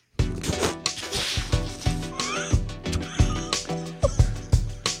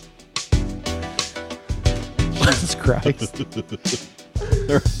Christ.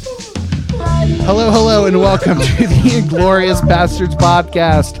 Hello, and welcome to the Inglorious Bastards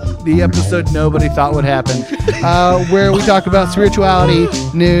podcast, the episode nobody thought would happen, where we talk about spirituality,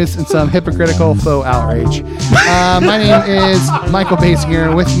 news, and some hypocritical faux outrage. My name is Michael Basinger,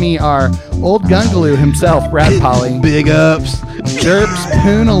 and with me are Old Gungaloo himself, Brad Polly. Big ups. Derps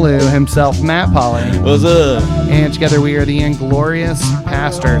Poonaloo himself, Matt Polly. What's up? And together we are the Inglorious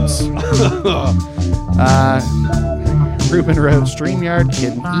Bastards. Ruben wrote StreamYard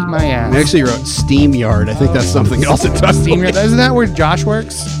can eat my ass. I actually wrote SteamYard. I think that's something else it does. StreamYard. Isn't that where Josh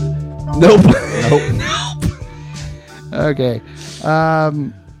works? Nope. Okay.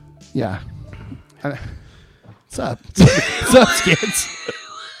 Yeah. What's up? What's up, Skids?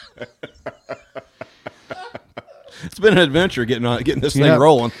 It's been an adventure getting this thing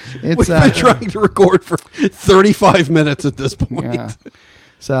rolling. It's We've been trying to record for 35 minutes at this point. Yeah.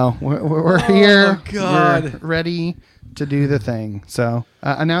 So we're here. Oh, God. We're ready to do the thing. So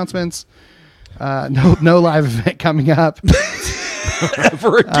announcements. No live event coming up.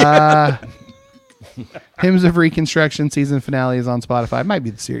 Ever again. Hymns of Reconstruction season finale is on Spotify. It might be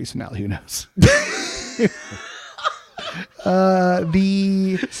the series finale. Who knows?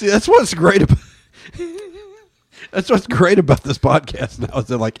 See, that's what's great about. That's what's great about this podcast now is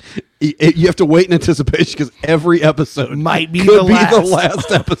that like you have to wait in anticipation because every episode might be could the be last. the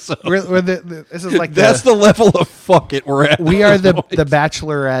last episode. We're this is like That's the level of fuck it we're at. we are the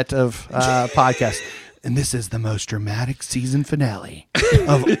Bachelorette of podcasts, and this is the most dramatic season finale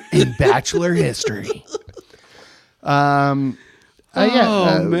in Bachelor history. man.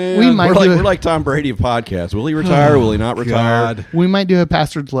 We might We're like Tom Brady of podcasts. Will he retire? Will he not retire? God. we might do a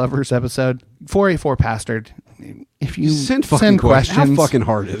Pastards Lovers episode. 484 Pastard. If you Send send questions, How fucking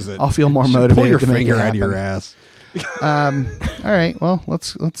hard is it? I'll feel more Just motivated Pull your to make finger it out of your happen. ass. All right, well,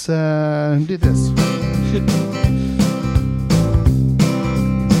 let's do this.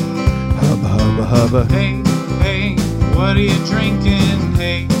 Hubba hubba hubba. Hey, hey, what are you drinking?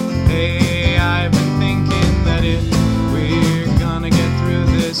 Hey, hey, I've been thinking that if we're gonna get through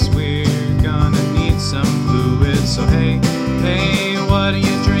this, we're gonna need some fluid. So hey, hey, what are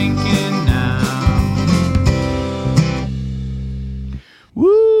you drinking now?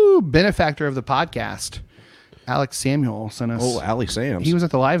 Woo! Benefactor of the podcast, Alex Samuel sent us. Oh, Ali Sam's. He was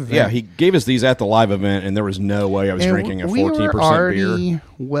at the live event. Yeah, he gave us these at the live event, and there was no way I was And drinking a we were 14% already beer.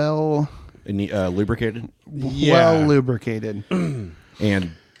 well Lubricated. lubricated.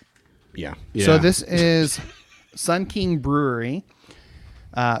 And yeah. So this is Sun King Brewery,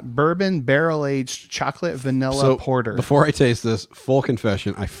 bourbon barrel aged chocolate vanilla porter. Before I taste this, full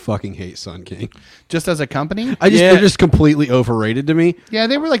confession, I fucking hate Sun King. Just as a company, They're just completely overrated to me. yeah,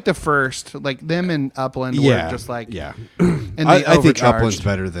 they were like the first, like them and Upland Yeah, were just like yeah. and they I think overcharged. Upland's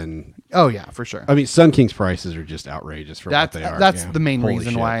better than. Oh yeah, for sure. I mean, Sun King's prices are just outrageous for what they are. That's Yeah. the main Holy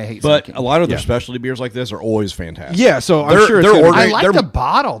reason shit. why I hate Sun But King. a lot of their Yeah. specialty beers like this are always fantastic. Yeah, so I'm They're- sure it's they're gonna be- ordered- I like they're- the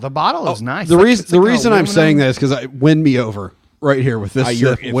bottle. The bottle is nice. The Like, reason it's like I'm aluminum. saying that is because I win me over right here with this.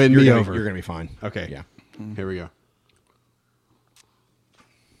 Win me over. You're gonna be fine. Okay. Yeah. Here we go.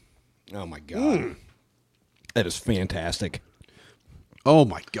 Oh my god. That is fantastic. Oh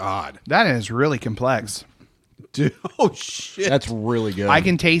my god, That is really complex. dude! Oh shit! That's really good. I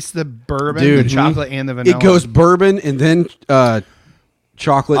can taste the bourbon, Dude, the chocolate, and the vanilla. It goes bourbon and then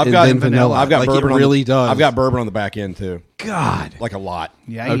chocolate I've and got then vanilla. I've got like bourbon. It on really the, does. I've got bourbon on the back end too. God. Like a lot.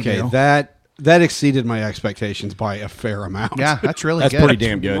 Yeah, you Okay, do. that exceeded my expectations by a fair amount. Yeah, that's really That's good. pretty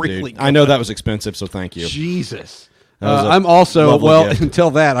damn good, really dude. I know that was expensive, so thank you. Jesus. was a I'm also lovely gift. until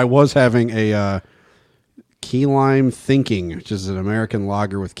that I was having a key lime thinking, which is an American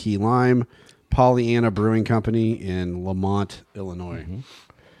lager with key lime, Pollyanna Brewing Company in Lamont, Illinois.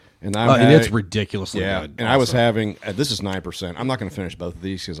 And And it's ridiculously yeah. good. And I was also. having this is 9%. I'm not going to finish both of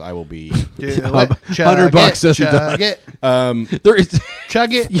these because I will be. Do it. $100 doesn't chug die. it, There is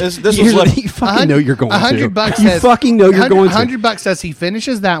chug it. This was you like, fucking know you're going to. $100 You says fucking know you're going to. $100 says he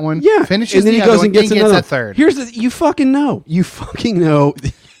finishes that one. Yeah, finishes and then the he other goes one, and gets gets another a third. Here's the you fucking know. You fucking know.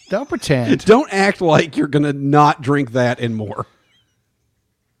 Don't pretend. Don't act like you're gonna not drink that and more.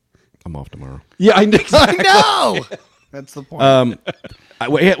 I'm off tomorrow. Yeah, I know. Exactly. I know. That's the point.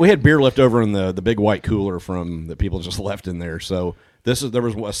 We had beer left over in the big white cooler from that people just left in there. So there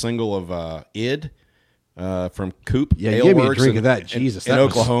was a single of Id from Coop. Yeah, you Ale gave me a Works drink in- of that. in- Jesus, in that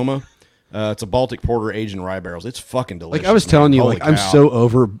was- Oklahoma. It's a Baltic porter aged in rye barrels. It's fucking delicious. Like I was man. telling you, Holy like I'm cow. so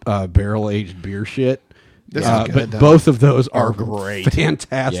over barrel aged beer shit. This is good, but though. both of those are great.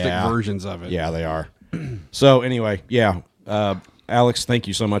 fantastic Yeah. versions of it. Yeah, they are. So anyway, yeah, Alex, thank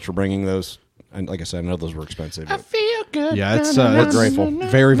you so much for bringing those. And like I said, I know those were expensive. I feel good. Yeah, it's We're grateful.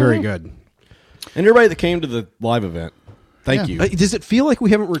 Very, very good. And everybody that came to the live event, thank Yeah. you. Does it feel like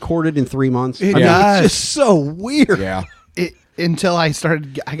we haven't recorded in 3 months? It I mean, does. it's just so weird. Yeah. Until I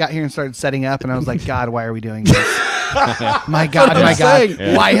got here and started setting up, and I was like, God, why are we doing this? My God, my God,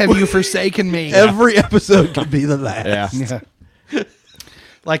 saying. why have you forsaken me? Every episode could be the last. Yeah. Yeah.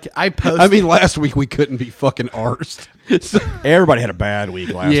 Like I posted. I mean, last week we couldn't be fucking arsed. So- Everybody had a bad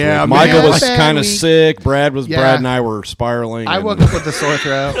week last Yeah, week. man. Michael was Bad kind of week. sick. Brad Yeah. and I were spiraling. I and- woke up with a sore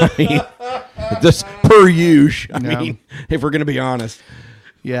throat. This per usual. I No. mean, if we're going to be honest,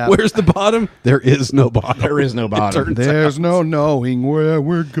 Yeah. Where's the bottom? There is no bottom. there is no bottom. There's no knowing where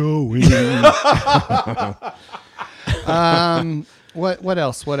we're going. What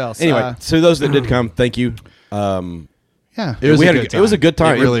else? What else? Anyway, so those that did come, thank you. Yeah. It was we a had good it was a time. good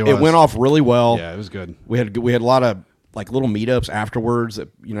time. It really was. It went off really well. Yeah, it was good. We had a lot of like little meetups afterwards that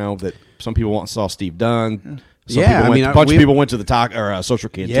that some people went and saw Steve Dunn. Some Yeah, people I went, mean, a bunch we- of people went to the social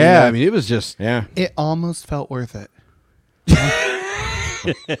cantina. Yeah, I mean, it was just. yeah. It almost felt worth it.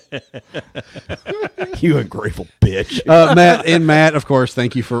 You ungrateful bitch. Matt, of course,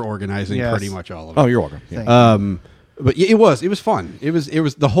 thank you for organizing Yes. pretty much all of it. Oh, you're welcome. Yeah. Thank you. But yeah, it was fun. It was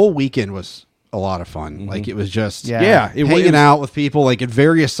the whole weekend was a lot of fun. Like it was just Yeah. Yeah, it hanging was- out with people like in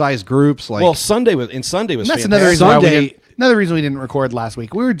various size groups. Like Well, Sunday was That's fantastic. another reason why Sunday- another reason we didn't record last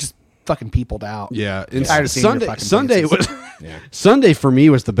week. We were just fucking peopled out. yeah, I'm tired of seeing your Sunday fucking Sunday faces. was Yeah. Sunday for me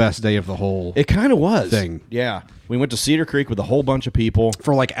was the best day of the whole It kind of was. Thing. Yeah. We went to Cedar Creek with a whole bunch of people.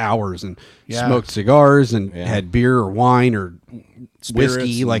 for like hours and Yeah. smoked cigars and Yeah. had beer or wine or Spirits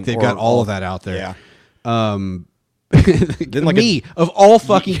whiskey. and- Like they've or got all of that out there. Yeah. Like me of all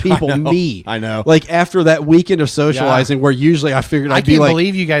fucking people, me. I know. Like after that weekend of socializing, where usually I figured I I'd be can't like,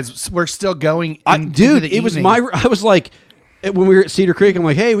 believe you guys were still going. into dude, the it was evening. I was like, when we were at Cedar Creek, I'm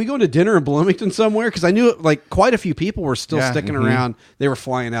like, hey, we going to dinner in Bloomington somewhere? Because I knew like quite a few people were still Yeah. sticking around. They were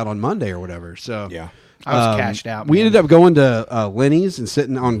flying out on Monday or whatever. So Yeah. I was cashed out. We man. ended up going to Lenny's and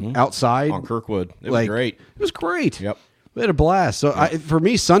sitting on outside On Kirkwood. It was like, great. It was great. Yep. We had a blast. So for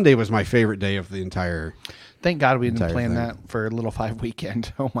me, Sunday was my favorite day of the entire. Thank God we didn't entire plan thing. that for Little 5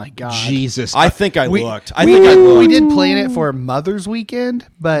 weekend. Oh my God. Jesus, I think I We, looked. I we, think I did, looked. we did plan it for Mother's Weekend,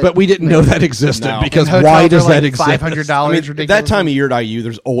 but but we didn't know that existed No. because hotels why are does like that exist? $500 I mean, ridiculous. that time of year at IU,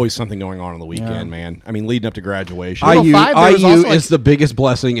 there's always something going on the weekend, man. I mean, leading up to graduation. Little IU, Five, there was IU also, like- is the biggest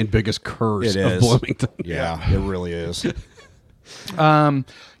blessing and biggest curse It of is. Bloomington. Yeah, it really is.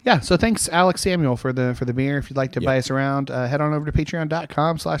 Yeah, so thanks, Alex Samuel, for the beer. If you'd like to buy us around, head on over to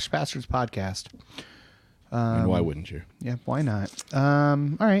patreon.com/bastardspodcast. And why wouldn't you? Yeah, why not? All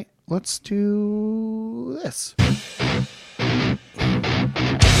right, let's do this.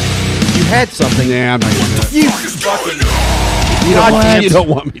 You had something. Yeah, I'm not gonna do it. You fucking You don't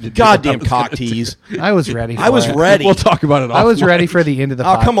want me to do it. goddamn I was cock gonna do tease. I was ready. For I was it. ready. We'll talk about it. I was offline. ready for the end of the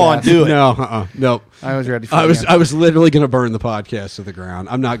Oh, podcast. come on, do it. No, no. I was ready for I the was end. I was literally going to burn the podcast to the ground.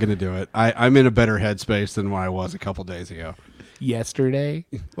 I'm not going to do it. I'm in a better headspace than when I was a couple days ago. yesterday.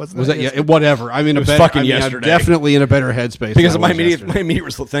 Wasn't Was that yesterday? whatever? I'm in a was better. fucking I'm yesterday. definitely in a better headspace Because than my I was immediate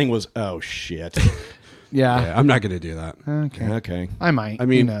yesterday. thing was, oh shit. Yeah. Yeah, I'm not going to do that. Okay. Okay. I might. I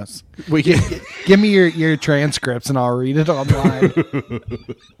mean- who knows? We can. Give me your transcripts and I'll read it online.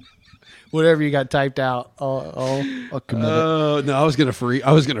 Whatever you got typed out, I'll commit it. No, I was gonna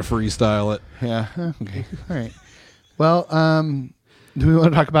freestyle it. Yeah. Okay. All right. Well, do we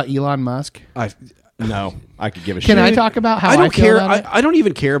want to talk about Elon Musk? No, I could give a Can shit. I talk about how I don't feel care. about it? I don't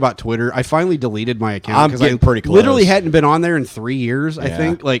even care about Twitter. I finally deleted my account. I'm 'cause getting I pretty close. Literally hadn't been on there in 3 years. I Yeah.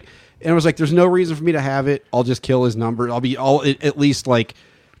 think and I was like, "There's no reason for me to have it. I'll just kill his number. I'll at least like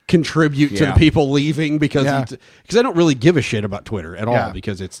contribute to the Yeah. people leaving because Yeah. because I don't really give a shit about Twitter at Yeah. all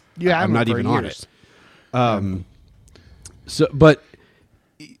because it's Yeah, I'm I'm not for even on years. it. So, but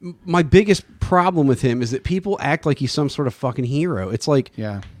my biggest problem with him is that people act like he's some sort of fucking hero. It's like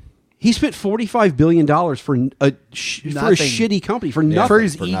Yeah. he spent $45 billion for a Nothing. shitty company for Yeah, nothing. For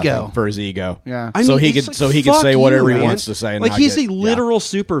his nothing. ego. For his ego. Yeah. I so mean, he it's could like, say fuck whatever you, he man. wants to say. And Like not he's get- a literal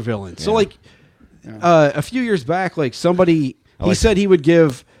supervillain. So Yeah. like a few years back, like somebody he like- said he would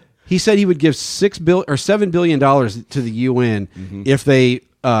give $7 billion to the UN Mm-hmm. if they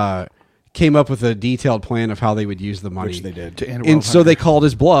came up with a detailed plan of how they would use the money. Which they did. To end And world so hunger. they called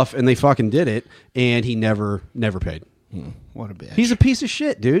his bluff and they fucking did it, and he never paid. What a bitch. He's a piece of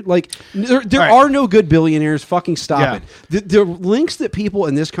shit, dude. Like there All right. are no good billionaires. Fucking stop Yeah. it. The links that people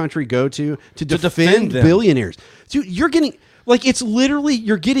in this country go to defend defend them. billionaires, dude. You're getting like it's literally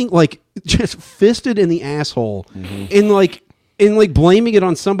you're getting like just fisted in the asshole, and like blaming it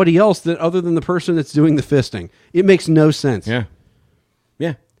on somebody else that other than the person that's doing the fisting. It makes no sense. Yeah.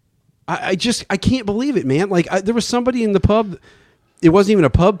 Yeah. I can't believe it, man. Like there was somebody in the pub. It wasn't even a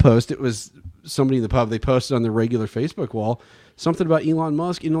pub post. It was somebody in the pub. They posted on their regular Facebook wall something about Elon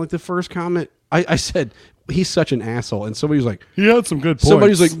Musk. Like the first comment, I said he's such an asshole, and somebody was like, He had some good points. somebody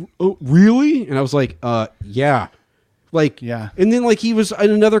was like, oh, really? And I was like, yeah. Like, Yeah. And then, like, he was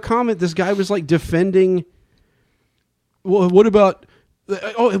in another comment, this guy was like defending. Well, what about?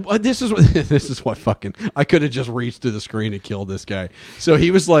 Oh, this is what this is what fucking. I could have just reached to the screen and killed this guy. So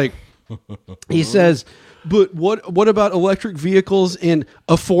he was like, he says, but what about electric vehicles and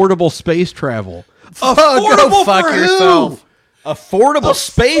affordable space travel? Go fuck for who? yourself. Affordable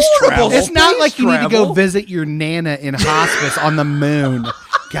space travel. It's not Space like you need to go travel? visit your nana in hospice on the moon.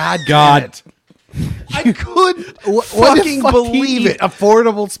 God. I couldn't What the fucking fuck do you believe need it.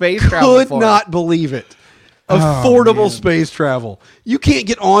 Affordable space travel. Could for? not believe it. Affordable space travel. You can't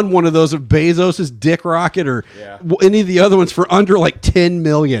get on one of those of Bezos's dick rocket or any of the other ones for under like 10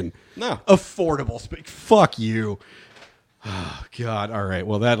 million. No. Affordable space. Fuck you. Oh, God. All right.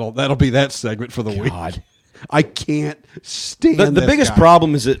 Well, that'll be that segment for the week. I can't stand The this biggest guy.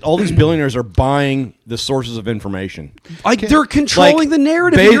 problem is that all these billionaires are buying the sources of information. They're controlling the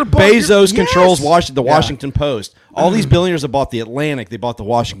narrative. in your book. Bezos Yes. controls the Washington Post. All these billionaires have bought the Atlantic. They bought the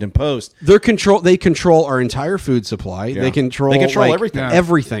Washington Post. They control our entire food supply. Yeah. They control everything.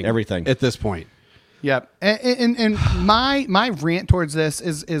 Everything at this point. Yep. And my rant towards this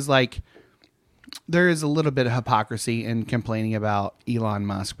is like there is a little bit of hypocrisy in complaining about Elon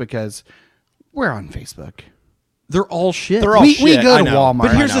Musk because we're on Facebook. They're all shit. They're all we shit. go I to know. Walmart.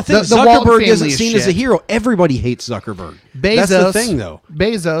 But here's I know. the thing: The Walton Zuckerberg family isn't is seen as a shit. hero. Everybody hates Zuckerberg. Bezos, That's the thing, though.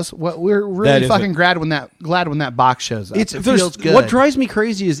 Bezos, we're That really is fucking glad when that box shows up. It There's- feels good. What drives me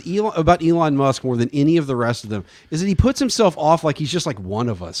crazy is about Elon Musk more than any of the rest of them is that he puts himself off like he's just like one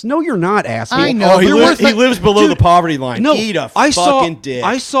of us. No, you're not, asshole. I know. Oh, he They're lives, worth he lives below the poverty line. No, Eat a I fucking dick.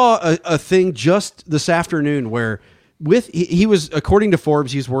 I saw a thing just this afternoon where he was, according to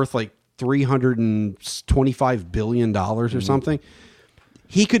Forbes, he's worth like $325 billion or something.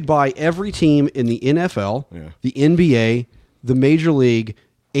 He could buy every team in the NFL, the NBA, the Major League,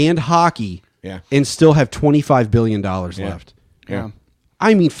 and hockey, and still have $25 billion left. Yeah.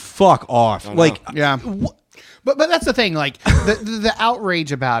 I mean, fuck off. Like, Yeah. But that's the thing. Like the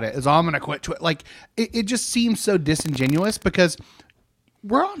outrage about it is, I'm going to quit Twitter. Like it just seems so disingenuous because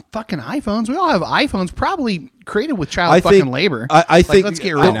we're on fucking iPhones. We all have iPhones, probably created with child fucking labor. I think, let's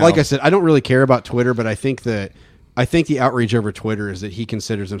get real. like I said, I don't really care about Twitter, but I think the outrage over Twitter is that he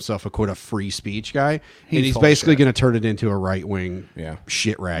considers himself a free speech guy, and he's full basically shit. going to turn it into a right wing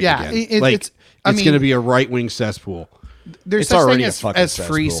shit rag Yeah, again. it's going to be a right wing cesspool. There's It's such already thing a fucking as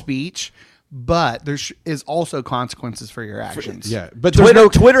free cesspool. speech, but there is also consequences for your actions. Yeah, but there's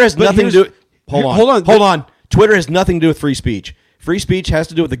Twitter has but nothing to here's- do. Hold on. Twitter has nothing to do with free speech. Free speech has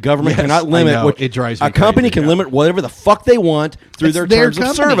to do with the government Yes, cannot I limit know. what It drives me a company crazy, can yeah. limit whatever the fuck they want through It's their their terms of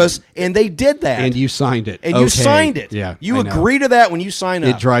company. service, and they did that. and you signed it, And you Okay. signed it. Yeah, you I know. agree to that when you sign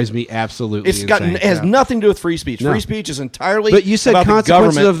up. It drives me absolutely. It's got insane. it has nothing to do with free speech. No. Free speech is entirely. But you said about the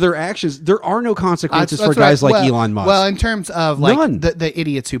consequences government. of their actions. There are no consequences That's for guys right. like Well- Elon Musk. Well, in terms of like None. the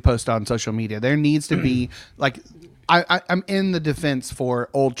idiots who post on social media, there needs to be like I'm in the defense for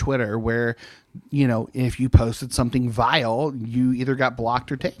old Twitter where, you know, if you posted something vile, you either got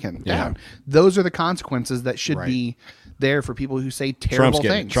blocked or taken down. Those are the consequences that should be there for people who say terrible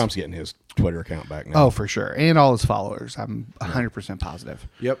things. Trump's getting his Twitter account back now. Oh, for sure, and all his followers. I'm 100% positive.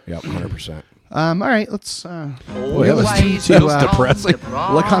 Yep, 100%. All right, let's. that was depressing.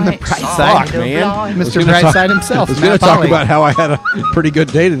 Look on the bright side, Fuck, man. Mr. Brightside himself. I was going Matt to talk Polly. about how I had a pretty good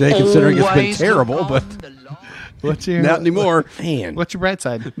day today, considering it's been terrible, but what's your not anymore. Man, What's your bright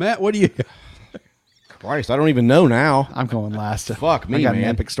side? Matt, what do you? Christ, I don't even know now. I'm going last. Fuck me, I got man. an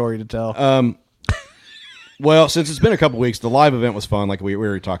epic story to tell. Well, since it's been a couple weeks, the live event was fun. Like we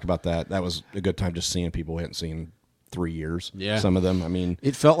already talked about that. That was a good time just seeing people we hadn't seen in 3 years. Yeah. Some of them. I mean,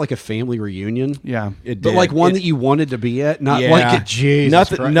 It felt like a family reunion. yeah. it But did. like one It- that you wanted to be at, not yeah. like a Jesus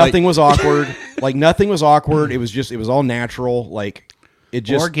Nothing. Christ. Nothing Like, was awkward. Like nothing was awkward. It was all natural. Like it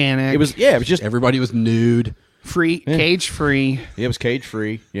just Organic. It was it was just everybody was nude. Free, cage free. it was cage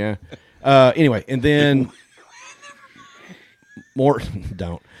free. Yeah. Anyway, and then more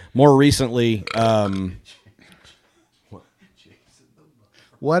recently.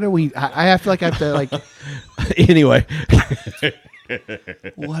 What are we? I have to like. I have to like. Anyway,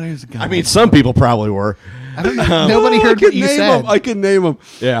 What is going? I mean, some people probably were. I don't know. Nobody heard what you said. I can name them.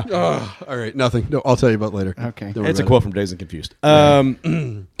 Yeah. All right, nothing. No, I'll tell you about later. Okay. Don't worry It's a about quote from Dazed and Confused.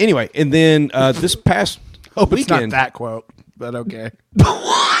 Anyway, and then this past Hope it's not weekend, that quote, but okay.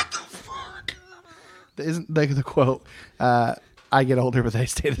 What the fuck? Isn't the quote? I get older, but I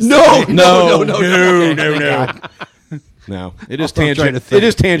stay the same. No, no. No, it is I'm trying to tangent. think. It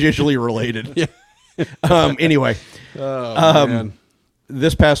is tangentially related. Anyway, Man.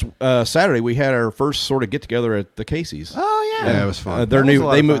 this past Saturday we had our first sort of get together at the Casey's. Oh yeah. Yeah, it was fun. They're That was new. a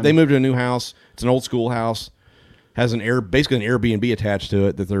lot They of moved. fun. They moved to a new house. It's an old school house. Has basically an Airbnb attached to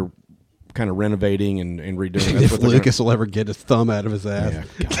it that they're kind of renovating and redoing. That's If what they're Lucas will ever get his thumb out of his ass.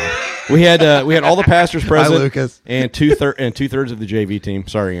 Yeah, God. we had all the pastors present, Lucas. and two-thirds of the JV team.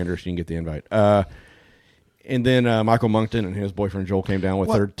 Sorry, Anders, you can get the invite. And then Michael Moncton and his boyfriend Joel came down with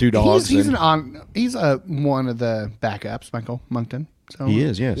their 2 dogs. He's and- one of the backups, Michael Moncton. So He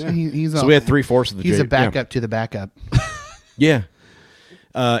is, yes. He's So we had 3/4 of the He's JV. a backup to the backup. Yeah.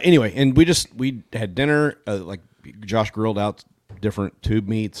 Anyway, and we had dinner. Like Josh grilled out different tube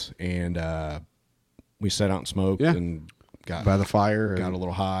meats, and we sat out and smoked Yeah. and got By the fire. got a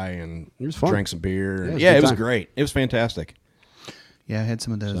little high and It was fun. drank some beer. Yeah, And- it was a good it was time. great. It was fantastic. Yeah, I had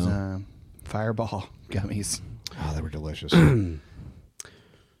some of those Fireball gummies. Oh, they were delicious.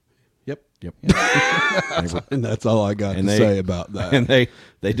 Yep. Yep. They were- And that's all I got And to they- say about that. and they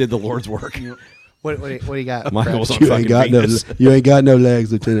did the Lord's work. What do you got? Michael Brad? was on You fucking ain't got Venus. you ain't got no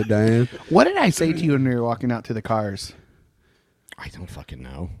legs, Lieutenant Dan. What did I say to you when we were walking out to the cars? I don't fucking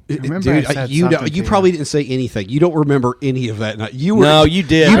know. Remember I said you something to you you. probably didn't say anything. You don't remember any of that night. You were No, you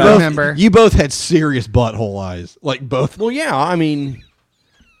did. You I both, remember. You both had serious butthole eyes, like both. Well, yeah. I mean,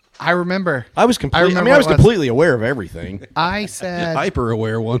 I remember. I was remember I was what it was. completely aware of everything. I said. Hyper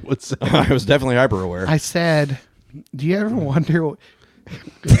aware one would say. I was definitely hyper aware. I said. Do you ever wonder?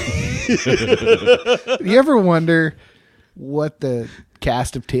 Do you ever wonder what the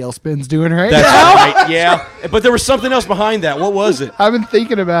cast of Tailspin's doing right That's now? right. Yeah, but there was something else behind that. What was it? I've been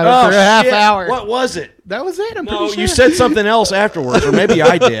thinking about it for a half shit. hour. What was it? That was it. I'm No, pretty sure. you said something else afterwards, or maybe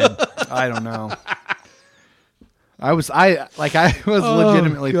I did. I don't know. I was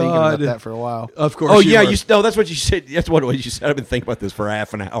legitimately thinking about God. that for a while. Of course. Oh you yeah, were. that's what you said. That's what you said. I've been thinking about this for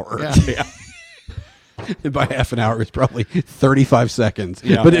half an hour. Yeah. And by half an hour, it's probably 35 seconds.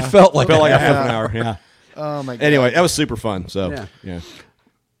 Yeah. But it felt like Felt like a half half an hour. Yeah. Oh my god. Anyway, that was super fun. So Yeah.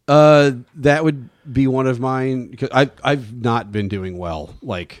 yeah. That would be one of mine because I've not been doing well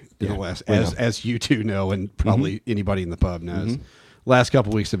like in the last we know. as you two know and probably anybody in the pub knows. Last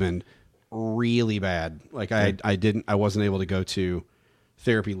couple weeks have been really bad. Like I wasn't able to go to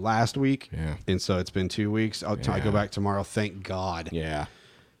therapy last week. Yeah. And so it's been 2 weeks. I go back tomorrow. Thank God. Yeah.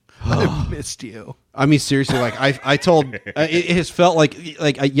 I missed you. I mean, seriously, like I told, it has felt like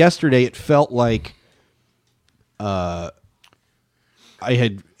yesterday. It felt like, I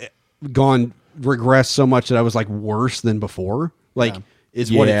had regressed so much that I was like worse than before. Like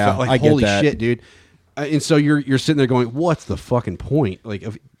is what it Yeah, felt like. I get Holy that. shit, dude! And so you're sitting there going, "What's the fucking point?" Like,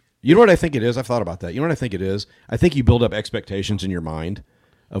 You know what I think it is? I've thought about that. You know what I think it is? I think you build up expectations in your mind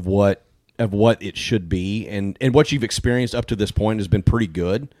of what it should be, and what you've experienced up to this point has been pretty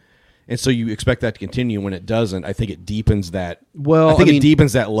good. And so you expect that to continue. When it doesn't, I think it deepens that. Well, I think I mean, it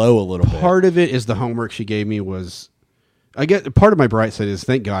deepens that low a little bit. part of it is the homework she gave me was, I get part of my bright side is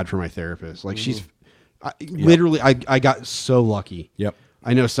thank God for my therapist. Like literally, I got so lucky. Yep.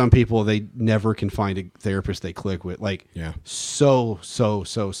 I know some people, they never can find a therapist they click with. Like, Yeah. so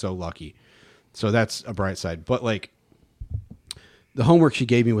lucky. So that's a bright side. But like, the homework she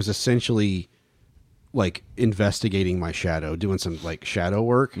gave me was essentially like investigating my shadow, doing some like shadow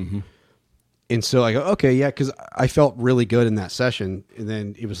work. And so I go, okay, yeah, because I felt really good in that session. And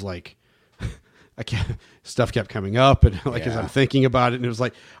then it was like, stuff kept coming up, and like as I'm thinking about it, and it was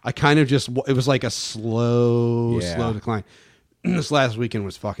like I kind of just it was like a slow decline. This last weekend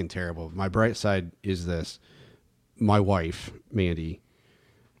was fucking terrible. My bright side is this: my wife Mandy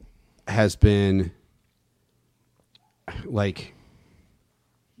has been like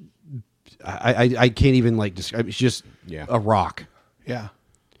I can't even like describe. It's just a rock. Yeah.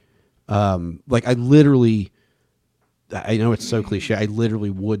 Like I literally. I know it's so cliche. I literally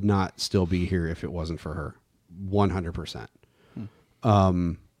would not still be here if it wasn't for her. 100%.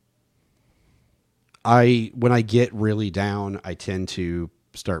 When I get really down, I tend to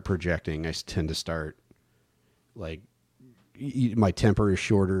start projecting. I tend to start like my temper is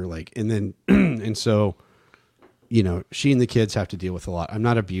shorter, like, and then, and so, you know, she and the kids have to deal with a lot. I'm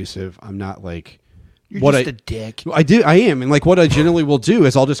not abusive. I'm not like, You're just a dick. I am. And like what I generally will do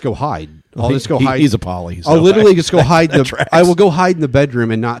is I'll just go hide. I'll just go hide. He's a poly. I'll literally just go hide. tracks. I will go hide in the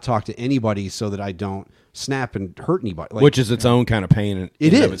bedroom and not talk to anybody so that I don't snap and hurt anybody. Like, Which is its own kind of pain in it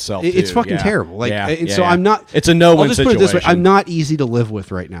and is. of itself. It's too. fucking Yeah. terrible. Like, Yeah. and Yeah, so yeah. I'm not. It's a no-win I'll just put it this way: situation. I'm not easy to live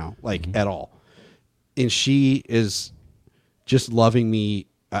with right now, like at all. And she is just loving me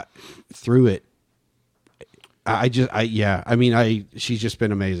through it. She's just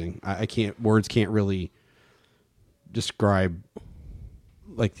been amazing. I can't. Words can't really describe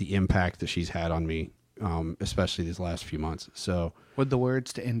like the impact that she's had on me, especially these last few months. So Would the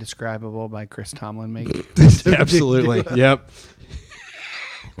words to Indescribable by Chris Tomlin make? absolutely, yep.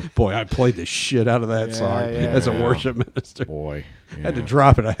 Boy, I played the shit out of that song yeah, as a yeah. worship minister. Boy, Had to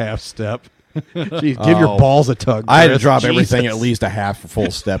drop it a half step. Jeez, give your balls a tug. I had to Chris. drop Jesus. everything at least a half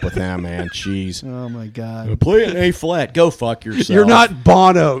full step with him, man. Jeez. Oh my God. Play it in A flat. Go fuck yourself. You're not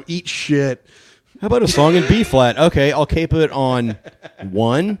Bono. Eat shit. How about a song in B flat? Okay, I'll cape it on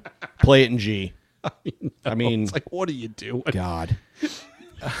 1. Play it in G. I mean, It's like, what are you doing? God,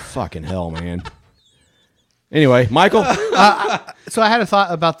 fucking hell, man. Anyway, Michael. So I had a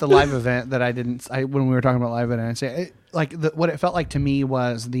thought about the live event that I didn't. When we were talking about live event, I say what it felt like to me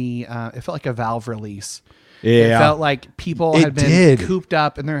was it felt like a Valve release. Yeah. It felt like people It had been did. cooped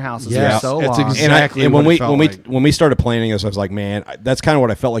up in their houses Yes, for so it's long. exactly and what when it felt like. when we started planning this, I was like, man, that's kind of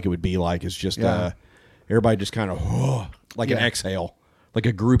what I felt like it would be like. It's just everybody just kind of like an exhale, like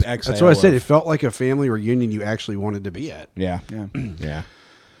a group exhale. That's what I said. of- It felt like a family reunion you actually wanted to be at. Yeah, Yeah. yeah.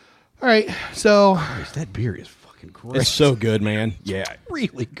 All right, so Christ, that beer is fucking great. It's so good, man. Yeah,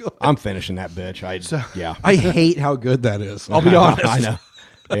 really good. I'm finishing that bitch. Yeah. I hate how good that is. I'll be honest. I know.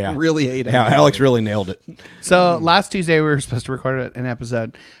 Yeah, I really hate it. Yeah, Alex really nailed it. So last Tuesday we were supposed to record an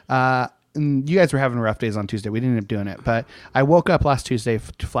episode. And you guys were having rough days on Tuesday. We didn't end up doing it, but I woke up last Tuesday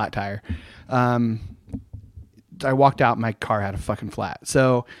to flat tire. I walked out, my car had a fucking flat.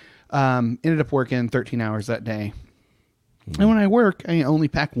 So ended up working 13 hours that day. And when I work, I only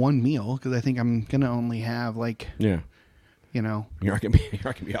pack one meal because I think I'm gonna only have Yeah, you know, you're not gonna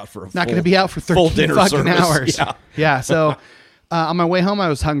be out for a not full- going to be out for full 13 dinner fucking service. hours. Yeah. Yeah. So on my way home, I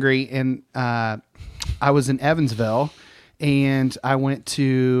was hungry, and I was in Evansville, and I went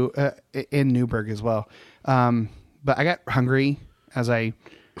to in Newburgh as well. But I got hungry as I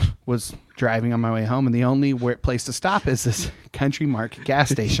was driving on my way home, and the only place to stop is this Country Market gas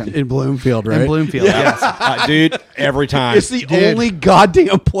station In Bloomfield, right? in Bloomfield. Yes. Dude, every time. It's the Dude. only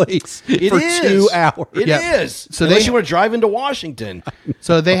goddamn place It for is. 2 hours. It Yep. is. So Unless they- you want to drive into Washington.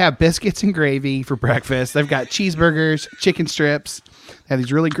 So they have biscuits and gravy for breakfast. They've got cheeseburgers, chicken strips. They have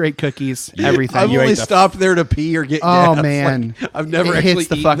these really great cookies. Everything. I've You only ate the- stopped there to pee or get Oh gas. man, Like, I've never it actually hits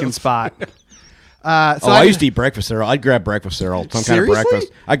the eaten fucking them. spot. So I used to eat breakfast there. I'd grab breakfast there all some kind of Seriously?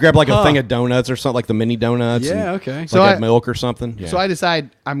 breakfast. I'd grab like a thing of donuts or something, like the mini donuts. Yeah, and okay. Like So a I- milk or something. Yeah. So I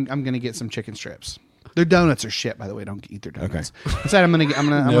decide I'm gonna get some chicken strips. Their donuts are shit, by the way. Don't eat their donuts. I decide I'm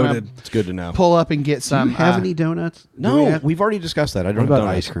gonna Noted. it's good to know. pull up and get some. Have any donuts? Do we No, have- we've already discussed that. I What don't about have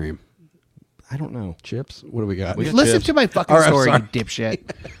donuts. ice cream? I don't know. Chips? What do we got? got Listen chips. to my fucking All right, I'm story, you sorry. dipshit.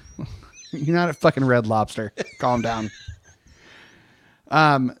 You're not a fucking Red Lobster. Calm down.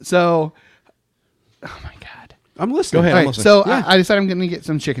 So, oh my god. I'm listening. Go ahead. All I'm right, listening. so I decided I'm going to get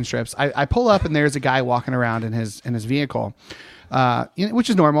some chicken strips. I pull up and there's a guy walking around in his vehicle, which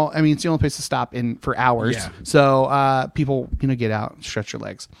is normal. I mean, it's the only place to stop in for hours. Yeah. So people, get out, stretch your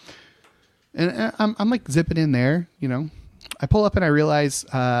legs, and I'm like zipping in there. I pull up and I realize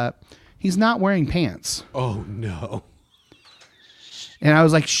he's not wearing pants, Oh no. and I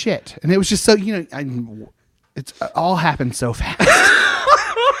was like, shit. And it was just so it's all happened so fast.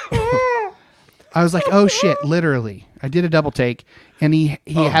 I was like, oh shit, literally. I did a double take, and he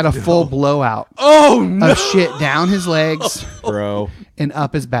had a full blowout Oh no. of shit down his legs Bro. and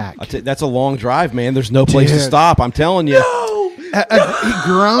up his back. That's a long drive, man. There's no place to Dude. stop. I'm telling you. A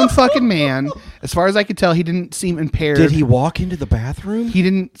grown fucking man. As far as I could tell, he didn't seem impaired. Did he walk into the bathroom? He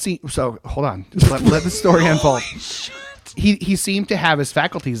didn't seem. So hold on. Just let the story unfold. He seemed to have his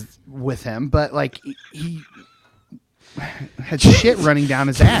faculties with him, but like he had shit running down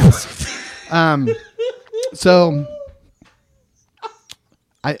his ass. So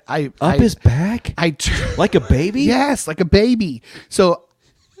I Up his back? Like a baby? Yes, like a baby. So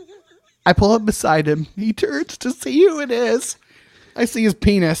I pull up beside him. He turns to see who it is. I see his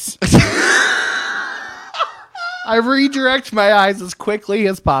penis. I redirect my eyes as quickly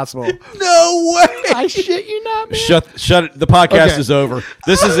as possible. No way. I shit you not, man. Shut it. The podcast Okay. is over.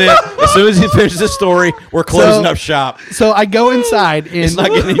 This is it. As soon as he finishes this story, we're closing up shop. So I go inside and It's not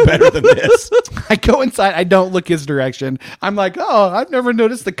getting any better than this. I go inside. I don't look his direction. I'm like, oh, I've never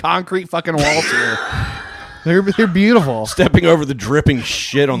noticed the concrete fucking walls here. They're beautiful. Stepping over the dripping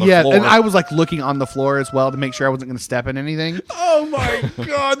shit on the Yeah, floor. and I was like looking on the floor as well to make sure I wasn't going to step in anything. Oh my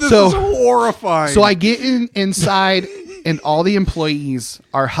god, this So- is horrifying. So I get inside, and all the employees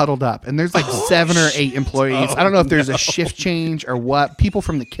are huddled up, and there's like 7 or 8 employees. I don't know if there's a shift change or what. People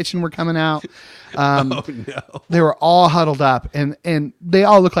from the kitchen were coming out. They were all huddled up, and they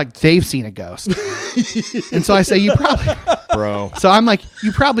all look like they've seen a ghost. And so I say, you probably. bro. So I'm like,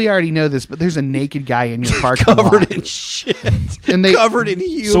 you probably already know this, but there's a naked guy in your parking lot. Covered in shit. And they Covered in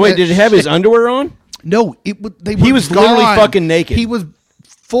human. So wait, did he have his underwear on? No, they He were was literally gone. fucking naked. He was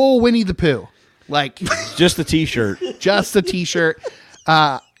full Winnie the Pooh, like Just the T-shirt. just a t-shirt.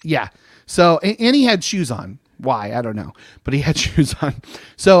 Yeah. So and he had shoes on. Why? I don't know, but he had shoes on.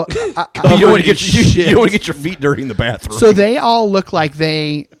 So You don't want to get you don't want to get your feet dirty in the bathroom. so they all look like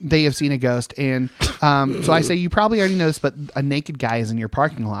they have seen a ghost, and so I say, you probably already know this, but a naked guy is in your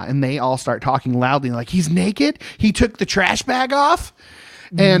parking lot, and they all start talking loudly like, he's naked. He took the trash bag off,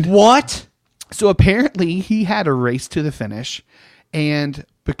 and What? so apparently he had a race to the finish, and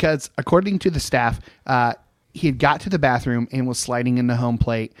because according to the staff, he had got to the bathroom and was sliding into home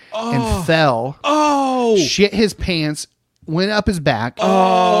plate and fell, Oh. shit his pants, went up his back.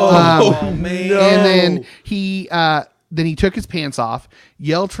 Oh, man. And then he took his pants off,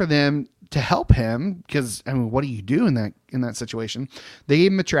 yelled for them to help him because I mean, what do you do in that situation? They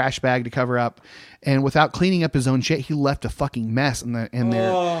gave him a trash bag to cover up, and without cleaning up his own shit, he left a fucking mess in there.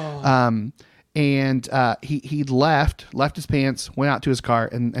 He left his pants, went out to his car,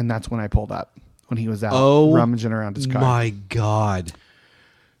 and that's when I pulled up when he was out rummaging around his car. My God.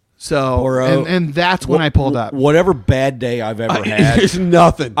 So Bro, and that's when I pulled up. Whatever bad day I've ever had, There's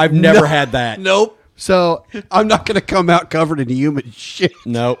nothing. I've never had that. Nope. So I'm not going to come out covered in human shit.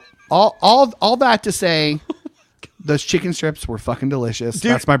 Nope. all that to say, those chicken strips were fucking delicious.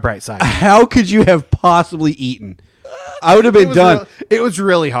 Dude. That's my bright side. How could you have possibly eaten? I would have been done. It was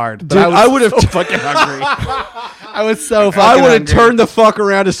really hard. But Dude, I I would have. so fucking hungry. I was so fucking I would have hungry. turned the fuck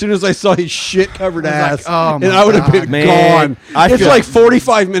around as soon as I saw his shit covered I was ass, like, oh and my I would have been God. Man, gone. I It's feel- like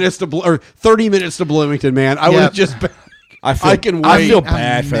 45 minutes to or 30 minutes to Bloomington, man. I would have Yep. just been. I can I wait. feel I'm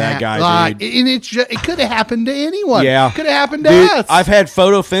bad for that mad. guy, Like, dude. and it could have happened to anyone. Yeah, could have happened to Dude, us. I've had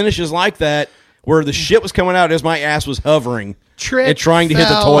photo finishes like that where the shit was coming out as my ass was hovering Tripped, and trying to hit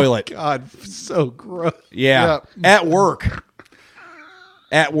the fell. toilet. God, so gross. Yeah, Yep. at work.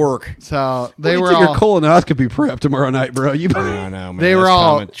 At work. So they Wait were till all your colonoscopy prep tomorrow night, bro. You. I know, man. they were That's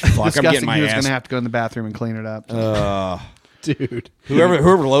all coming. Fuck, I'm discussing getting my he was ass. going to have to go in the bathroom and clean it up. Dude.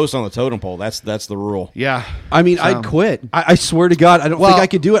 Whoever lowest on the totem pole, that's the rule. yeah. I mean, I'd quit. I swear to God, I don't think I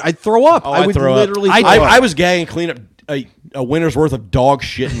could do it. I'd throw up. Oh, I would throw literally. up. throw I up. was gagging clean up a winter's worth of dog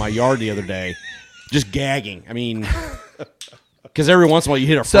shit in my yard the other day. Just gagging. I mean, because every once in a while you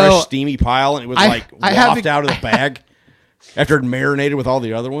hit a So, fresh steamy pile and it was I like have wafted out of the bag after it marinated with all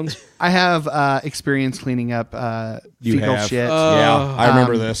the other ones. I have experience cleaning up You fecal have. shit. Yeah, I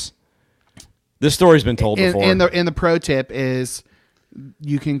remember this. This story's been told before. And the pro tip is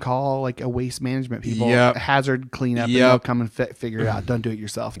you can call like a waste management people, Yep. hazard cleanup, and Yep. they'll come and figure it out. Don't do it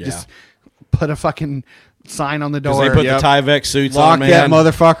yourself. Just put a fucking sign on the door. Because they put Yep. the Tyvek suits Lock on, man. that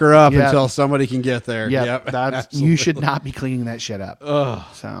motherfucker up Yep. until somebody can get there. Yep, that's you should not be cleaning that shit up.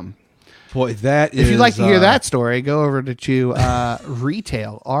 So Boy, that if you'd like to hear that story, go over to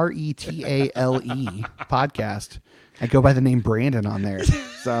Retail RETALE podcast. I go by the name Brandon on there.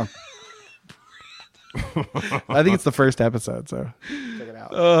 So I think it's the first episode. So check it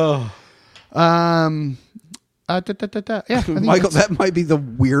out. Yeah, I think Michael, that's- that might be the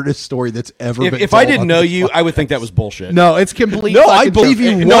weirdest story that's ever been. If I told didn't on know this you, podcast. I would think that was bullshit. No, it's complete. No, I fucking believe joke.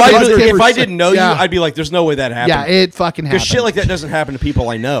 you No, I really, 100%. if I didn't know Yeah. you, I'd be like, "There's no way that happened." Yeah, it fucking happened. because shit like that doesn't happen to people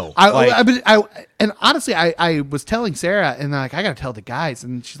I know. And honestly, I was telling Sarah, and like, I got to tell the guys,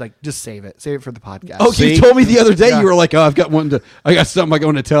 and she's like, just save it for the podcast. Oh, See? you told me the other day Yeah. you were like, "Oh, I got something I'm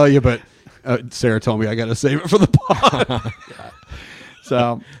going to tell you," but Sarah told me I got to save it for the pod.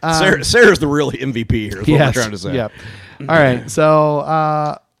 So Sarah's the real MVP here. Is what we're trying to say. Yep. All right.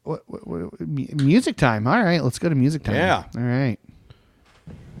 So music time. All right, let's go to music time. Yeah. All right.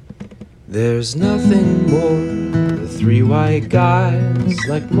 There's nothing more the three white guys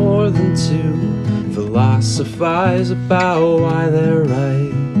like more than two philosophize about why they're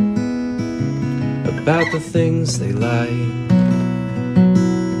right about the things they like.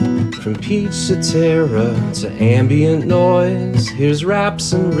 From peach to terra to ambient noise, here's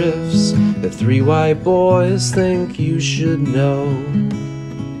raps and riffs that three white boys think you should know.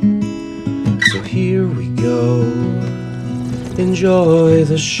 So here we go. Enjoy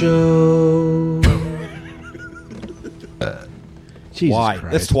the show. Jesus Why?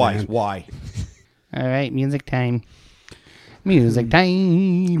 Christ, That's twice. man. Why? All right. Music time. Music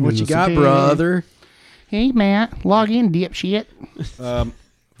time. What you got, Music time. brother? Hey, Matt. Log in, dipshit.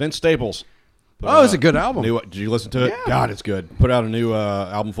 Vince Staples. Oh, it's a good album. Did you listen to it? God, it's good. Put out a new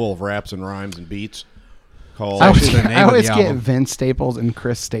album full of raps and rhymes and beats called. I actually the name of always the get album. Vince Staples and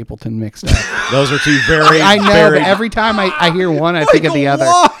Chris Stapleton mixed up. Those are two very. I know, very, but every time I hear one, I think of the other.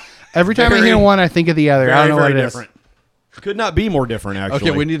 Why? Every time I Very- hear one, I think of the other. I don't know what it is. different. Could not be more different, actually.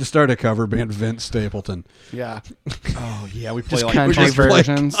 Okay, we need to start a cover band, Vince Stapleton. Yeah. Oh yeah, we play Just like country we just Play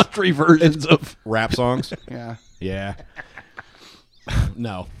versions. country versions of. rap songs. Yeah. Yeah.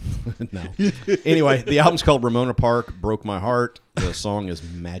 No. No. Anyway, the album's called Ramona Park, Broke My Heart. The song is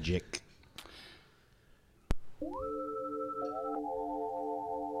Magic.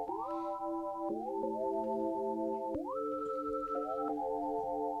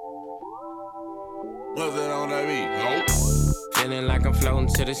 What's that on that beat? Nope. Feeling like I'm floating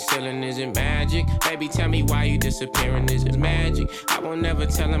to the ceiling, is it magic? Baby, tell me why you disappearing, is it magic? I won't never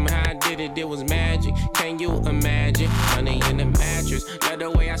tell him how I did it, it was magic. Can you imagine? Honey in the mattress, love the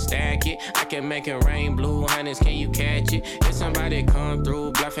way I stack it. I can make it rain blue, honey, can you catch it? If somebody come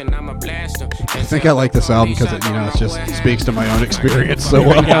through bluffing, I'ma blast them. I think I like this album because it just speaks to my own experience so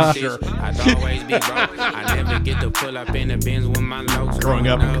well. I'd always be broke. I never get to pull up in the Benz with my locs. Growing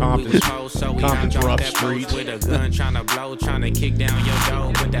up in Compton, Compton's rough streets. streets. With a gun trying to blow, trying to kick down your door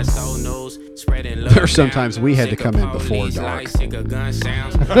with that soul news. Spreading love. There are sometimes we had to come in before dark. It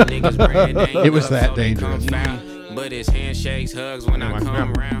was that dangerous. But it's handshakes, hugs when I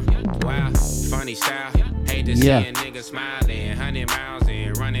come around. Wow, funny style. Hate to see Yeah. a nigga smiling, 100 miles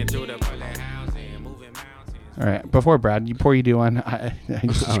and running through the bullet house and moving mountains. All right. Before Brad, before you do one, I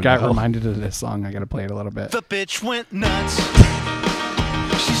just got no. reminded of this song. I got to play it a little bit. The bitch went nuts.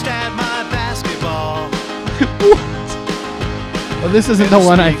 She stabbed my basketball. Well, this isn't the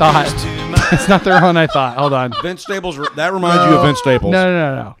one I thought. It's not the one I thought. Hold on. Vince Staples. That reminds you of Vince Staples.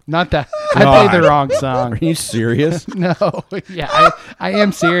 No. Not that. I played the wrong song. Are you serious? No. Yeah, I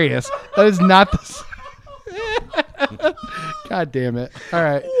am serious. That is not the. God damn it. All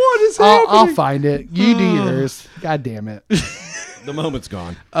right. What is I'll find it. You do yours. God damn it. The moment's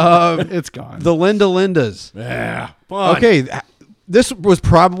gone. It's gone. The Linda Lindas. Yeah. Fun. Okay, this was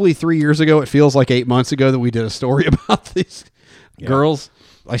probably 3 years ago. It feels like 8 months ago that we did a story about these girls.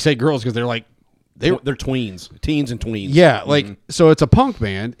 I say girls because they're like They're tweens. Teens and tweens. Yeah, like so it's a punk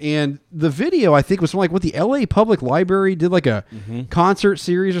band, and the video I think was from like what the LA Public Library did like a concert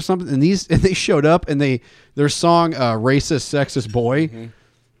series or something, and they showed up and their song "Racist Sexist Boy"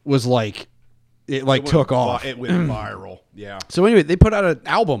 was like it took off. It went viral. Yeah. So anyway, they put out an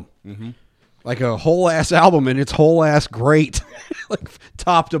album, like a whole ass album, and it's whole ass great, like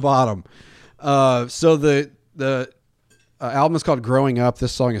top to bottom. So the album is called "Growing Up."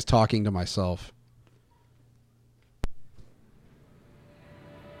 This song is "Talking to Myself."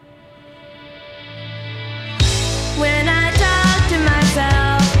 When I talk to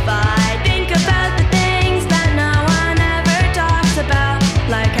myself, I think about the things that no one ever talks about.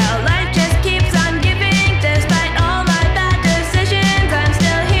 Like how life just keeps on giving. Despite all my bad decisions, I'm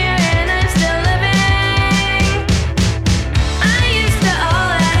still here and I'm still living. I used to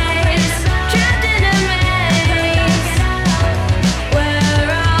always trapped in a maze.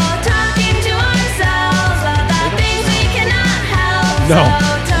 We're all talking to ourselves about things we cannot help. No. So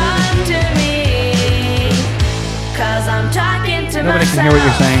talk to me. Cause I'm talking to Nobody myself. can hear what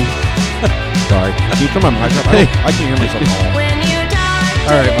you're saying. Sorry. Can you turn my microphone? I can hear myself all. When you talk to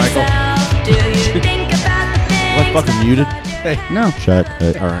All right, Michael. yourself, do you think about the things Am I fucking that muted? bother No. Check.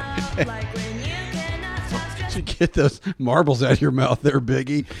 All right. you? Like when you cannot stop Get those marbles out of your mouth there,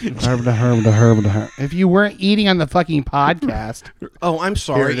 Biggie. If you weren't eating on the fucking podcast, Oh, I'm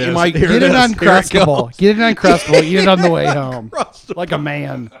sorry. Here it is. Am I? Here get it is. Here it uncrustable. goes. Get it uncrustable. Eat it on the way home, like a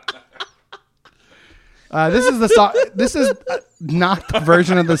man. This is the song. This is not the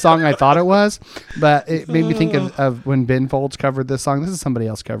version of the song I thought it was, but it made me think of when Ben Folds covered this song. This is somebody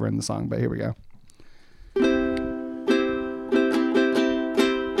else covering the song, but here we go.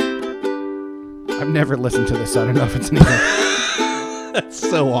 I've never listened to this, so I don't know if it's any good. That's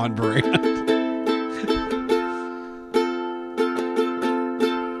so on brand.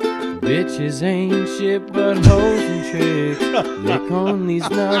 Bitches ain't shit but hoes and tricks. Lick on these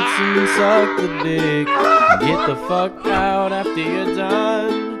nuts and suck the dick. Get the fuck out after you're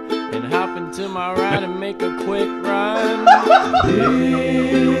done and hop into my ride and make a quick run.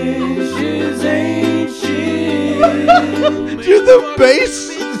 Bitches ain't shit. Dude, the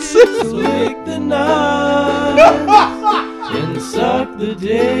bass. So lick the nuts and suck the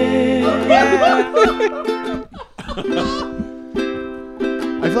dick.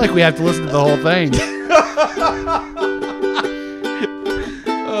 I feel like we have to listen to the whole thing.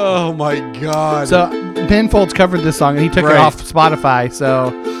 Oh my god. So Ben Folds covered this song and he took Right. it off Spotify.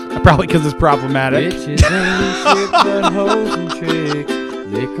 So probably because it's problematic. Bitches ain't shit but hoes and tricks.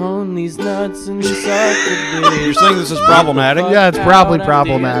 Lick on these nuts and suck the dick. You're saying this is problematic? Yeah, it's probably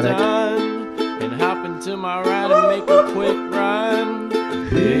problematic. And hop into my ride and make a quick run.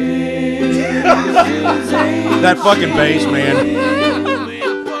 Bitches That fucking bass,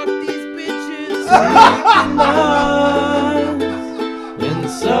 man. And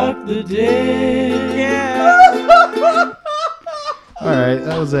suck the dick. Yeah. All right,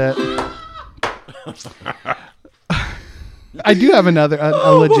 that was it. I do have another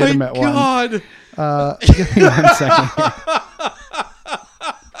a legitimate one. God. Give me 1 second.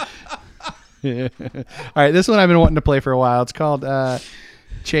 All right, this one I've been wanting to play for a while. It's called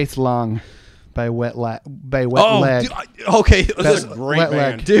Chase Long by Wet Leg. Dude, okay. That's great Wet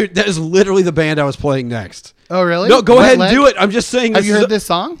band. Leg. Dude, that is literally the band I was playing next. Oh, really? No, go Wet ahead Leg? and do it. I'm just saying. Have you heard this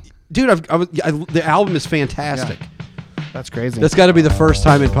song? Dude, the album is fantastic. That's crazy. That's got to be the first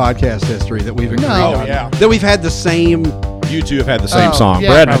time in podcast history that we've agreed No. on. Oh, yeah. That we've had the same. You two have had the same Oh, song. yeah,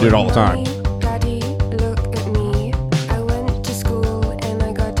 Brad and I probably. do it all the time. Daddy, look at me. I went to school and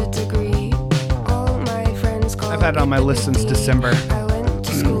I got a degree. All my friends call I've had it on my list since December. I went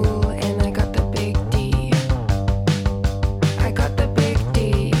to school and I got the big D. I got the big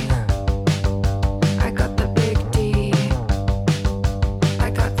D. I got the big D. I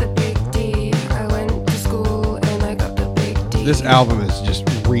got the big D. I went to school and I got the big D. This album is just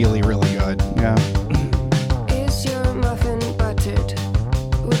really, really good. Yeah. Is your muffin buttered?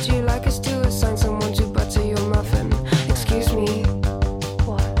 Would you like us to assign someone to butter your muffin? Excuse me.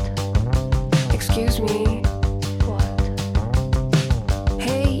 What? Excuse me. What?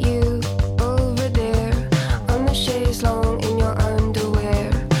 Hey you, over there, on the chaise long in your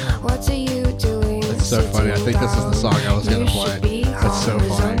underwear. What are you doing? That's so funny. I think this is the song I was gonna play. That's so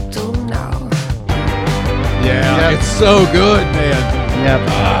funny. Now. Yeah, Yep. it's so good, man. Yep.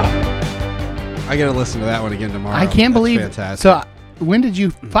 I gotta listen to that one again tomorrow. I can't That's believe. Fantastic. So, when did you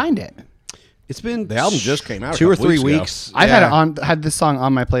find it? it's been The album just came out a 2 or couple 3 weeks ago. weeks. I've Yeah. had this song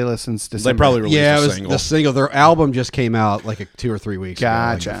on my playlist since They December. probably released Yeah, it a was single. the single. Their album just came out like 2 or 3 weeks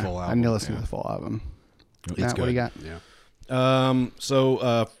Gotcha. ago. Like the full I album. need to listen Yeah. to the full album. It's Matt, good. what do you got? Yeah.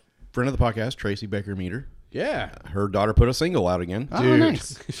 So, friend of the podcast, Tracy Baker Meter. Yeah. Her daughter put a single out again. Oh, Dude.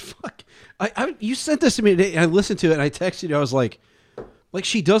 nice. Fuck. You sent this to me today, and I listened to it, and I texted you. I was like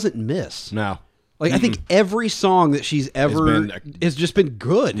she doesn't miss. No. Like I think every song that she's ever has just been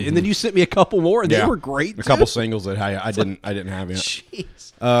good. And then you sent me a couple more, and they were great. A couple too. singles that I didn't have yet.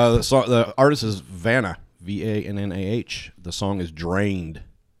 Jeez. The artist is Vanna, Vannah. The song is Drained.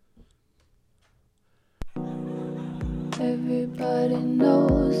 Everybody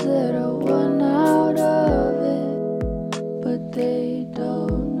knows that I want out of it, but they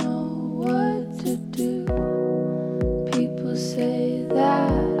don't know what to do. People say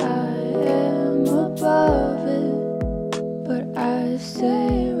that I am above it, but I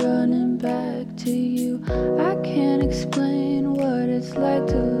stay running back to you. I can't explain what it's like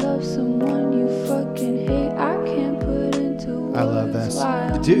to love someone you fucking hate. I can't put into words. I love this.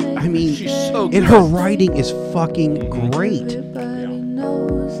 Dude, I mean, She's so and her writing is fucking great. Everybody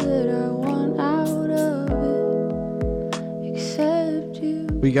knows that I want out of it, except you.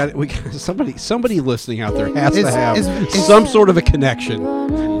 We got somebody listening out there has to have is- some sort of a connection.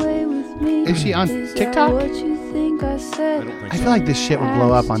 Run away with me. Is she on Is that TikTok? what you think I said? I feel like this shit would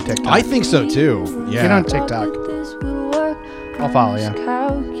blow up on TikTok. I think so too. Yeah. Get on TikTok. This will work. I'll follow you.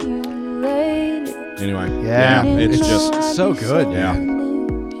 Calculated. Anyway, Yeah. it's It's just just so good. yeah.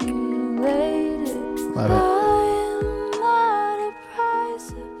 Manipulated. Love it. I am not a price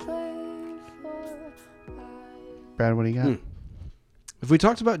to pay for. Brad, what do you got? Have we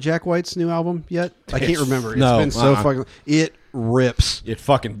talked about Jack White's new album yet? I can't It's- remember. It's no, been so uh-uh. fucking. It rips It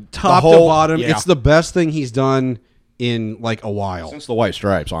fucking top the whole, to bottom. yeah. It's the best thing he's done in like a while. since the White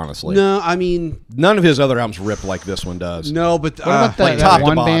Stripes, honestly. No, I mean None of his other albums rip like this one does. no, but What about like that top to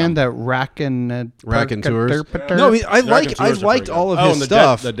one bottom. band, that Rack-and Tours? No, I mean I liked Tours are pretty good. all of Oh, his and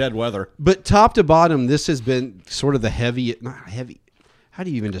stuff. the Dead Weather. But top to bottom, this has been sort of the heavy, not heavy. How do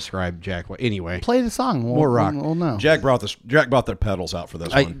you even describe Jack White? Anyway, Play the song. We'll, More rock. We'll know. Jack brought the pedals out for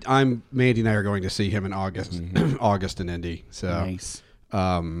this one. Mandy and I are going to see him in August, August in Indy. So Nice.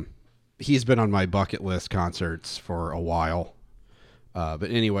 he's been on my bucket list concerts for a while.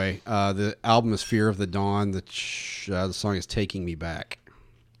 But anyway, the album is Fear of the Dawn. The song is Taking Me Back.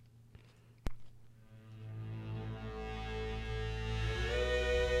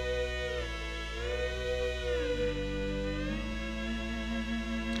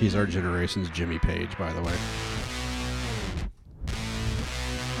 He's our generation's Jimmy Page, by the way.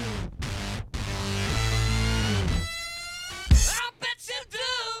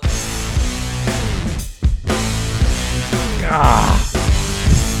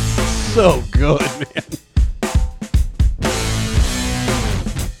 So good, man.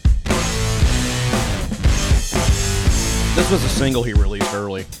 This was a single he released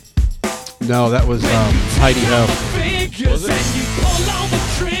early. No, that was Heidi Ho. Fingers and you pull on the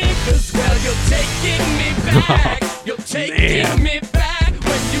triggers. Well, you're taking me back. You're taking me back.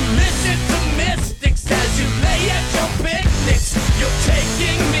 When you listen to mystics as you lay at your picnics, you're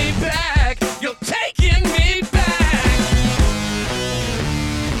taking me back. You're taking me back.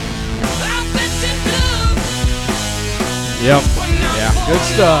 I've been to blue. Yep. Yeah. Good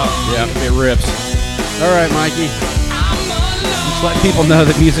stuff. Yeah, it rips. All right, Mikey. Just letting people know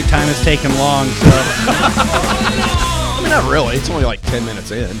that music time is taking long. So I mean, not really. It's only like 10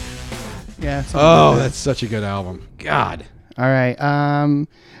 minutes in. yeah. Oh, that's such a good album. God. All right.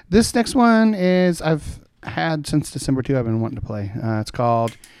 This next one is I've had since December 2. I've been wanting to play. It's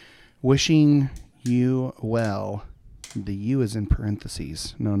called "Wishing You Well." The U is in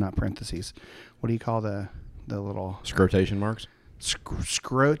parentheses. No, not parentheses. What do you call the little Scrotation marks.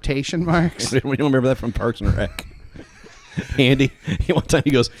 scrotation marks? We don't remember that from Parks and Rec. Andy, one time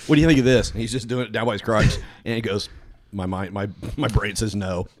he goes, "What do you think of this?" And he's just doing it down by his crotch, and he goes, "My mind, my brain says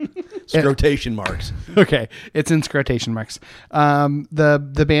no." Scrotation marks. Okay, it's in scrotation marks.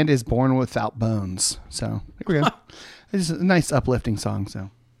 The band is Born Without Bones. So here we go. It's a nice uplifting song. So.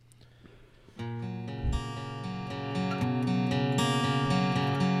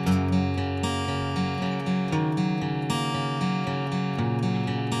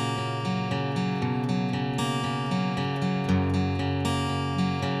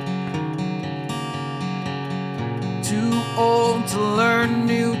 Too old to learn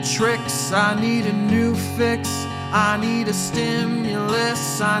new tricks. I need a new fix. I need a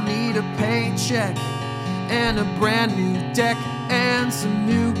stimulus. I need a paycheck and a brand new deck and some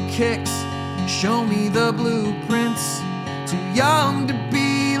new kicks. Show me the blueprints. Too young to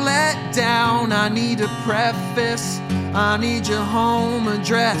be let down. I need a preface. I need your home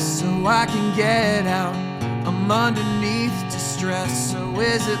address so I can get out. I'm underneath distress. So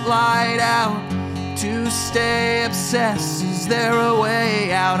is it light out? To stay obsessed, is there a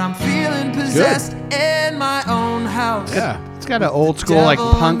way out? I'm feeling possessed in my own house. Yeah. It's got an old school like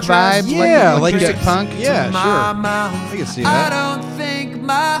punk vibe. Yeah, like acoustic a- punk. yeah. My sure. mouth. I can see I that. don't think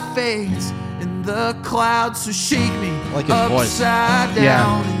my fate's in the clouds, so shake me Like his voice. upside Yeah.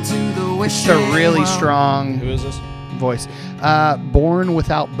 down into the It's wishing a really well. strong Who is this? voice. Born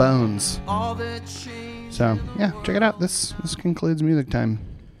Without Bones. All that change. So yeah, check it out. This concludes music time,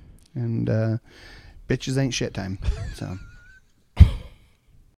 and bitches ain't shit time. So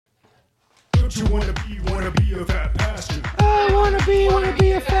Don't you wanna be a fat pastor? I wanna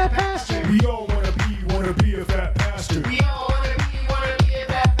be a fat pastor. We all wanna be a fat pastor. We all wanna be a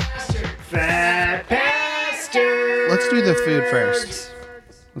fat pastor. Fat pastor. Let's do the food first.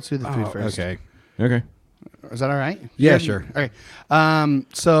 Let's do the food first. Okay. Okay. Is that all right? Yeah, sure. Okay.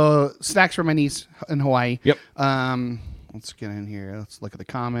 So snacks for my niece in Hawaii. Yep. Let's get in here. Let's look at the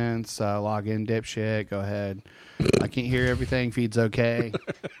comments. Log in, dipshit. Go ahead. I can't hear everything. Feed's okay.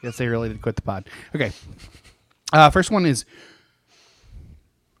 Guess they really did quit the pod. Okay. First one is.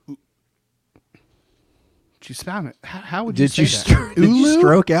 Did you spell it? How would you Did say that? did you Ulu?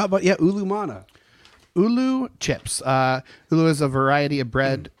 stroke out? But yeah, Ulumana. Ulu chips. Ulu is a variety of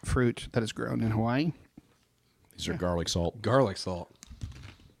bread fruit that is grown in Hawaii. These are garlic salt. Garlic salt.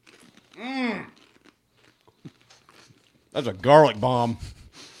 That's a garlic bomb.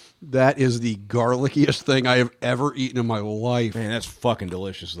 That is the garlickiest thing I have ever eaten in my life. Man, that's fucking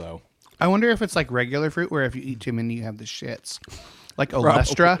delicious, though. I wonder if it's like regular fruit, where if you eat too many, you have the shits. Like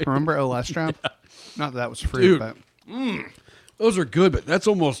Olestra. Remember Olestra? Not that that was fruit, Dude. but Those are good, but that's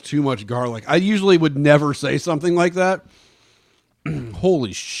almost too much garlic. I usually would never say something like that.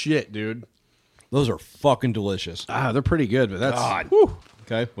 Holy shit, dude. Those are fucking delicious. Ah, they're pretty good, but that's God. whew.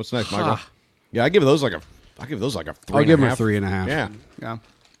 Okay, what's next, Michael? Yeah, I give those like a 3. I'll give them a 3.5. Yeah. yeah.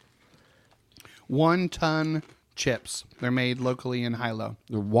 1 ton chips. They're made locally in Hilo.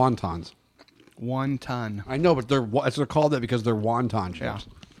 They're wontons. 1 ton. I know, but they're called that because they're wonton chips.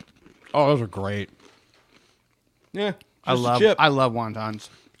 Yeah. Oh, those are great. Yeah. I love wontons.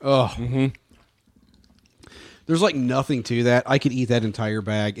 Oh. There's like nothing to that. I could eat that entire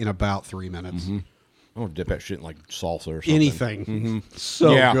bag in about 3 minutes. I'm gonna dip that shit in like salsa or something. Anything.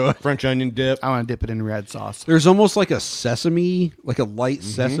 So yeah. good. French onion dip. I want to dip it in red sauce. There's almost like a sesame, like a light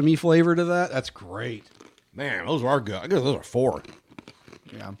sesame flavor to that. That's great. Man, those are good. I guess those are 4.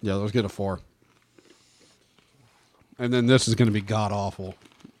 Yeah. Yeah, let's get a 4. And then this is going to be god awful.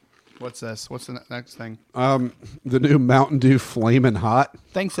 What's this? What's the next thing? The new Mountain Dew Flamin' Hot.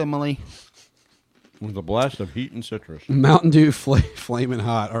 Thanks, Emily. With a blast of heat and citrus. Mountain Dew Flamin'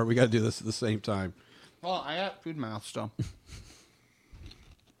 Hot. All right, we got to do this at the same time. Well, I got food mouth still. It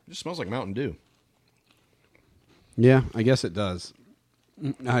just smells like Mountain Dew. Yeah, I guess it does.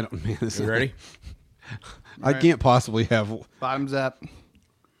 I don't. Man, this You is ready? I can't possibly have. Bottoms up.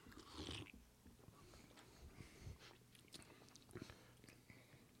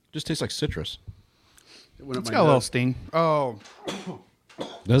 Just tastes like citrus. It's got a little sting. Oh,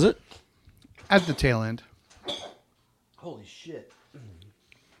 Does it? at the tail end. Holy shit!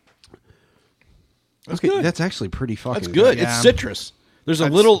 That's Okay, good. that's actually pretty fucking. That's good. Yeah. It's citrus. There's a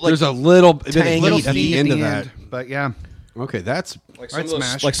That's- little. Like, There's a little bit of tangy heat at the end of that. But yeah, Okay, that's like some I'd of those,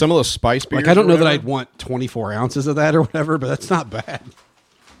 smash. like some of those spice beers. like I don't or know that whatever. I'd want 24 ounces of that or whatever, but that's not bad.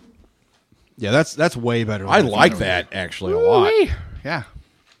 Yeah, that's way better. Than I I like thought. that actually a lot. Woo-wee. Yeah.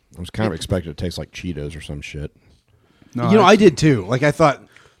 I was kind of expecting it to taste like Cheetos or some shit. No, You know, I did too. Like I thought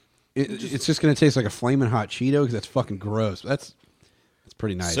it's just going to taste like a flaming hot Cheeto because that's fucking gross. That's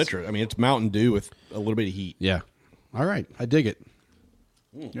pretty nice. Citrus. I mean, it's Mountain Dew with a little bit of heat. Yeah. All right, I dig it.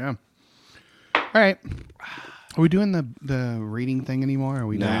 Yeah. All right. Are we doing the reading thing anymore? Are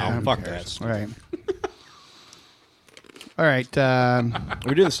we No, done? fuck that. All right. All right. Are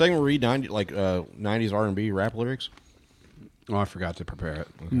we doing the segment where we read 90s R&B rap lyrics? Oh, I forgot to prepare it.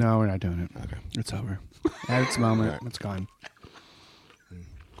 No, we're not doing it. Okay. It's over. At its moment, All right. it's gone.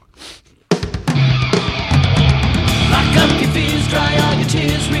 Lock up your fears, dry all your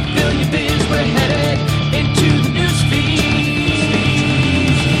tears, refill your beers. We're headed into the newsfeed.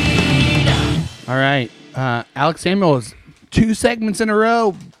 All right. Alex Samuel is 2 segments in a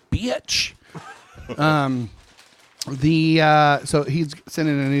row, bitch. So he's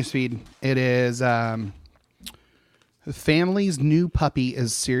sending a newsfeed. It is family's new puppy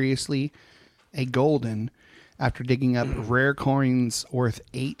is seriously a golden after digging up rare coins worth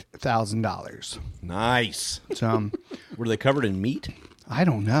 $8,000. Nice. So Were they covered in meat? I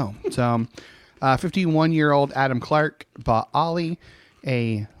don't know. So 51-year-old Adam Clark bought Ollie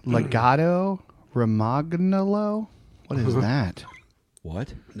a Legato Romagnolo. What is that?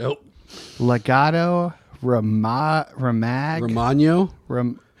 What? Nope. Legato Romagno.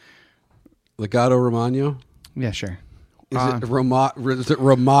 Legato Romagno. Yeah, sure. Is it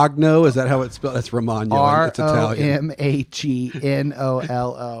Romagno? Is that how it's spelled? That's Romagno. It's Italian.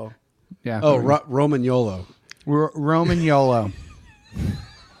 Romagnolo. Yeah. Oh, Romagnolo. Romagnolo.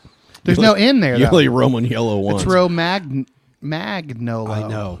 There's no N there, You though. only Roman yellow ones. It's Romagnolo. I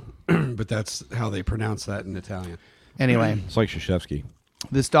know, but that's how they pronounce that in Italian. Anyway, It's like Krzyzewski.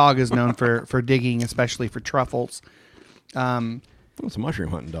 this dog is known for digging, especially for truffles. Oh, it's a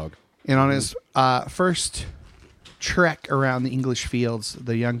mushroom hunting dog. And on his first trek around the English fields,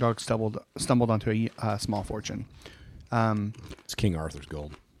 the young dog stumbled onto a small fortune. It's King Arthur's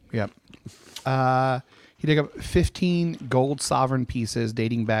gold. Yep. He dug up 15 gold sovereign pieces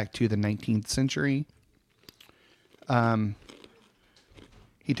dating back to the 19th century.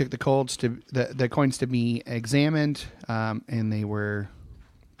 He took the coins to be examined, and they were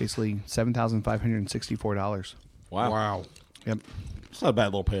basically $7,564. Wow. Yep. It's not a bad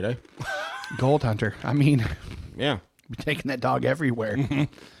little payday. Gold hunter. I mean, Yeah. be taking that dog everywhere.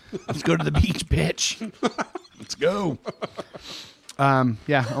 Let's go to the beach, bitch. Let's go.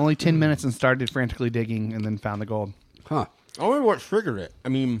 Yeah, only 10 minutes and started frantically digging and then found the gold. Huh. I wonder what triggered it. I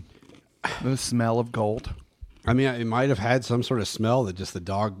mean, The smell of gold. I mean, it might have had some sort of smell that just the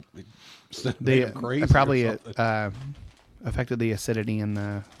dog made him crazy. Probably or something. affected the acidity in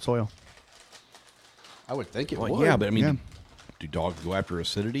the soil. I would think it well, would. yeah, but I mean, Yeah. do dogs go after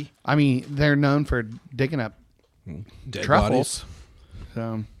acidity? I mean, they're known for digging up Dead truffles.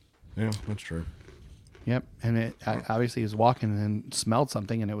 So, Yeah, that's true. yep. And it obviously he was walking and then smelled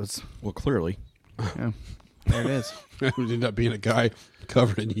something, and it was, Well, clearly. yeah, there it is. It would end up being a guy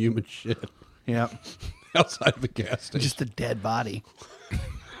covered in human shit Yep. outside of a gas station. Just a dead body.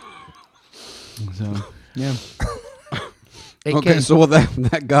 So, yeah. Okay, so well,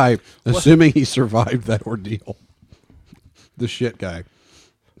 that guy, assuming he survived that ordeal, the shit guy.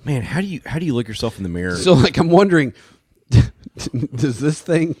 Man, how do you look yourself in the mirror? So, like, I'm wondering, does this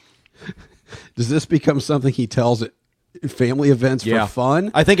become something he tells at family events Yeah. for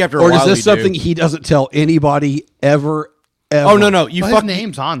fun? I think after a or while is this he something do. he doesn't tell anybody ever? Oh no, you Well, fuck his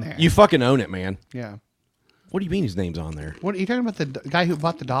name's on there. You fucking own it, man. Yeah. What do you mean his name's on there? What are you talking about? The guy who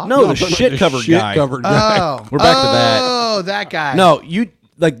bought the dog? No, I'm the talking about shit covered guy. shit-covered guy. Oh, We're back to that. Oh, that guy. No,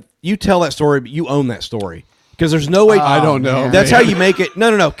 you tell that story, but you own that story because there's no way. I don't know. man. That's how you make it.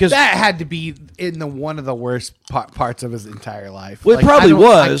 No, because that had to be in one of the worst parts of his entire life. Well, it probably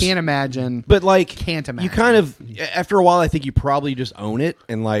I was. can't imagine. but like Can't You imagine. kind of after a while, I think you probably just own it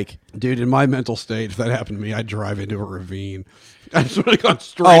and like. Dude, in my mental state, if that happened to me, I'd drive into a ravine. I just would have gone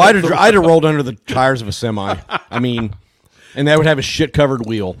straight. Oh, up I'd have rolled under the tires of a semi. I mean, and that would have a shit covered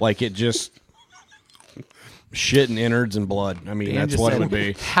wheel. Like it just. shit and innards and blood. I mean, Dan that's just what it said, would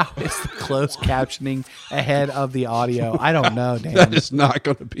be. How is the closed captioning ahead of the audio? I don't know, Dan. That is not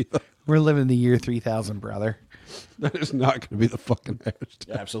going to be the. We're living in the year 3000, brother. That is not going to be the fucking hashtag.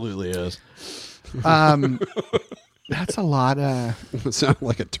 It absolutely is. That's a lot. It sounded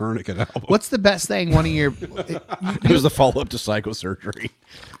like a tourniquet album. What's the best thing one of your? It was the follow up to psychosurgery.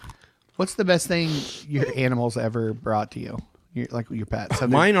 What's the best thing your animals ever brought to you? Like your pets? Have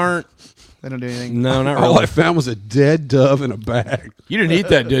Mine aren't. They don't do anything. No, not All really. I found was a dead dove in a bag. You didn't eat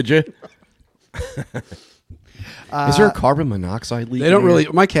that, did you? Is there a carbon monoxide leak? They don't in really.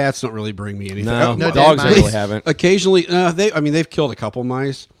 here? My cats don't really bring me anything. No, No my dead dogs mice? really haven't. Occasionally, they've killed a couple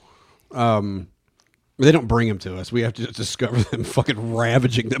mice. They don't bring them to us. We have to discover them fucking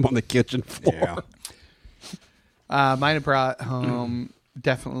ravaging them on the kitchen floor. Yeah. Mine have brought home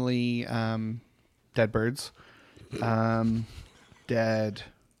definitely dead birds, dead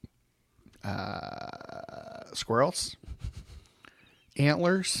squirrels,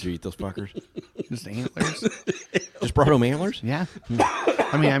 antlers, Did you eat those fuckers? just antlers. Just brought home antlers? Yeah,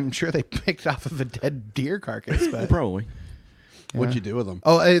 I mean, I'm sure they picked off of a dead deer carcass, but Probably. What'd you do with them?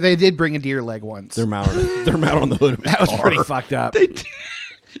 oh, they did bring a deer leg once. They're mounted. They're mounted on the hood of his That was car. pretty fucked up. They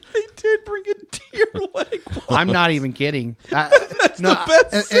did bring a deer leg. I'm not even kidding. That's the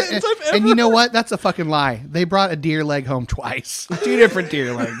best sentence I've ever And you know what? That's a fucking lie. They brought a deer leg home twice. 2 different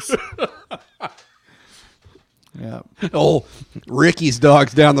deer legs. Yeah. Oh, Ricky's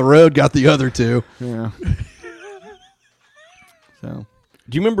dogs down the road got the other two. Yeah. So.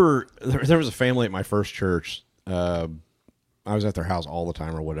 Do you remember there was a family at my first church? I was at their house all the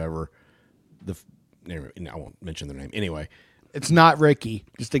time or whatever. Anyway, I won't mention their name. Anyway, It's not Ricky.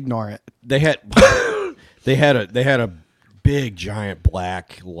 Just ignore it. they had they had a big giant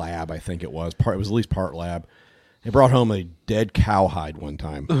black lab. I think it was at least part lab. They brought home a dead cowhide one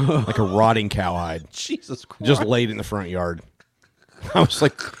time, like a rotting cowhide, Jesus Christ. just laid in the front yard. I was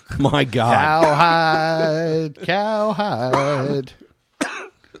like, my God. Cowhide.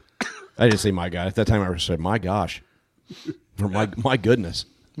 I didn't say my God. At that time, I said, my gosh. Or my goodness.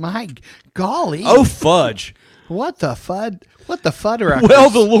 My golly. Oh, fudge. What the fud? What the fudder? Well,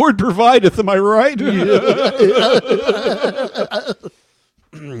 the Lord provideth, am I right?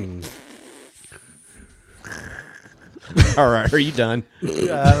 All right. Are you done?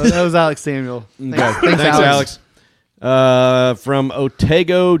 that was Alex Samuel. Thanks, Thanks, Alex. From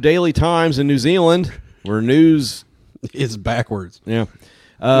Otago Daily Times in New Zealand, where news It's backwards. Yeah.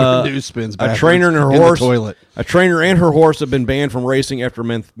 Where news spins A backwards trainer and her in the horse. toilet. A trainer and her horse have been banned from racing after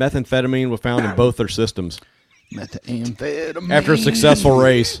methamphetamine was found in both their systems. Methamphetamine. After a successful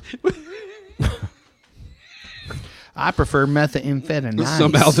race. I prefer methamphetamine.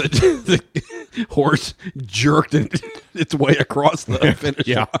 Somehow the horse jerked its way across the finish.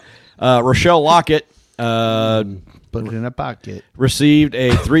 Yeah. Rochelle Lockett Put it in a pocket. received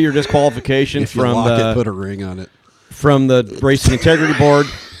a 3-year disqualification If you from lock the it, put a ring on it. from the Racing Integrity Board.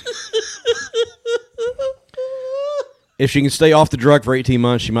 If she can stay off the drug for 18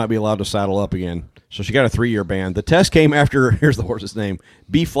 months, she might be allowed to saddle up again. So she got a 3-year ban. The test came after, here's the horse's name,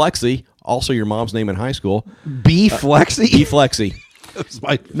 B. Flexi, also your mom's name in high school. B. Flexi? B. Flexi. That's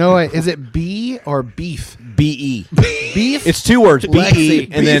my No, wait. Is it bee or beef? B-E. Beef? It's 2 words, B-E, Flexi.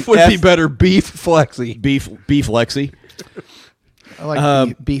 and then beef would F, be better. Beef Flexi. Beef Flexi. I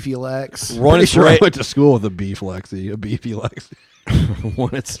like beefy Lex. One Pretty is sure ra- I went to school with a B Flexi, a beefy Lexi.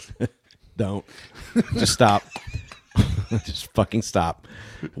 One it's don't. Just stop. Just fucking stop.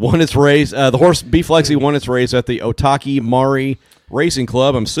 Won its race. The horse B Flexi won its race at the Otaki Mari Racing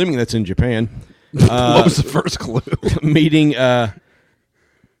Club. I'm assuming that's in Japan. What was the first clue? Meeting,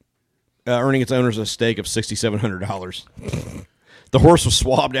 earning its owners a stake of $6,700. The horse was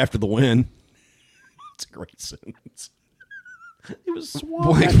swabbed after the win. It's a great sentence. It was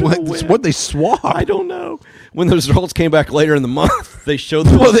swabbed Wait, after the what? win. What they swab? I don't know. When the results came back later in the month, they showed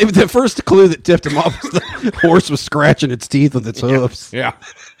the Well, the first clue that tipped him off was the horse was scratching its teeth with its hooves. Yeah.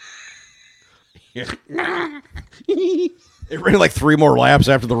 It ran like 3 more laps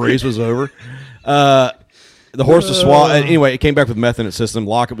after the race was over. The horse was swabbed. Anyway, it came back with meth in its system.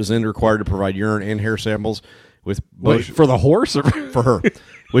 Lockett was then required to provide urine and hair samples with Wait, for the horse or for her,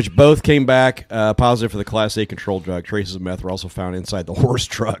 which both came back positive for the Class A controlled drug. Traces of meth were also found inside the horse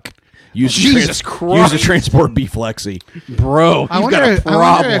truck. Used Jesus Used to transport B Flexi. bro? I You've wonder, got a if, I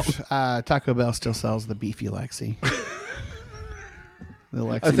problem. wonder if Taco Bell still sells the beefy Lexi. The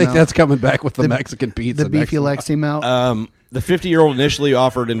Lexi I think melt. that's coming back with the Mexican pizza. the beefy next Lexi melt. The 50-year-old initially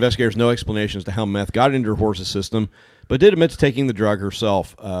offered investigators no explanation as to how meth got into her horse's system, but did admit to taking the drug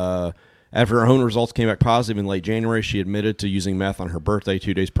herself. After her own results came back positive in late January, she admitted to using meth on her birthday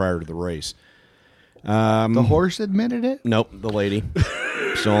 2 days prior to the race. The horse admitted it? Nope, the lady.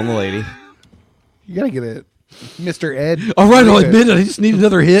 Still on the lady. You gotta get it. Mr. Ed. All right, I'll remake. admit it. I just need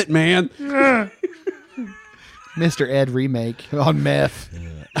another hit, man. Mr. Ed remake on meth.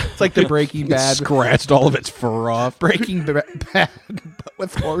 It's like the Breaking Bad. Scratched all of its fur off. Breaking Bad but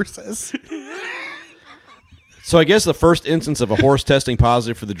with horses. So I guess the first instance of a horse testing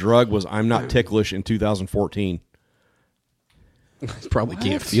positive for the drug was I'm Not Ticklish in 2014. Probably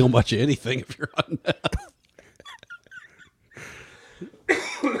can't feel much of anything if you're on meth.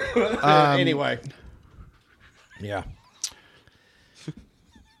 Anyway. Yeah.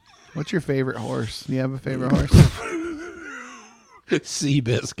 What's your favorite horse? Do you have a favorite horse?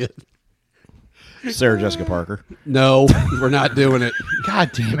 Seabiscuit. Sarah Jessica Parker. No, we're not doing it. God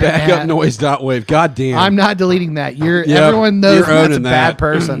damn it. Back Matt. up noise. Wave. God damn. I'm not deleting that. Yep, Everyone knows you're that's a owning bad that.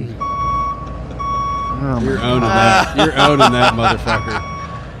 person. You're owning that. You're owning that,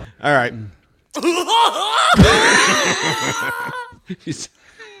 motherfucker. All right.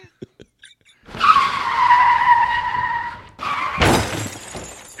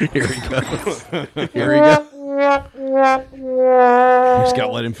 Here he goes. Here he goes. Just got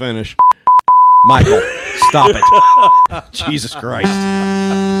to let him finish. Michael, stop it. Jesus Christ.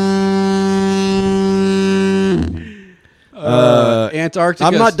 Antarctica.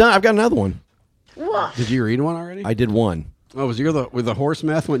 I'm not done. I've got another one. Did you read one already? I did one. Oh, was you with the horse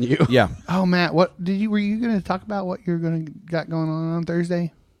meth when you? Yeah. Oh, Matt, were you going to talk about what you're going to got going on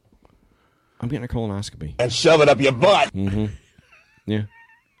Thursday? I'm getting a colonoscopy. And shove it up your butt. Mm-hmm. Yeah.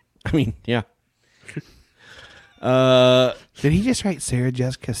 I mean, yeah. Did he just write Sarah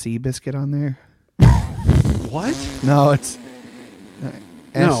Jessica Seabiscuit on there? What? No, it's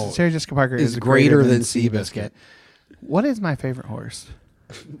No. Sarah Jessica Parker Is is greater than Seabiscuit. What is my favorite horse?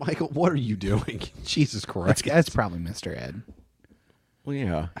 Michael, what are you doing? Jesus Christ. That's probably Mr. Ed. Well,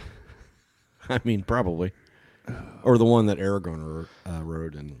 yeah. I mean, probably. Or the one that Aragorn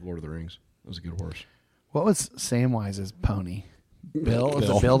rode in Lord of the Rings. That was a good horse. What was Samwise's pony? Bill? Was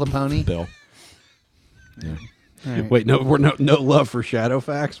it Bill the pony? Bill. Yeah. All right. Wait, no, we're no love for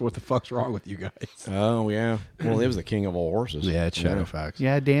Shadowfax. What the fuck's wrong with you guys? Oh, yeah. Well, it was the king of all horses. Yeah, it's Shadowfax.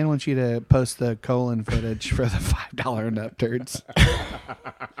 Yeah, Dan wants you to post the colon footage for the $5 and up turds.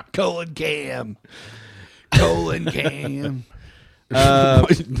 Colon cam. Colon cam.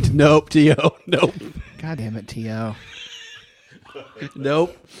 Nope, T.O. Nope. God damn it, T.O.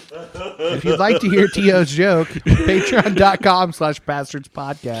 Nope. If you'd like to hear T.O.'s joke,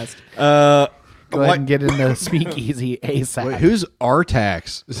 patreon.com/bastardspodcast. Go ahead and get in the speakeasy ASAP. Wait, who's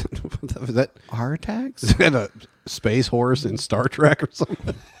Artax? Is that Artax? is that a space horse in Star Trek or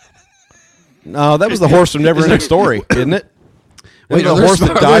something? No, that was the horse from Never Ending Story, isn't it? Wait, the are there horse that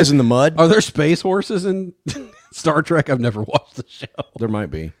sp- are dies there- in the mud? Are there space horses in Star Trek? I've never watched the show. There might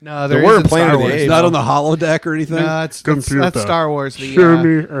be. No, there there were is in in Planet Star of the Wars. Apes. It's not on the holodeck or anything. No, that's Star Wars.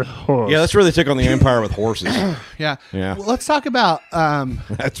 a horse. Yeah, that's where they took on the Empire with horses. Yeah. Yeah. Well, let's talk about.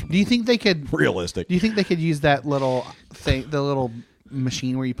 That's Do you think they could? realistic. Do you think they could use that little thing, the little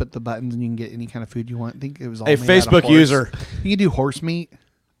machine where you put the buttons and you can get any kind of food you want? I think it was all Hey, made out of Facebook horse. user. You can do horse meat.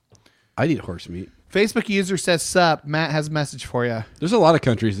 I eat horse meat. Facebook user says, "Sup, Matt has a message for you. There's a lot of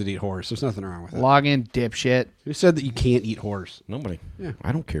countries that eat horse. There's nothing wrong with it. Log in, dipshit." Who said that you can't eat horse? Nobody. Yeah.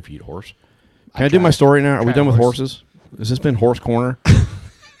 I don't care if you eat horse. Can I do my story now? Are we done with horses? Has this been horse corner?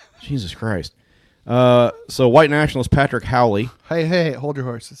 Jesus Christ. So white nationalist Patrick Howley Hey, hold your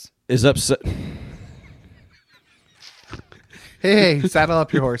horses. is upset. Hey, saddle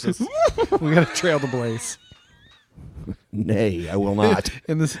up your horses. We got to trail the blaze Nay, I will not.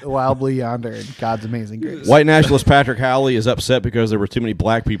 in this wild blue yonder and God's amazing grace. White nationalist Patrick Howley is upset because there were too many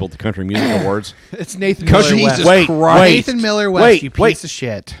black people at the Country Music Awards. It's Nathan Country, Miller West. wait, wait, Nathan Miller West, wait, you piece wait. of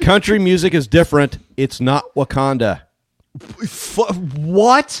shit. Country music is different. It's not Wakanda.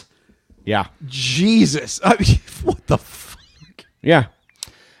 What? Yeah, Jesus. I mean, what the fuck? yeah.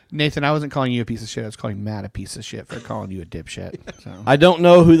 Nathan, I wasn't calling you a piece of shit. I was calling Matt a piece of shit for calling you a dipshit. So. I don't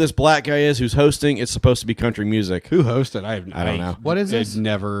know who this black guy is who's hosting. It's supposed to be country music. Who hosted? I don't know. What is this?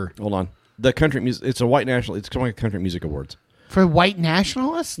 Never. Hold on. The country music. It's a white national. It's like a country music awards. For white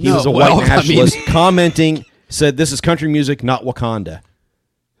nationalists? He was a well, white I nationalist mean- commenting. Said this is country music, not Wakanda.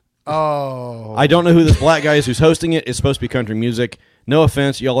 Oh. I don't know who this black guy is who's hosting it. It's supposed to be country music. No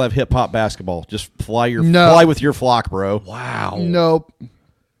offense, y'all have hip hop basketball. Just fly with your flock, bro. Wow. Nope.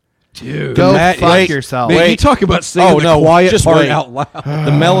 Dude. Go Matt- fuck wait, yourself. Man, you Wait. talk about saying the quiet just part wait. out loud.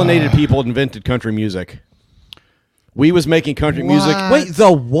 The melanated people invented country music. We was making country music. What? Wait, the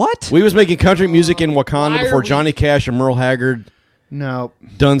what? We was making country music in Wakanda Why before are we- Johnny Cash and Merle Haggard Nope.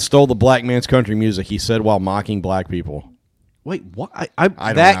 done stole the black man's country music. He said while mocking black people. Wait, what? I don't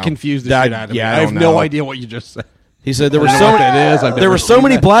that know. confused the That- shit out of me. yeah, I I have don't no know. idea what you just said. He said there were I don't so know what that is. I've there never were so seen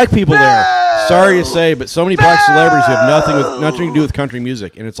many that. black people there. Sorry to say, but so many black celebrities who have nothing to do with country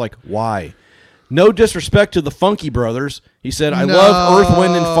music, and it's like, why? No disrespect to the Funky Brothers. He said, I love Earth,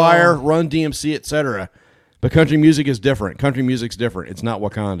 Wind, and Fire, Run DMC, etc. But country music is different. Country music's different. It's not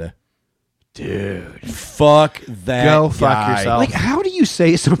Wakanda. Dude. Fuck that Go fuck guy. yourself. Like, how do you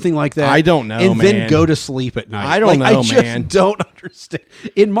say something like that? I don't know, and then man. go to sleep at night. I don't Like, know, I just man. don't understand.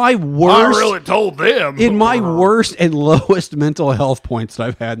 In my worst, told them. in my worst and lowest mental health points that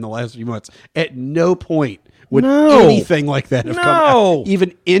I've had in the last few months, at no point would No. anything like that have come out,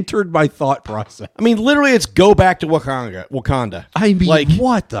 even entered my thought process. I mean, literally, it's go back to Wakanda. I mean, like,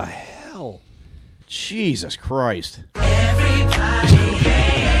 what the hell? Jesus Christ.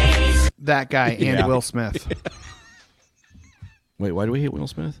 That guy and Yeah. Will Smith. Wait, why do we hate Will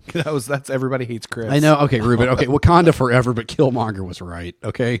Smith? That's Everybody Hates Chris. I know. Okay, Ruben. Okay, Wakanda forever, but Killmonger was right.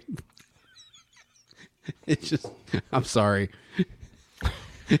 Okay. It's just, I'm sorry.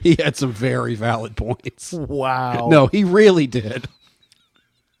 He had some very valid points. Wow. No, he really did.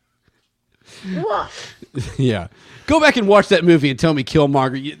 Yeah. Go back and watch that movie and tell me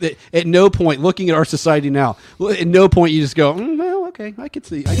Killmonger. At no point, looking at our society now, at no point you just go, well, okay, I can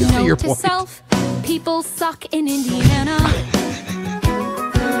see your Note to point. self, people suck in Indiana.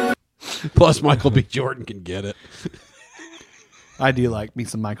 Plus, Michael B. Jordan can get it. I do like me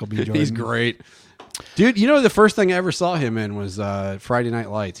some Michael B. Jordan. He's great. Dude, you know the first thing I ever saw him in was Friday Night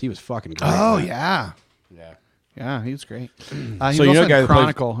Lights. He was fucking great. Oh, man. yeah. Yeah. Yeah, he was great. He So was you know also the guy in that plays-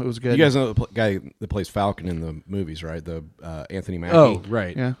 Chronicle. It was good. You guys know the guy that plays Falcon in the movies, right? The Anthony Mackie. Oh,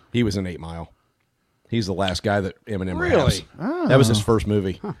 right. Yeah. He was in 8 Mile. He's the last guy that Eminem Really? raps. That was his first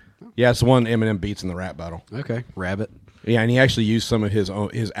movie. Yeah, it's the one Eminem beats in the rap battle. Okay. Rabbit. Yeah, and he actually used some of his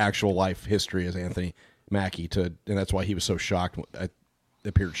actual life history as Anthony Mackie and that's why he was so shocked.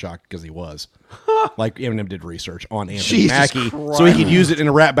 Appeared shocked because he was. Like Eminem did research on Anthony Jesus Mackie, Christ. so he could use it in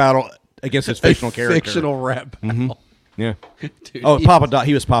a rap battle against his fictional character. Fictional rap battle. Yeah. Dude, Oh, he- Papa Doc.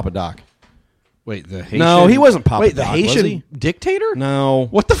 He was Papa Doc. Wait, the Haitian? No, he wasn't Papa Wait, the Doc, was Haitian he? dictator? No,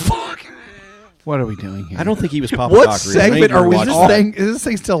 What the fuck? What are we doing here? I don't think he was Papa What Doc. Reed. segment I think are you we were Is watching this, that. thing, is this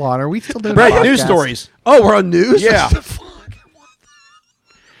thing still on? Are we still doing Right, a news podcast? stories. Oh, we're on news? Yeah. What the fuck?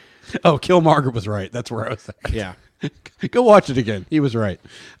 Oh, Killmonger was right. That's where I was at. Yeah. Go watch it again. He was right.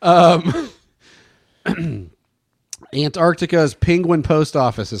 Antarctica's Penguin Post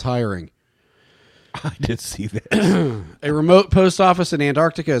Office is hiring. I did see that. A remote post office in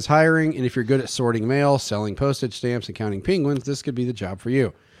Antarctica is hiring, and if you're good at sorting mail, selling postage stamps, and counting penguins, this could be the job for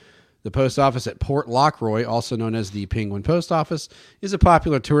you. The post office at Port Lockroy, also known as the Penguin Post Office, is a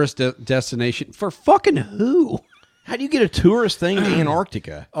popular tourist destination for fucking who? How do you get a tourist thing to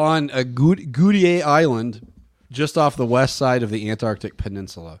Antarctica? On a Goudier Island, just off the west side of the Antarctic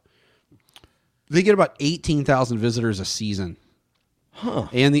Peninsula. They get about 18,000 visitors a season. Huh.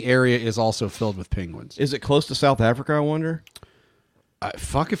 And the area is also filled with penguins. Is it close to South Africa, I wonder?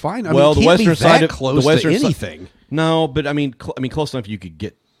 Fuck if I know. Well, I mean, the it can't be western that side of close the western to si- anything. No, but I mean, close enough you could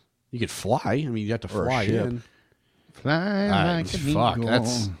get. You could fly. I mean, you have to Or a fly ship. in. Fly like an Fuck, eagle.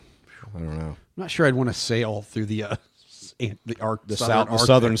 that's. I don't know. I'm not sure I'd want to sail through the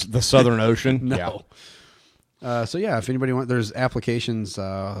The southern ocean. No. So yeah, if anybody wants, there's applications.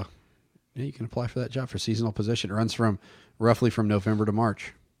 Yeah, you can apply for that job for seasonal position. It runs from roughly from November to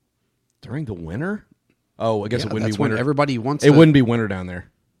March. During the winter. Oh, I guess Yeah, it wouldn't that's be when winter. everybody wants. It wouldn't be winter down there.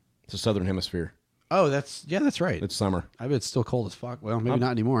 It's the southern hemisphere. Oh, that's right. It's summer. I bet it's still cold as fuck. Well, maybe Um,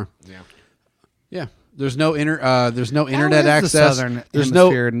 not anymore. Yeah. Yeah. There's no there's no How internet is access. The southern There's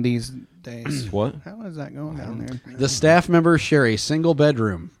hemisphere in these days. What? How is that going down there? The staff members share a single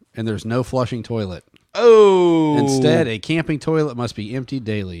bedroom, and there's no flushing toilet. Oh. Instead, a camping toilet must be emptied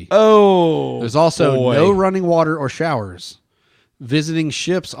daily. Oh. There's also boy. no running water or showers. Visiting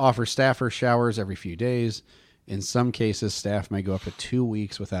ships offer staffers showers every few days. In some cases, staff may go up to 2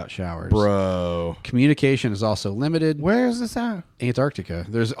 weeks without showers. Bro. Communication is also limited. Where is this at? Antarctica.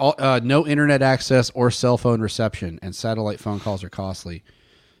 There's no internet access or cell phone reception, and satellite phone calls are costly.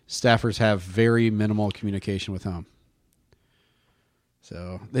 Staffers have very minimal communication with home.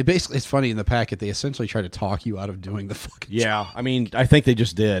 So they basically, it's funny in the packet, they essentially try to talk you out of doing the fucking Yeah, I mean, I think they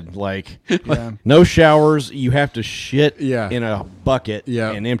just did. Like, Yeah. no showers. You have to shit Yeah. in a bucket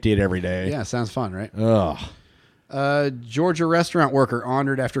Yeah. and empty it every day. Yeah, sounds fun, right? Ugh. Georgia restaurant worker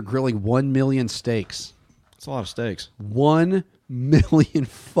honored after grilling 1 million steaks. That's a lot of steaks. 1 million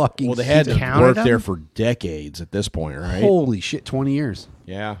fucking Well, they had to counted work them? there for decades at this point, right? Holy shit, 20 years.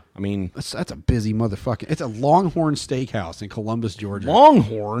 Yeah, I mean, That's a busy motherfucking. It's a Longhorn Steakhouse in Columbus, Georgia.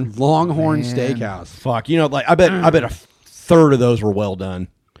 Longhorn. Longhorn Man. Steakhouse. Fuck, you know, like I bet a third of those were well done.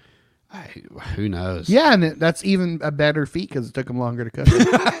 Who knows? Yeah, and that's even a better feat because it took them longer to cook.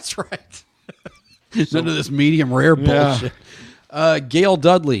 That's right. None of this medium rare bullshit. Gail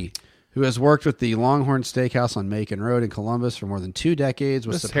Dudley, who has worked with the Longhorn Steakhouse on Macon Road in Columbus for more than 2 decades,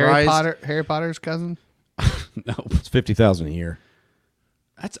 was This surprised. Harry Potter's cousin. No, It's $50,000 a year,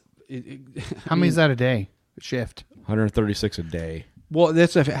 that's How many is that a day? Shift. 136 a day. well.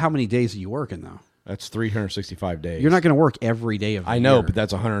 That's how many days are you working though? That's 365 days. You're not going to work every day of the I know, year. but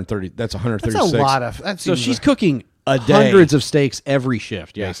that's 130. That's That's 136. a lot of. That's So even- she's cooking A day. hundreds of steaks every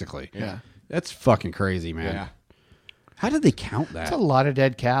shift, basically. Yeah. That's fucking crazy, man. Yeah. How did they count that? That's a lot of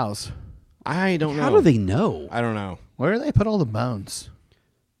dead cows. I don't know. How do they know? I don't know. Where do they put all the bones?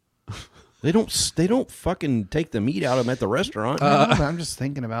 They don't. They don't fucking take the meat out of them at the restaurant. I know, but I'm just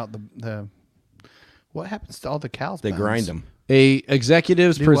thinking about the. What happens to all the cows? They bones? grind them.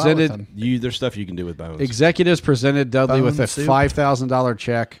 Executives Do well with presented them. There's stuff you can do with bones. executives presented Dudley with Bone a soup. $5,000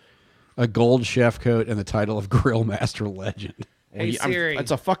 check, a gold chef coat, and the title of Grill Master Legend. Well, Hey, Siri.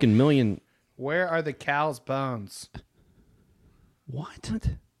 That's a fucking million. Where are the cows' bones? What?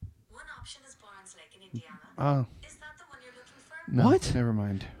 One option is Barnes Lake in Indiana. Oh, Is that the one you're looking for? no, What? Never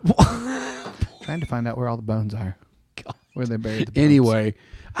mind. Trying to find out where all the bones are. Where they buried the bones. Anyway,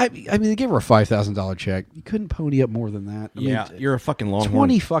 I mean, they gave her a $5,000 check. You couldn't pony up more than that. I Yeah, mean, you're a fucking Longhorn.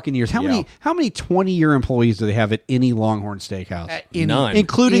 20 fucking years. How Yeah. many 20-year employees do they have at any Longhorn Steakhouse? At any- None.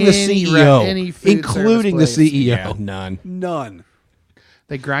 Including the any CEO. any food including the service place. CEO. Yeah, none. None.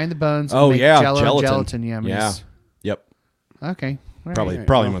 They grind the bones. Oh and make yeah, gelatin yummies. Yeah. Yep. Okay. All Probably right.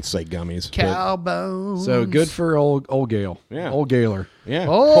 want to say gummies. but- Cow bones. So good for old Gail. Yeah. Old Gaylor. Yeah.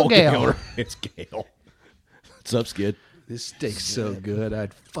 Oh, Gail. Gaylor. It's Gail. What's up, Skid? This steak's so good,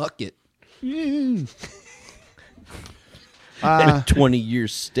 I'd fuck it. 20-year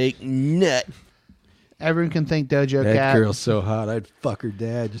steak nut. Everyone can thank Dojo That Cat. girl's so hot, I'd fuck her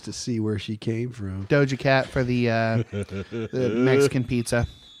dad just to see where she came from. Doja Cat for the Mexican pizza.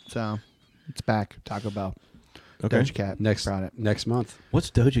 So it's back. Taco Bell. Okay. Doja Cat Next brought it. next month. What's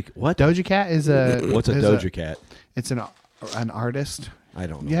Doja? What? Doja Cat is a What's a is Doja Cat? It's an artist. I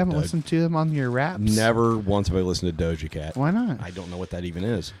don't know. You haven't Doja- listened to him on your raps? Never once have I listened to Doja Cat. Why not? I don't know what that even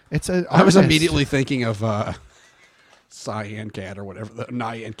is. It's a. I was artist. immediately thinking of Cyan Cat or whatever, the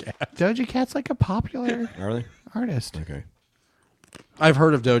Nyan Cat. Doja Cat's like a popular Are they? artist. Okay. I've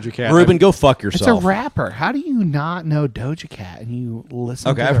heard of Doja Cat. Ruben, go fuck It's a yourself. rapper. How do you not know Doja Cat and you listen?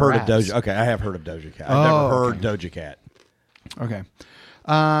 Okay, to I've the heard raps? of Doja. Okay, I have heard of Doja Cat. I've Oh, never heard okay. Doja Cat. Okay.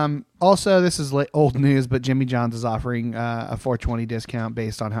 Also, this is old news, but Jimmy John's is offering a 420 discount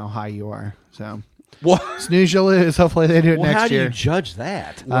based on how high you are. So What? snooze, you'll lose. Hopefully, they do it Well, next how do year. you judge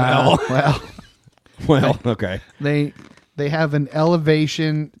that? Well, Well, okay. they have an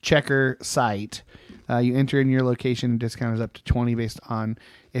elevation checker site. You enter in your location, and discount is up to 20 based on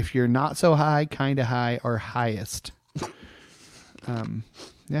if you're not so high, kind of high, or highest.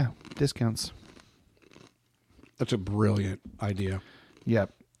 Yeah, discounts. That's a brilliant idea.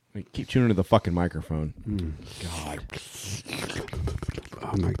 Yep. Wait, keep tuning to the fucking microphone. God.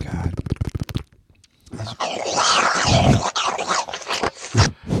 Oh my God.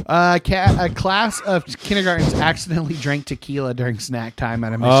 A class of kindergartens accidentally drank tequila during snack time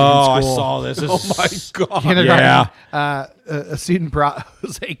at a Michigan school. this. Oh my God. Kindergarten. A student brought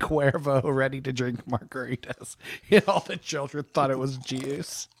Jose Cuervo ready to drink margaritas. And all the children thought it was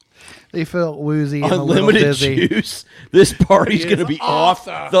juice. They felt woozy and a little Unlimited dizzy. juice. This party's going to be off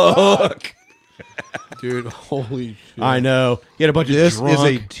the hook. Dude, holy shit. I know. Get a bunch This of drunk, is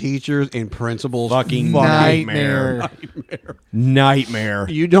a teacher's and principal's fucking Nightmare. nightmare.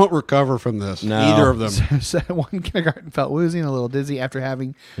 You don't recover from this. No. Either of them. So one kindergarten felt woozy and a little dizzy after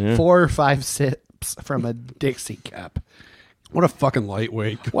having 4 or 5 sips from a Dixie cup. What a fucking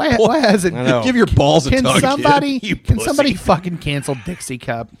lightweight. Why has it? I know. Give your balls a Can tug, somebody kid. You can pussy. somebody fucking cancel Dixie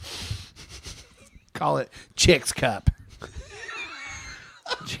cup? Call it Chick's cup.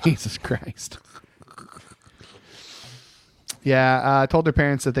 Jesus Christ. Yeah, told their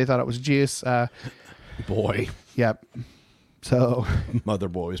parents that they thought it was juice. Boy. Yep. So, Mother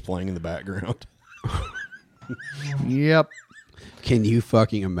Boy was playing in the background. yep. Can you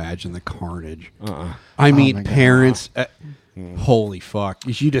fucking imagine the carnage? Uh-uh. I mean, my God. parents. Holy fuck!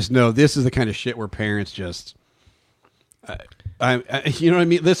 You just know this is the kind of shit where parents just. You know what I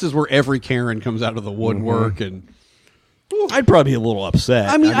mean? This is where every Karen comes out of the woodwork, and I'd probably be a little upset.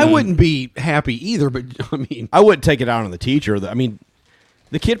 I mean, I wouldn't be happy either. But I mean, I wouldn't take it out on the teacher. I mean,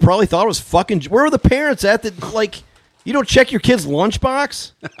 the kid probably thought it was fucking. Where were the parents at that, like, you don't check your kid's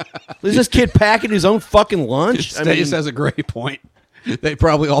lunchbox? Is this kid packing his own fucking lunch? Stace has a great point. They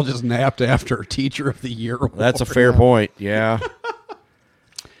probably all just napped after Teacher of the Year award. That's a fair point. Yeah.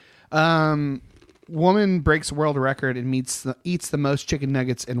 Woman breaks world record and eats the most chicken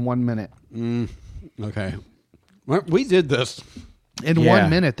nuggets in 1 minute. Okay. Well, we did this. In 1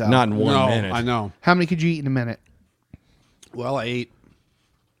 minute, though. Not in one minute. I know. How many could you eat in a minute? Well, I ate.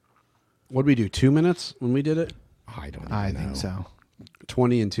 What did we do? 2 minutes when we did it? I don't know. I think so.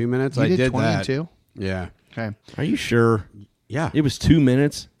 20 in 2 minutes? You I did did 20 that. and 2? Yeah. Okay. Are you sure? Yeah. It was 2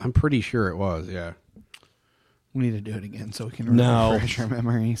 minutes. I'm pretty sure it was, yeah. We need to do it again so we can No. refresh our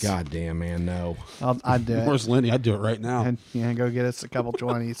memories. God damn, man, no. I'd do it. Where's Lindy? I'd do it right now. And, yeah, go get us a couple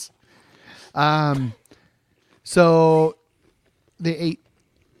 20s. So they ate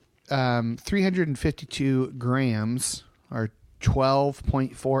 352 grams or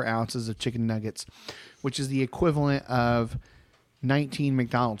 12.4 ounces of chicken nuggets, which is the equivalent of 19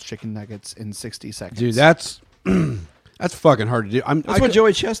 McDonald's chicken nuggets in 60 seconds. Dude, that's fucking hard to do. That's what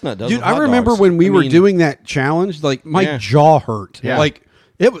Joey Chestnut does. Dude, with I hot remember dogs. when we I were mean, doing that challenge, like my jaw hurt. Yeah. Like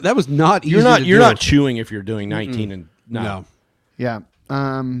that was not easy. You're not to do. chewing if you're doing 19 and No. Yeah.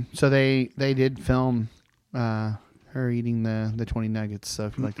 So they did film her eating the 20 nuggets. So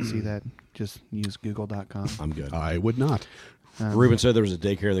if you'd like to see that, just use google.com. I'm good. I would not. Ruben said there was a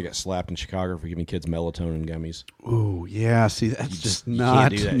daycare that got slapped in Chicago for giving kids melatonin gummies. Oh yeah, see that's just You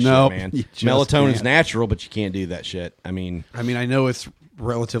not. can't do that no, shit, man. you just Melatonin's can't. natural, but you can't do that shit. I mean, I know it's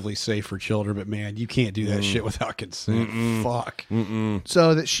relatively safe for children, but man, you can't do that shit without consent. Fuck.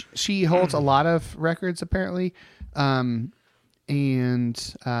 So that she holds a lot of records apparently, and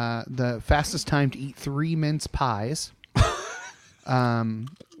the fastest time to eat 3 mince pies. I'm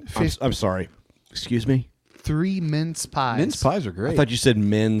sorry. Excuse me? 3 mince pies. Mince pies are great. I thought you said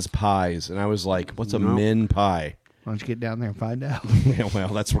men's pies, and I was like, what's a No. min pie? Why don't you get down there and find out? Yeah, well,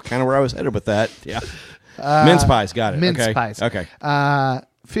 that's kind of where I was headed with that. Yeah. Mince pies. Got it. Mince okay. pies. Okay.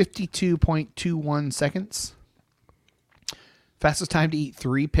 52.21 seconds. Fastest time to eat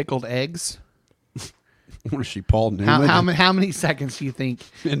 3 pickled eggs. What is she, Paul Newman? How many seconds do you think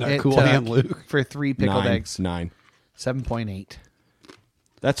In that it Cool took Hand Luke? for 3 pickled eggs? 9. 7.8.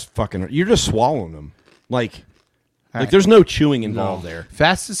 That's fucking. You're just swallowing them. Like right. there's no chewing involved there.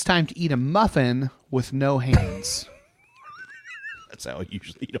 Fastest time to eat a muffin with no hands. That's how I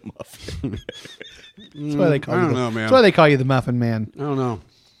usually eat a muffin. That's why they call I you. don't know, man. That's why they call you the Muffin Man. I don't know.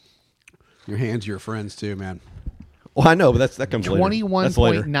 Your hands are your friends too, man. Well, I know, but that comes later.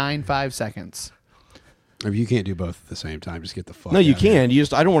 21.95 seconds. If you can't do both at the same time, just get the fuck. No, you out of here. can. You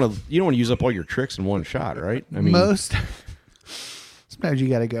don't want to use up all your tricks in one shot, right? I mean, Most. Sometimes you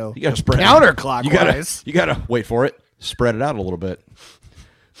got to go. you got to spread counterclockwise. You got to wait for it. Spread it out a little bit.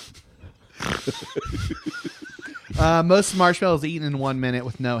 Most marshmallows eaten in 1 minute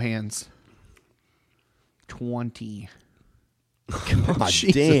with no hands. 20. God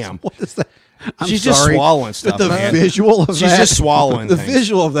Jesus, damn. What is that? I'm She's just sorry, swallowing stuff, The man. visual of She's that. just swallowing The things.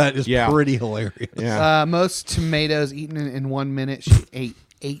 visual of that is Yeah. pretty hilarious. Yeah. Most tomatoes eaten in 1 minute. She ate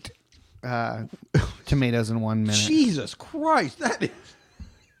 8 tomatoes in 1 minute. Jesus Christ, that is.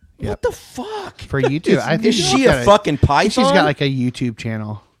 What the fuck? For YouTube. I think Is she's she got a fucking python? She's got like a YouTube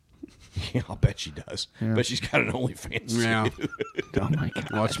channel. Yeah, I'll bet she does. Yeah. But she's got an OnlyFans. Yeah. too. Oh my God.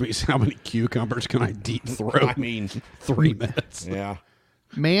 Watch me see how many cucumbers can I deep throat. I mean, 3 minutes. yeah.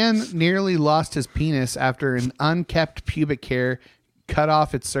 Man nearly lost his penis after an unkept pubic hair cut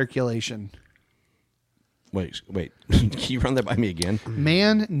off its circulation. Wait. Can you run that by me again?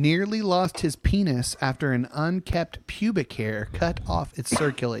 Man nearly lost his penis after an unkept pubic hair cut off its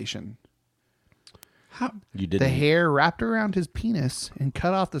circulation. You didn't. The hair wrapped around his penis and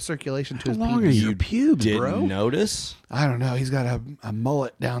cut off the circulation to his How long are penis. your pubes, Didn't bro? notice? I don't know. He's got a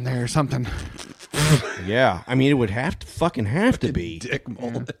mullet down there or something. Yeah. I mean, it would have to be. Dick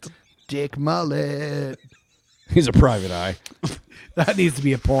mullet. Dick mullet. He's a private eye. That needs to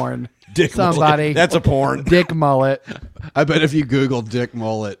be a porn. Dick Somebody. mullet. That's a porn. Dick mullet. I bet if you Google Dick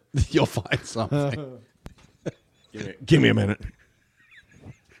mullet, you'll find something. Give me a minute.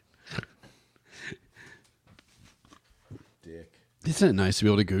 Isn't it nice to be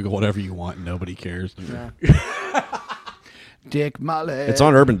able to Google whatever you want and nobody cares? Dick mullet. It's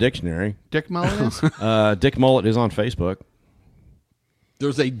on Urban Dictionary. Dick mullet is? Dick Mullet is on Facebook.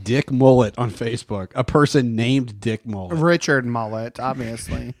 There's a Dick Mullet on Facebook. A person named Dick Mullet. Richard Mullet,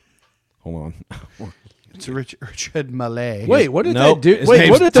 obviously. Hold on. It's Richard Mullet. Wait, what did Nope, that do? his Wait,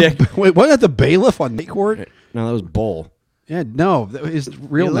 name's what did Dick. wait, what did the bailiff on Night Court? No, that was Bull. Yeah, no, that was his He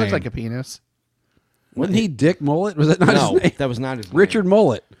real name. looks like a penis. Wasn't he Dick Mullet? Was that not No, his name? that was not his name. Richard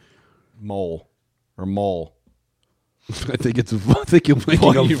Mullet. Mole. Or Mole. I think you're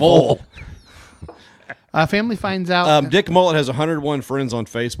making a You vole. Family finds out. Dick Mullet has 101 friends on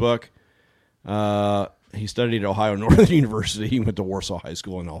Facebook. He studied at Ohio Northern University. He went to Warsaw High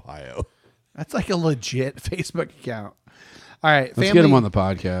School in Ohio. That's like a legit Facebook account. All right. Let's get him on the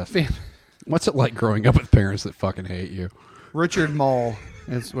podcast. What's it like growing up with parents that fucking hate you? Richard Mole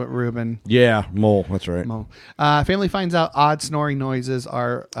is what Ruben. Yeah, Mole. That's right. Mole. Family finds out odd snoring noises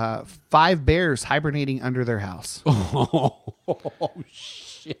are 5 bears hibernating under their house. Oh,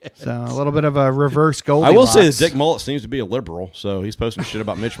 shit. So a little bit of a reverse Goldilocks. I will say that Dick Mullet seems to be a liberal, so he's posting shit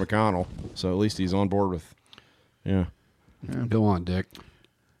about Mitch McConnell. So at least he's on board with, yeah. Go on, Dick.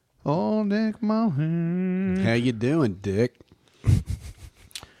 Oh, Dick Mullen. How you doing, Dick?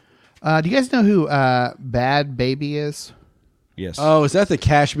 Do you guys know who Bad Baby is? Yes. Oh, is that the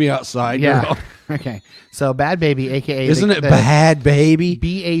Cash Me Outside girl? Okay. So Bad Baby, a.k.a. Isn't it Bad Baby?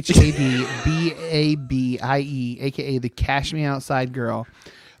 BHAD BABIE, a.k.a. the Cash Me Outside girl.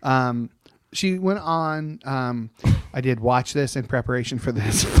 She went on, I did watch this in preparation for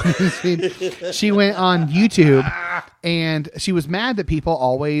this. She went on YouTube, and she was mad that people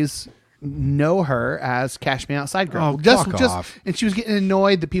always know her as Cash Me Outside girl. Oh, fuck off. And she was getting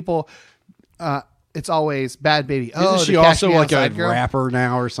annoyed that people... it's always Bad Baby. Oh, Isn't she the Cash also Me like a Outside girl? rapper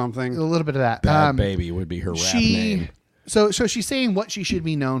now or something? A little bit of that. Bad Baby would be her rap name. So she's saying what she should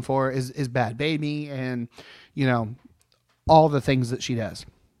be known for is Bad Baby, and all the things that she does,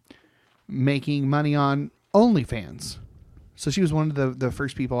 making money on OnlyFans. So she was one of the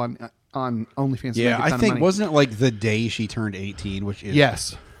first people on OnlyFans. Yeah, to make a ton I of think money. wasn't it like the day she turned 18, which is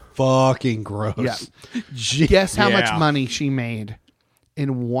Yes. fucking gross. Yeah. Guess how much money she made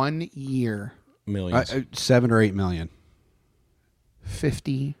in 1 year? Millions. 7 or 8 million.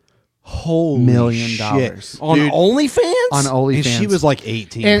 $50 Holy million shit. On OnlyFans? on OnlyFans. And she was like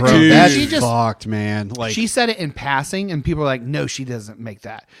 18, And- bro. and That's she just- fucked, man. Like she said it in passing, and people were like, "No, she doesn't make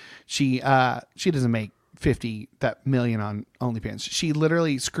that. She doesn't make that million on OnlyFans." She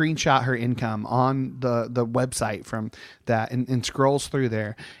literally screenshot her income on the website from that, and scrolls through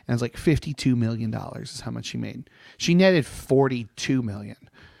there, and it's like $52 million is how much she made. She netted $42 million,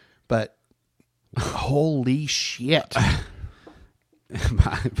 but holy shit!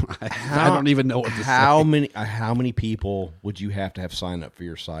 I don't even know what to say. How many people would you have to have sign up for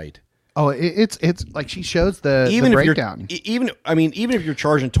your site? Oh, it's like she shows the Even if breakdown. you're even if you're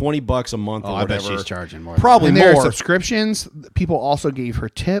charging $20 a month or I bet whatever, she's charging more. probably And there are more. subscriptions. People also gave her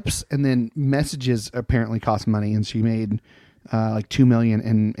tips, and then messages apparently cost money, and she made like $2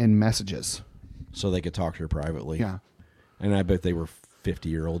 million in messages. So they could talk to her privately. Yeah. And I bet they were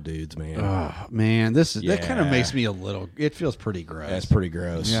 50-year-old dudes, man. Oh, man, that kind of Yeah. makes me a little. It feels pretty gross. That's pretty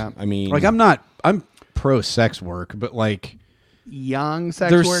gross. Yeah. I mean, Like I'm pro sex work, but like Young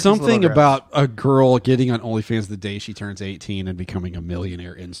sex there's work is a little something gross. about a girl getting on OnlyFans the day she turns 18 and becoming a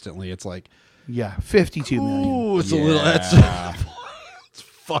millionaire instantly. It's like, $52 million. ooh, it's a Yeah. little. It's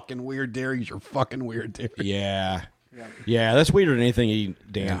fucking weird, Darius. You're fucking weird, Darius. yeah. That's weirder than anything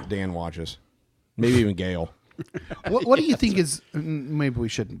Dan watches. Maybe even Gail. What do you think is? Maybe we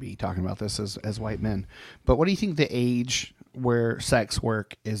shouldn't be talking about this as white men, but what do you think the age where sex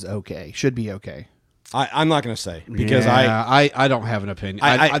work is okay? Should be okay? I'm not going to say because I don't have an opinion.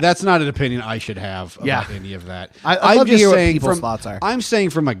 That's not an opinion I should have about any of that. I'd love to hear what people's thoughts are. I'm saying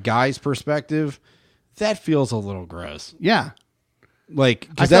from a guy's perspective, that feels a little gross. Yeah. Like,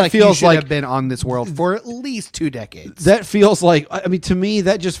 I because feel that like you feels should like have been on this world for at least 2 decades. that feels like. I mean, to me,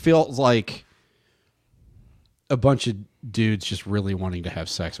 that just feels like a bunch of dudes just really wanting to have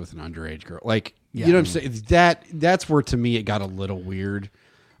sex with an underage girl. Like, you know what I'm saying? That's where to me it got a little weird.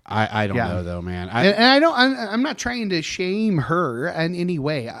 I don't know though, man. I'm not trying to shame her in any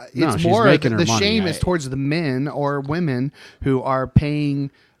way. It's she's more making her the money. shame is towards the men or women who are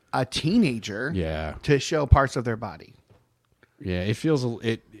paying a teenager to show parts of their body. Yeah, it feels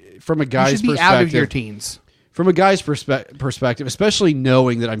from a You guy's should be perspective. out of your teens. From a guy's perspective, especially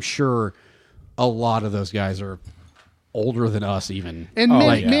knowing that I'm sure a lot of those guys are older than us, even And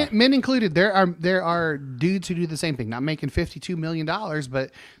men included. There are dudes who do the same thing, not making $52 million,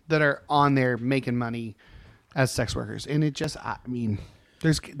 but that are on there making money as sex workers. And it just, I mean,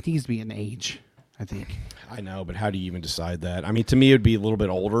 there needs to be an age, I think. I know, but how do you even decide that? I mean, to me, it would be a little bit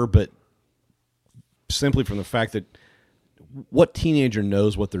older, but simply from the fact that what teenager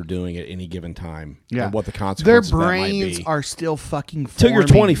knows what they're doing at any given time and what the consequences Their of that might brains be. are still fucking Till you're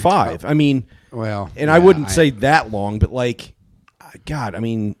forming. 25. I mean, I wouldn't say that long, but like, God, I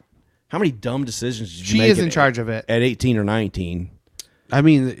mean, how many dumb decisions did you She make is in charge of it. at 18 or 19? I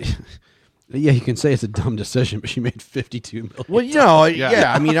mean, yeah, you can say it's a dumb decision, but she made 52 million. Well, you know,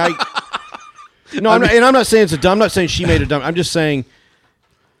 yeah. I mean, I'm not saying it's a dumb. I'm not saying she made a dumb. I'm just saying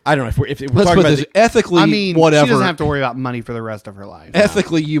I don't know if we're Let's talking put about this ethically. I mean, whatever. she doesn't have to worry about money for the rest of her life.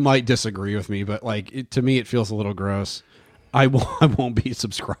 Ethically, you might disagree with me, but like to me, it feels a little gross. I won't be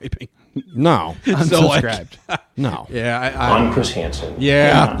subscribing. no, Unsubscribed. no. Yeah, I'm Chris Hansen.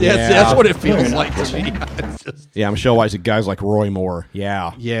 Yeah, that's what it feels like to me. Yeah, Michelle Weiss, guys like Roy Moore.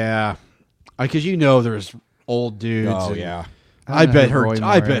 Yeah, Yeah, because there's old dudes. oh and yeah. I don't bet know who her. Roy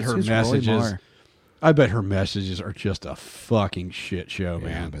I Moore bet is. her Who's Roy messages. Moore? I bet her messages are just a fucking shit show, Yeah,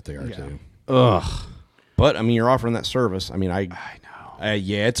 I man. bet they are too. Ugh. But I mean, you're offering that service. I mean, I know.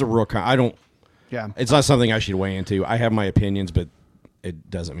 Yeah, it's a real. I don't. Yeah. It's not something I should weigh into. I have my opinions, but it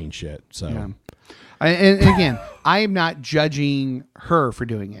doesn't mean shit. So. Yeah. And again, I am not judging her for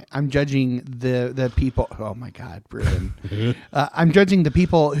doing it. I'm judging the people. Oh my God, Bruin. I'm judging the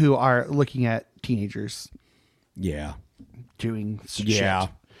people who are looking at teenagers Yeah. doing Yeah. shit.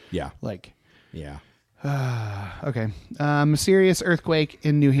 Yeah. Like, Yeah. okay. Mysterious earthquake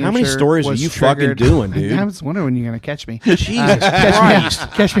in New Hampshire. How many stories are was you fucking triggered- doing, dude? I was wondering when you're going to catch me. Jesus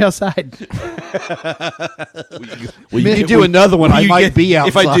Christ. Catch me outside. Will You do another one. will I you might get- be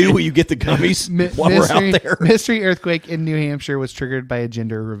If I outside. do, will you get the gummies while we're out there? Mystery earthquake in New Hampshire was triggered by a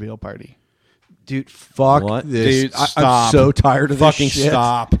gender reveal party. Dude, fuck What? this. Dude, I'm stop. so tired of this Fucking shit.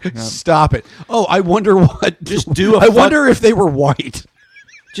 stop. Stop it. Oh, I wonder what. Just do a I wonder if they were white.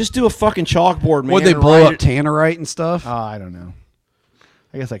 Just do a fucking chalkboard, man. Would they and blow write up it. tannerite and stuff? Oh, I don't know.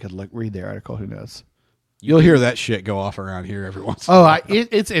 I guess I could read the article. Who knows? You'll hear that shit go off around here every once in a Oh, while.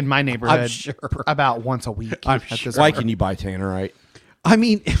 it's in my neighborhood. I'm sure. About once a week. I'm at this sure. Why point. can you buy tannerite? I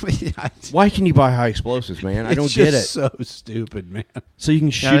mean, Why can you buy high explosives, man? I don't get it. So stupid, man. So you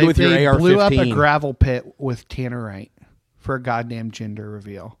can shoot Yeah, it with your they AR-15. blew up a gravel pit with tannerite for a goddamn gender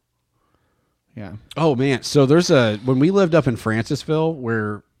reveal. Yeah. Oh man, so when we lived up in Francisville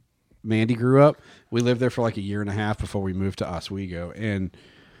where Mandy grew up, we lived there for like a year and a half before we moved to Oswego, and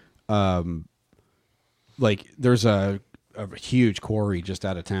like there's a huge quarry just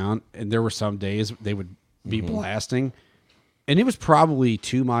out of town, and there were some days they would be blasting, and it was probably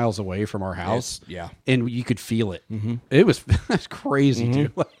 2 miles away from our house. Yeah. And you could feel it. It was that's crazy,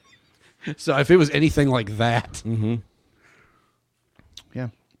 dude. So if it was anything like that, Yeah.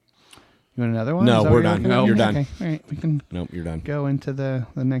 You want another one? No, Is that we're what done. looking No, at? you're done. Okay. All right. We can Nope, you're done. go into the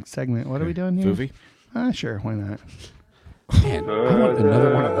next segment. What are we doing here? Foofy? Sure. Why not? man, I want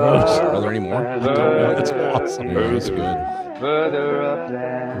another one of those. Are there any more? I don't know. That's awesome. Yeah, that's good. Further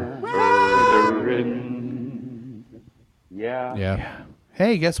upland, further in. Yeah. Yeah.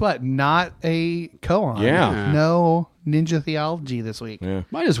 Hey, guess what? Not a koan. Yeah. No ninja theology this week. Yeah.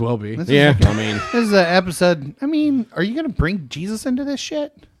 Might as well be. This Yeah, Is I mean, this is an episode. I mean, are you going to bring Jesus into this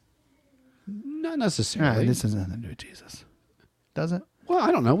shit? Not Nah, necessarily. this has nothing to do with Jesus. Does it? Well,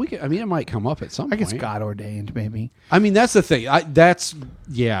 I don't know. I mean, it might come up at some I point. guess God ordained, maybe. I mean, that's the thing. I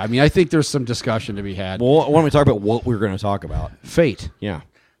mean, I think there's some discussion to be had. well, why don't we talk about what we're going to talk about? Fate. Yeah.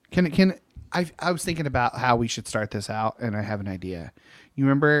 I was thinking about how we should start this out, and I have an idea. You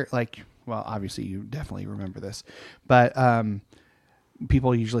remember, well, obviously you definitely remember this, but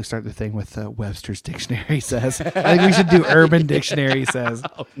people usually start the thing with Webster's Dictionary says. I think we should do Urban Dictionary says.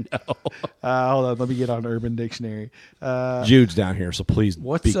 Oh no! Hold on, let me get on Urban Dictionary. Jude's down here, so please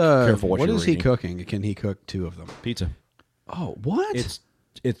be careful what you're is he reading. cooking? Can he cook 2 of them? Pizza. Oh, what? It's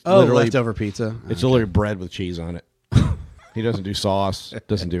literally leftover pizza. It's literally bread with cheese on it. He doesn't do sauce.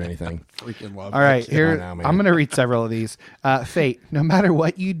 Doesn't do anything. Freaking love. All right, here I know, man. I'm going to read several of these. Fate. No matter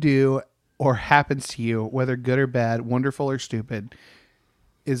what you do or happens to you, whether good or bad, wonderful or stupid,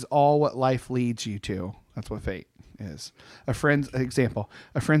 is all what life leads you to. That's what fate is. A friend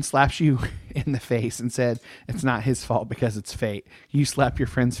slaps you in the face and said it's not his fault because it's fate. You slap your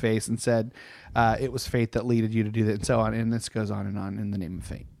friend's face and said it was fate that leaded you to do that, and so on. And this goes on in the name of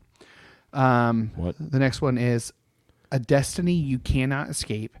fate. What? The next one is a destiny you cannot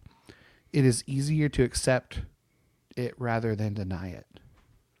escape. It is easier to accept it rather than deny it.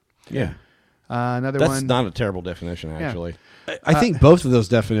 Yeah. Another That's one. not a terrible definition, actually. I think both of those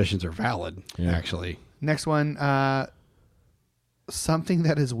definitions are valid. Yeah. Actually. Next one. Something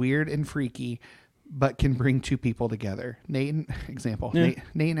that is weird and freaky, but can bring 2 people together. Nate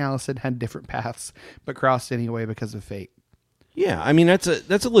and Allison had different paths, but crossed anyway because of fate. Yeah, I mean that's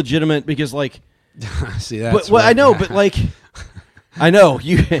a legitimate because See that's. but I know, but I know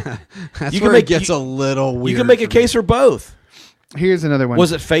you. That's you where can make it gets a little weird. You can make a for me. case for both. Here's another one.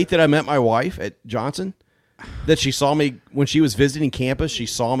 Was it fate that I met my wife at Johnson? That she saw me when she was visiting campus. She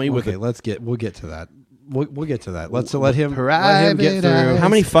saw me with. Okay, we'll get to that. We'll get to that. Let him get Private through. How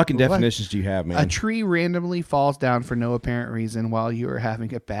many fucking What? definitions do you have, man? A tree randomly falls down for no apparent reason while you are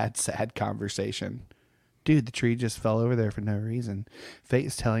having a bad, sad conversation. dude, the tree just fell over there for no reason. Fate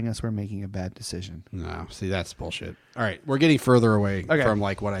is telling us we're making a bad decision. No, see, that's bullshit. All right, we're getting further away from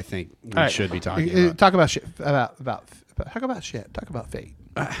like what I think we All right. should be talking about. Talk about shit. Talk about shit. Talk about fate.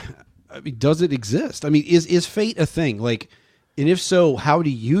 I mean, does it exist? I mean, is fate a thing? Like, and if so, how do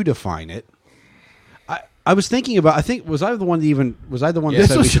you define it? I was thinking about. I think was I the one that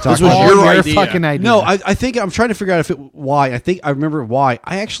said we should talk this was about your it? idea. Fucking idea. No, I think I'm trying to figure out why. I think I remember why.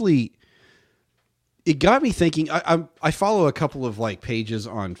 It got me thinking. I follow a couple of like pages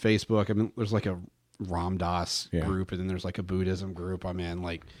on Facebook. I mean, there's like a Ram Dass group, and then there's like a Buddhism group I'm in.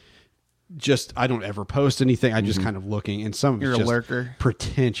 Like, just I don't ever post anything. I'm just kind of looking, and some of You're it's a just lurker.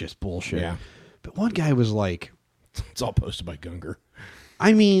 pretentious bullshit. Yeah. But one guy was like, It's all posted by Gunger.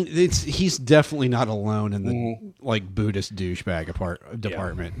 I mean, he's definitely not alone in the like Buddhist douchebag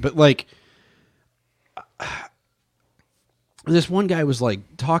department. But like, this one guy was like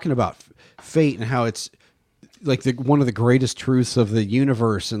talking about fate and how it's like one of the greatest truths of the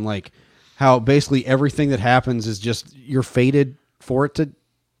universe, and like how basically everything that happens is just you're fated for it to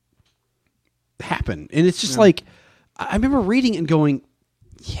happen. And it's just like, I remember reading it and going,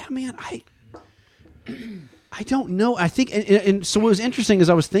 yeah, man, I don't know. I think, and so what was interesting is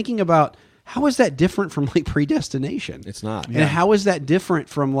I was thinking about how is that different from like predestination? It's not. And how is that different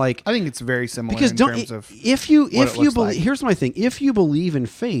from like? I think it's very similar Because in terms of if you what it believe, looks like. here's my thing: if you believe in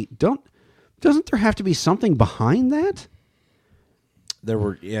fate, doesn't there have to be something behind that? There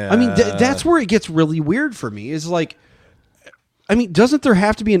were, I mean, that's where it gets really weird for me. Is like, I mean, doesn't there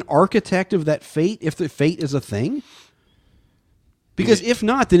have to be an architect of that fate if the fate is a thing? Because if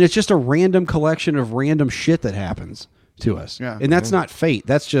not, then it's just a random collection of random shit that happens to us. Yeah. And that's not fate.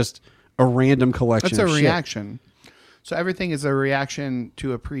 That's just a random collection That's of a shit. reaction. So everything is a reaction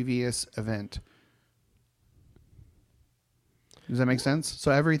to a previous event. Does that make sense?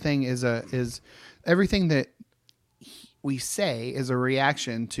 So everything is everything that we say is a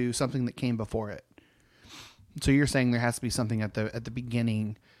reaction to something that came before it. So you're saying there has to be something at the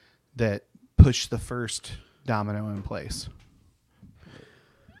beginning that pushed the first domino in place.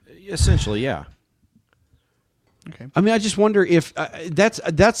 essentially, yeah. Okay. I mean, I just wonder if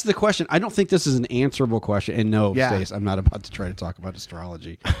that's the question. I don't think this is an answerable question. And no, Stace, I'm not about to try to talk about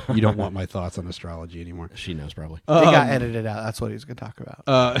astrology. You don't want my thoughts on astrology anymore. She knows probably. They got edited out. That's what he's going to talk about.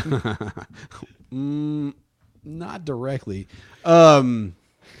 Not directly.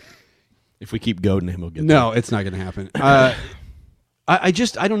 If we keep goading him, we'll get no, it's not going to happen. I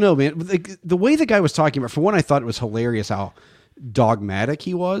don't know, man. The way the guy was talking about, for one, I thought it was hilarious how dogmatic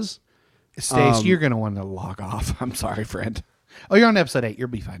he was. Stace, you're going to want to log off. I'm sorry, friend. Oh, you're on episode 8. You'll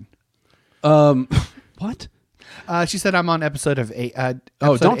be fine. What? She said I'm on episode of 8.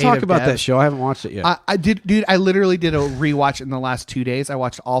 Don't talk about that show. I haven't watched it yet. I did, dude. I literally did a rewatch in the last 2 days. I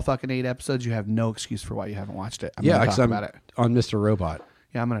watched all fucking 8 episodes. You have no excuse for why you haven't watched it. I'm going to talk about it on Mr. Robot.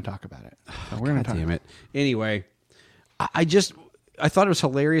 Yeah, I'm going to talk about it. So we're going to talk. Damn it. Anyway, I thought it was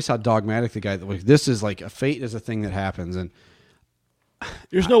hilarious how dogmatic the guy. Like, this is like a fate is a thing that happens, and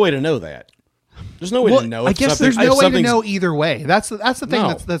there's no way to know that. There's no way to know. I guess there's no way to know either way. That's the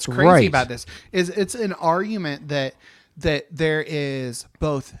thing that's crazy about this. Is it's an argument that there is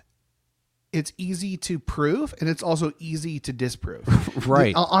both. It's easy to prove and it's also easy to disprove.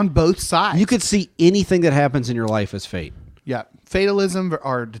 Right. On both sides. You could see anything that happens in your life as fate. Yeah. Fatalism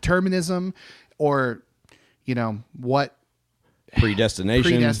or determinism or, what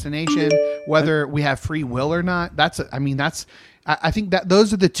predestination, whether we have free will or not. I think that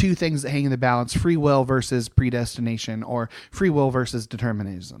those are the two things that hang in the balance: free will versus predestination, or free will versus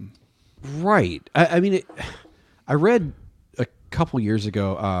determinism. Right. I read a couple years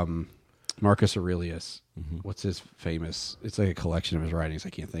ago, Marcus Aurelius. Mm-hmm. What's his famous? It's like a collection of his writings.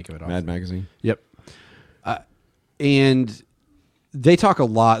 I can't think of it. Mad Magazine. Yep. And they talk a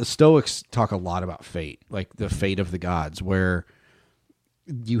lot. The Stoics talk a lot about fate, like the fate of the gods, where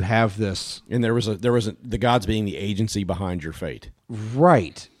you have this, and there was the gods being the agency behind your fate.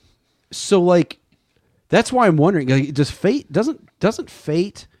 Right. So like, that's why I'm wondering, like, doesn't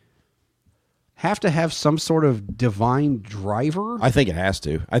fate have to have some sort of divine driver? I think it has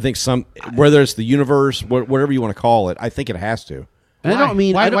to. I think whether it's the universe, whatever you want to call it, I think it has to. And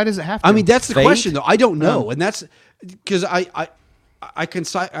why does it have to? I mean, that's the Fate? question, though. I don't know, and that's because I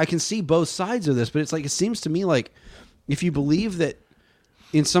can see both sides of this, but it's like, it seems to me like if you believe that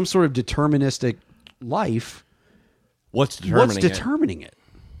in some sort of deterministic life, what's determining it?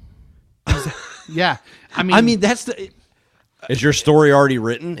 Yeah, I mean that's the. Is your story already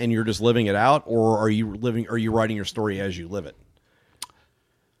written and you're just living it out, or are you writing your story as you live it?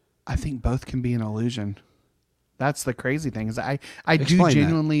 I think both can be an illusion. That's the crazy thing, is I do Explain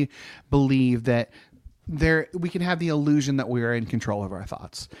genuinely believe that we can have the illusion that we are in control of our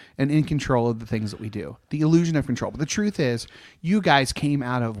thoughts and in control of the things that we do. The illusion of control. But the truth is, you guys came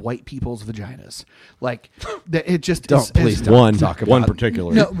out of white people's vaginas. Like it just Please don't one talk about one it.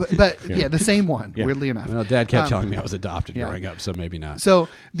 particular. No, but yeah, the same one. Yeah. Weirdly enough. Well, Dad kept telling me I was adopted yeah. growing up, so maybe not. So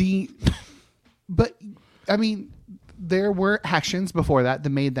but I mean, there were actions before that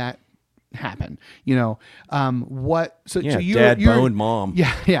made that happen. You know, So Dad boned mom.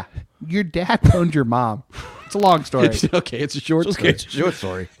 Yeah. Your dad boned your mom. It's a long story. It's a short story. It's a short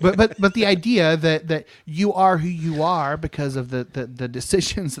story. But the idea that you are who you are because of the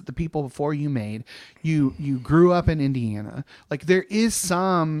decisions that the people before you made. You grew up in Indiana. Like there is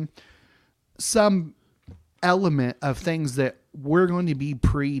some element of things that we're going to be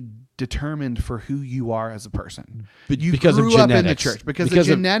predetermined for who you are as a person. But you because of grew up in the genetics. church because of Because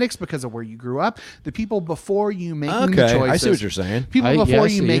of- genetics, because of where you grew up, the people before you making Okay, the choices. I see what you're saying. People I before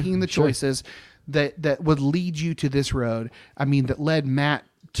see you you. making the Sure. choices that would lead you to this road. I mean, that led Matt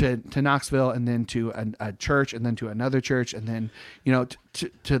to Knoxville and then to a church and then to another church and then, you know,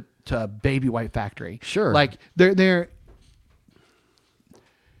 to a Baby White factory. Sure. Like there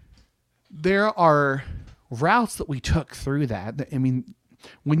are routes that we took through that. I mean,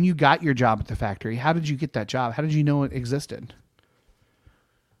 when you got your job at the factory, how did you get that job? How did you know it existed?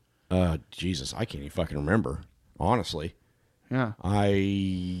 Jesus, I can't even fucking remember. Honestly, Yeah.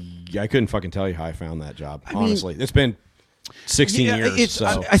 I couldn't fucking tell you how I found that job. Honestly, it's been 16 years. So.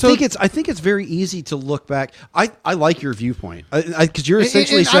 I think it's very easy to look back. I like your viewpoint because you're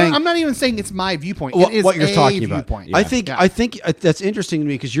essentially And saying I'm not even saying it's my viewpoint. what, It is what you're a talking about. viewpoint. I think that's interesting to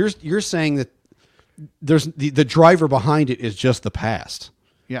me because you're saying that there's the driver behind it is just the past.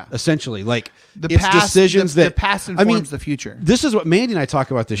 Yeah. Essentially, like The it's past- decisions the that past I mean, informs the future. This is what Mandy and I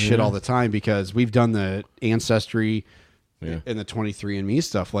talk about this shit all the time because we've done the Ancestry and the 23andMe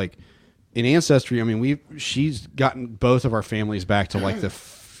stuff. Like in Ancestry, I mean, she's gotten both of our families back to like the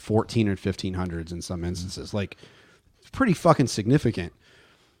 14 or 1500s in some instances. Like it's pretty fucking significant.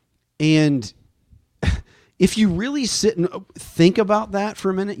 And if you really sit and think about that for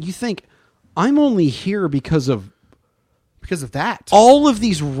a minute, you think I'm only here because of that. All of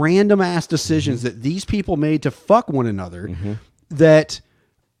these random ass decisions that these people made to fuck one another, that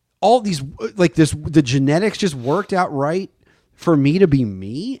all these the genetics just worked out right for me to be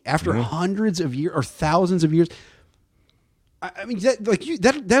me after hundreds of years or thousands of years. I mean,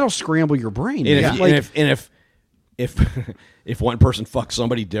 that'll scramble your brain. And if one person fucks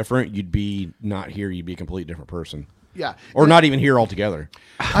somebody different, you'd be not here. You'd be a completely different person. Yeah. Or not even here altogether.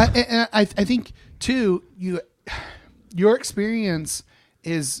 I think too, your experience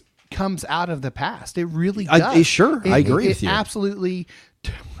comes out of the past. It really does. Sure, I agree with you. Absolutely.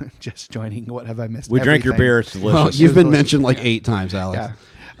 Just joining. What have I missed? We drank your beer. It's delicious. Well, you've been mentioned like 8 times, Alex.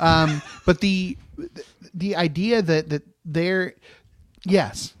 Yeah. But the idea that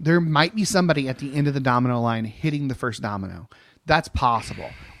there might be somebody at the end of the domino line hitting the first domino. That's possible.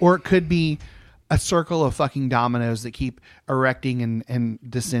 Or it could be a circle of fucking dominoes that keep erecting and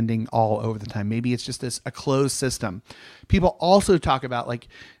descending all over the time. Maybe it's just a closed system. People also talk about, like,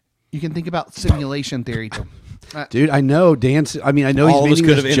 you can think about simulation theory too. Dude, I know Dan. I mean, I know all of he's us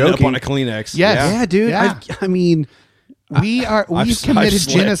making could this have ended up joking. on a Kleenex. Yes. Yeah, dude. Yeah. I mean, We've committed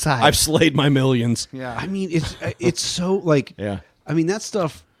genocide. I've slayed my millions. Yeah. I mean, it's so like. Yeah. I mean, that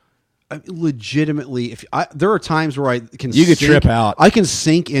stuff. Legitimately, there are times where I can You could trip out. I can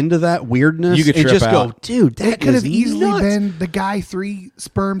sink into that weirdness. You could and trip just go, out. dude. That It could have is easily nuts." been the guy 3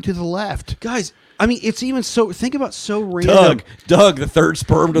 sperm to the left. Guys. I mean, it's even so. Think about so random. Doug, the third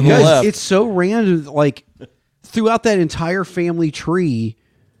sperm to the Guys, left. it's so random. Like throughout that entire family tree,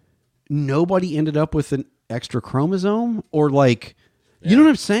 nobody ended up with an extra chromosome or like, you know what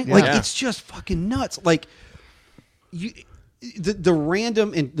I'm saying? Like Yeah. it's just fucking nuts. Like the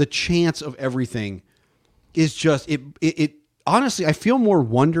random and the chance of everything is just it. Honestly, I feel more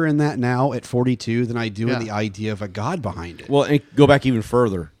wonder in that now at 42 than I do in the idea of a God behind it. Well, and go back even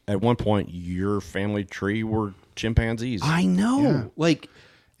further. At one point, your family tree were chimpanzees. I know. Yeah. Like,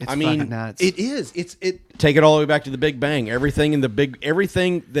 It's I mean, fucking nuts. it is. It. Take it all the way back to the Big Bang. Everything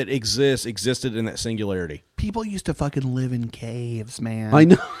that existed in that singularity. People used to fucking live in caves, man. I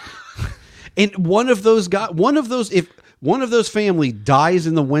know. And if one of those family dies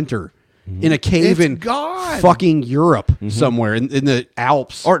in the winter in a cave It's in gone. fucking Europe somewhere in the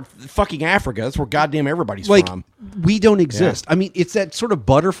Alps, Or fucking Africa. That's where goddamn everybody's like from. we don't exist. I mean, it's that sort of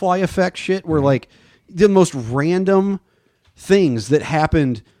butterfly effect shit where like the most random things that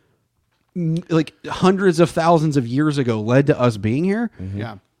happened like hundreds of thousands of years ago led to us being here.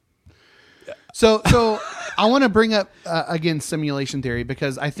 Yeah. So I want to bring up again simulation theory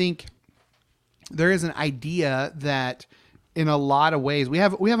because I think there is an idea that in a lot of ways we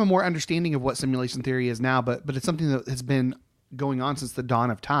have a more understanding of what simulation theory is now, but it's something that has been going on since the dawn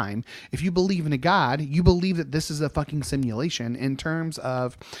of time. If you believe in a God, you believe that this is a fucking simulation in terms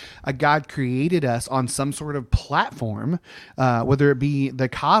of a God created us on some sort of platform, whether it be the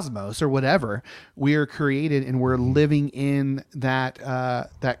cosmos or whatever. We are created and we're living in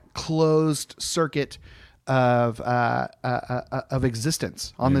that closed circuit of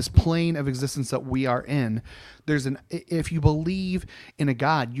existence on this plane of existence that we are in. If you believe in a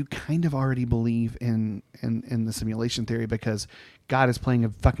God, you kind of already believe in the simulation theory, because God is playing a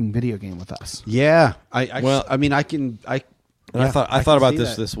fucking video game with us. Yeah. I thought about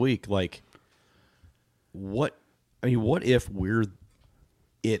this week. Like, what if we're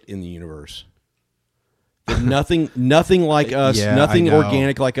it in the universe? That nothing like us, nothing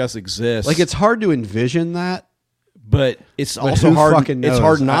organic like us exists. Like, it's hard to envision that, but it's also hard. It's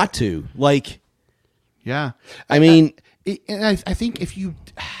hard not to. Like, yeah. I mean, I think if you,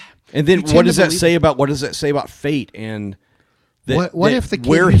 and then what does that say about fate and what if the kid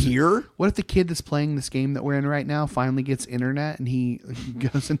we're here? What if the kid that's playing this game that we're in right now finally gets internet and he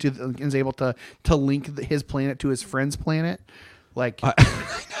goes into is able to link his planet to his friend's planet? Like,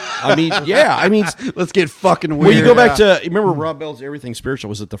 I mean, yeah. I mean, let's get fucking weird. Well, you go back to, remember Rob Bell's Everything Spiritual?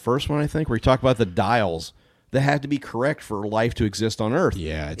 Was it the first one, I think, where he talked about the dials that had to be correct for life to exist on Earth?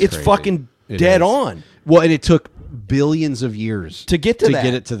 Yeah, it's crazy. fucking dead on. Well, and it took billions of years to get to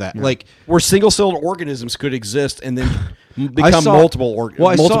that. Yeah. Like, where single-celled organisms could exist and then become multiple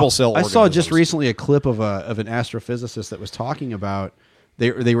cell organisms. I saw just recently a clip of an astrophysicist that was talking about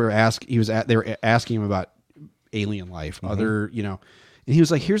they were asking him about alien life, other, and he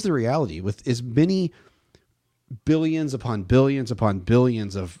was like, here's the reality: with as many billions upon billions upon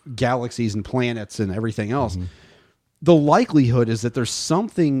billions of galaxies and planets and everything else, the likelihood is that there's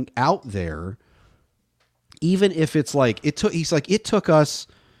something out there, even if it's like it took us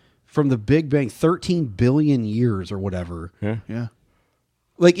from the Big Bang 13 billion years or whatever. Yeah.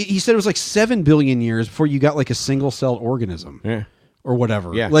 Like, he said it was like 7 billion years before you got like a single-celled organism. Yeah. Or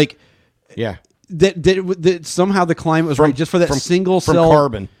whatever. Yeah. Like, yeah. That somehow the climate was right just for that single cell from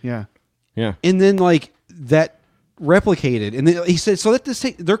carbon. Yeah. Yeah. And then like that replicated. And then he said, so that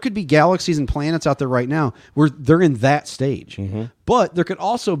there could be galaxies and planets out there right now where they're in that stage. But there could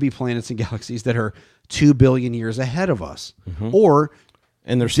also be planets and galaxies that are 2 billion years ahead of us. Or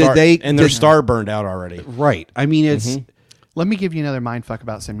their star burned out already. Right. I mean, it's Let me give you another mindfuck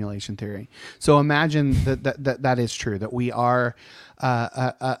about simulation theory. So imagine that is true, that we are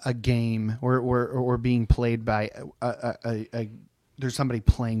a game, or we're being played by there's somebody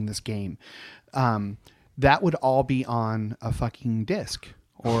playing this game. That would all be on a fucking disc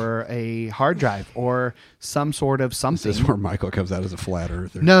or a hard drive or some sort of something. This is where Michael comes out as a flat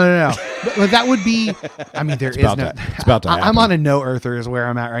earther. No. But that would be, I mean, It's about to happen. I'm on a no earther is where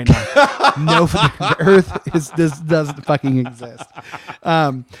I'm at right now. No, the earth doesn't fucking exist.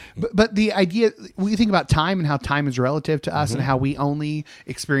 But the idea, when you think about time and how time is relative to us and how we only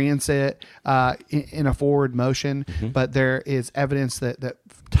experience it in a forward motion, but there is evidence that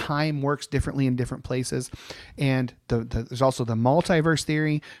time works differently in different places. And there's also the multiverse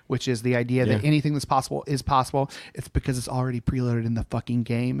theory, which is the idea that anything that's possible is possible. It's because it's already preloaded in the fucking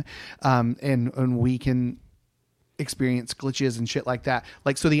game. And we can experience glitches and shit like that.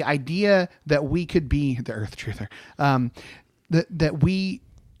 Like, so the idea that we could be the earth truther, that we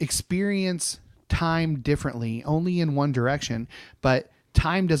experience time differently only in one direction, but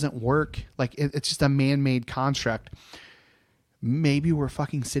time doesn't work. Like, it's just a man-made construct. Maybe we're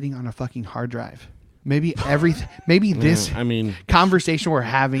fucking sitting on a fucking hard drive. Maybe this conversation we're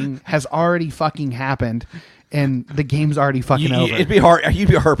having has already fucking happened and the game's already fucking over. You'd be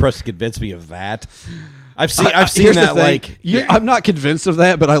hard pressed to convince me of that. I've seen that. Like, I'm not convinced of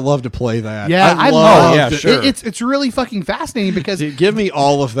that, but I love to play that. Yeah, I love it. Sure. It's really fucking fascinating because dude, give me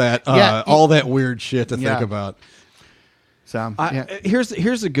all of that, all that weird shit to think about. So here's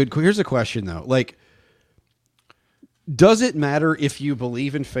a question though. Like, does it matter if you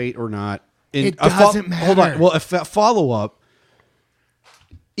believe in fate or not? It doesn't matter. Hold on. Well, a follow up.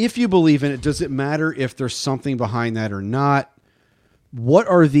 If you believe in it, does it matter if there's something behind that or not? What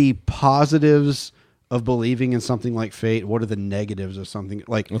are the positives of believing in something like fate? What are the negatives of something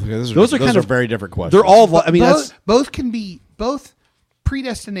like those are very different questions. They're all. I mean, both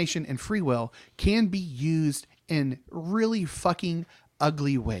predestination and free will can be used in really fucking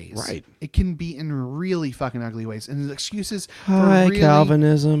ugly ways. Right. It can be in really fucking ugly ways, and there's excuses Hi, for really,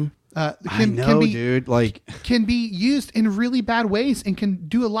 Calvinism. I know, dude. Like, can be used in really bad ways and can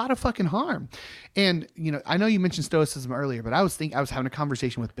do a lot of fucking harm. And I know you mentioned stoicism earlier, but I was having a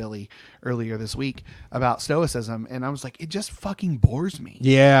conversation with Billy earlier this week about stoicism, and I was like, it just fucking bores me.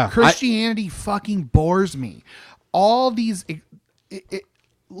 Yeah, Christianity fucking bores me. All these,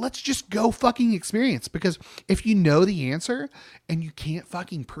 let's just go fucking experience, because if you know the answer and you can't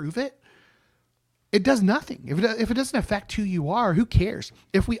fucking prove it, it does nothing. If it doesn't affect who you are, who cares?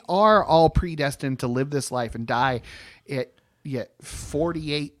 If we are all predestined to live this life and die at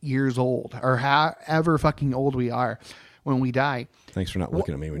 48 years old, or however fucking old we are when we die. Thanks for not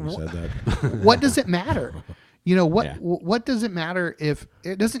looking at me when you said that. What does it matter? What does it matter if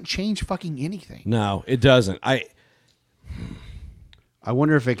it doesn't change fucking anything? No, it doesn't. I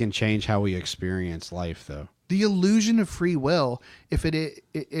wonder if it can change how we experience life, though. The illusion of free will, if it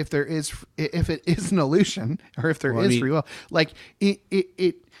is an illusion, or if there is free will, like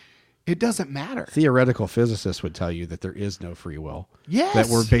it doesn't matter. Theoretical physicists would tell you that there is no free will. Yes, that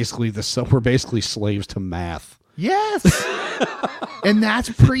we're basically slaves to math. Yes, and that's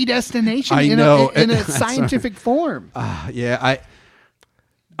predestination. I know in a scientific form. Yeah,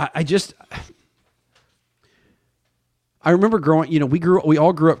 I remember growing, we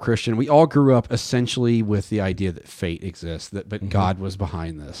all grew up Christian. We all grew up essentially with the idea that fate exists, but God was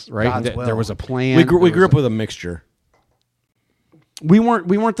behind this, right? There was a plan. We grew up with a mixture. We weren't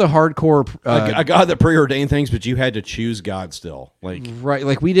the hardcore a God that preordained things, but you had to choose God still. Right,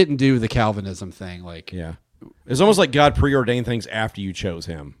 like we didn't do the Calvinism thing. Yeah, it's almost like God preordained things after you chose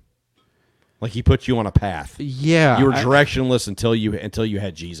Him. Like He put you on a path. Yeah, you were directionless until you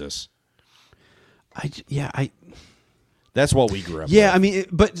had Jesus. That's what we grew up with. Yeah, I mean,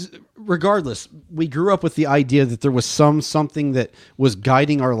 but regardless, we grew up with the idea that there was something that was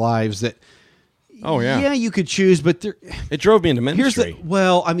guiding our lives that, yeah, you could choose, but it drove me into ministry.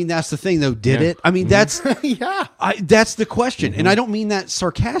 That's the thing, though. Did it? I mean, that's that's the question, and I don't mean that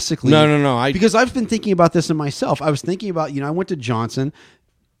sarcastically. No. Because I've been thinking about this in myself. I was thinking about, I went to Johnson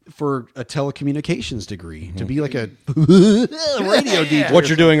for a telecommunications degree to be like a radio DJ. What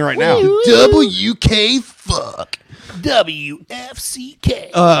you're doing right now? WK fuck.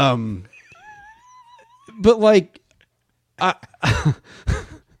 WFCK. But like, I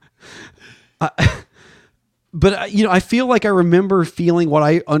feel like I remember feeling what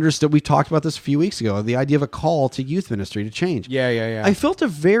I understood. We talked about this a few weeks ago. The idea of a call to youth ministry to change. Yeah. I felt a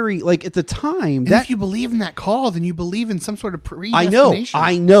very at the time. And if you believe in that call, then you believe in some sort of predestination.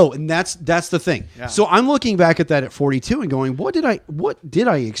 I know, and that's the thing. Yeah. So I'm looking back at that at 42 and going, what did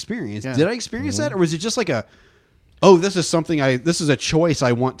I experience? Yeah. Did I experience that, or was it just like this is a choice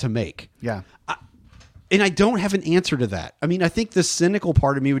I want to make? Yeah. And I don't have an answer to that. I mean, I think the cynical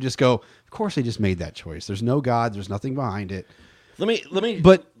part of me would just go, of course I just made that choice. There's no God. There's nothing behind it. Let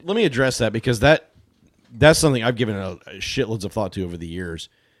me address that, because that's something I've given shitloads of thought to over the years.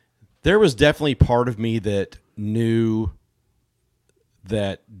 There was definitely part of me that knew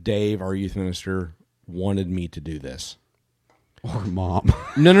that Dave, our youth minister, wanted me to do this. Or Mom.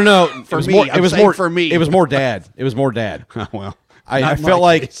 No. It was more for me. It was more Dad. Well, I felt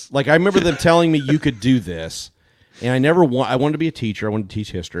like I remember them telling me you could do this, and I wanted to be a teacher. I wanted to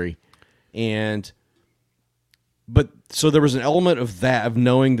teach history, but so there was an element of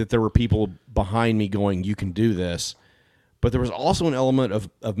knowing that there were people behind me going, you can do this, but there was also an element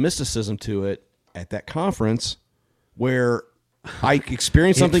of mysticism to it at that conference where I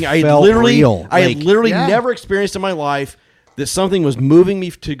experienced something I had literally never experienced in my life. That something was moving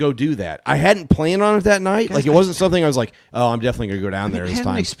me to go do that. I hadn't planned on it that night. Guys, it wasn't something I was like, oh, I'm definitely going to go down there this time.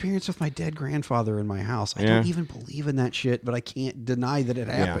 I had an experience with my dead grandfather in my house. I don't even believe in that shit, but I can't deny that it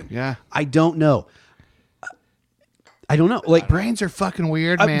happened. Yeah. I don't know. Like, brains are fucking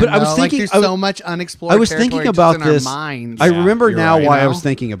weird, man. But I was thinking, there's so much unexplored. I was thinking about in this. Our minds. I remember now why I was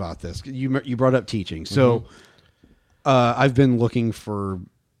thinking about this. You brought up teaching. So I've been looking for...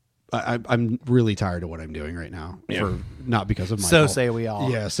 I'm really tired of what I'm doing right now. Yeah. Not because of my So fault. say we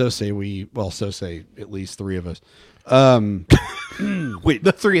all. Yeah, so say we. Well, so say at least three of us. Wait,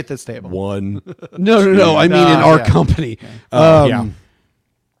 the three at this table. One. No. I mean, in our company.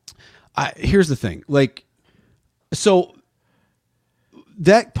 Here's the thing. So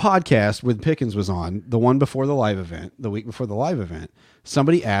that podcast with Pickens was on, the one before the live event, the week before the live event,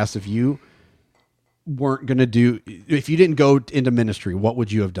 somebody asked if you weren't going to do, if you didn't go into ministry, what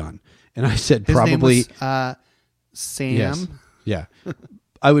would you have done? And I said, His probably name was, Sam. Yes. Yeah.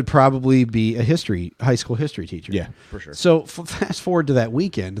 I would probably be a high school history teacher. Yeah, for sure. So fast forward to that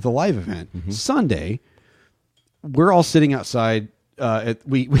weekend, the live event, Sunday, we're all sitting outside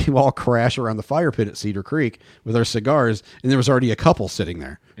we all crash around the fire pit at Cedar Creek with our cigars, and there was already a couple sitting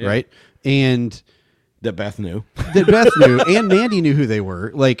there, right? And that Beth knew, and Mandy knew who they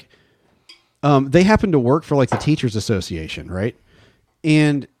were. Like, they happened to work for like the Teachers Association, right?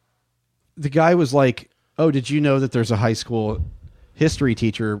 And the guy was like, "Oh, did you know that there's a high school history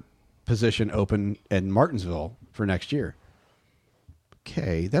teacher position open in Martinsville for next year?"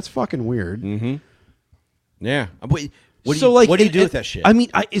 Okay, that's fucking weird. Mm-hmm. Yeah. What do So, you, like, what do you and- do and- with that shit? I mean,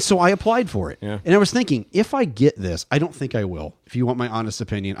 so I applied for it, Yeah. and I was thinking, if I get this, I don't think I will. If you want my honest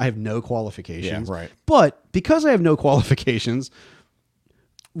opinion, I have no qualifications. Yeah, right. But because I have no qualifications,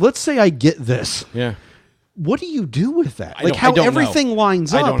 let's say I get this. Yeah. What do you do with that? I Like don't- how I don't everything know.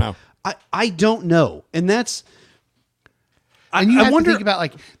 lines I up? don't know. I don't know, and that's. And you I have wonder to think about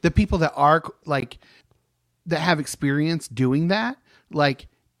like the people that are like that have experience doing that. Like,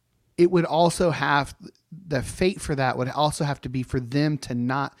 it would also have the fate for that would also have to be for them to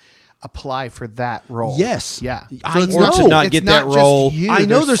not apply for that role. Yes. Yeah. I it's know. not- to not it's get not that just role. you. I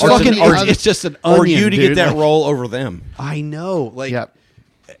know there's so fucking. many Or other- it's just an or onion, you to dude. get that Like, role over them. I know. Like, Yep.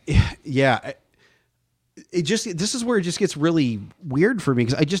 yeah. This is where it just gets really weird for me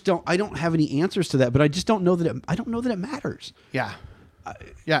because I don't have any answers to that, but I just don't know that it matters. Yeah.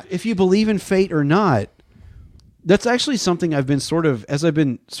 Yeah. If you believe in fate or not, that's actually something I've been as I've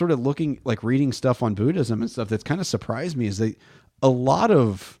been looking, like reading stuff on Buddhism and stuff, that's kind of surprised me is that a lot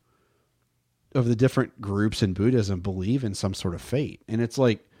of the different groups in Buddhism believe in some sort of fate. And it's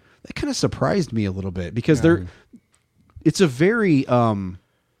like, that kind of surprised me a little bit because it's a very,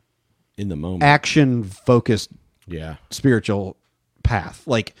 In the moment. action focused Yeah. spiritual path.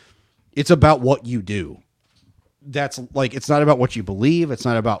 Like, it's about what you do. That's like, it's not about what you believe. It's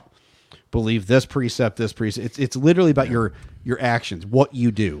not about believe this precept. It's literally about your actions, what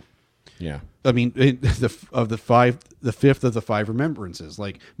you do. Yeah. I mean, the fifth of the five remembrances,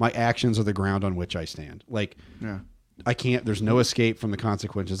 like my actions are the ground on which I stand. Like, Yeah. there's no escape from the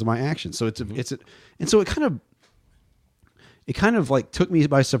consequences of my actions. So and so it kind of like took me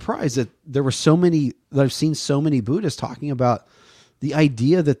by surprise that there were that I've seen so many Buddhists talking about the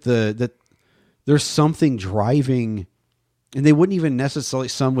idea that that there's something driving, and they wouldn't even necessarily,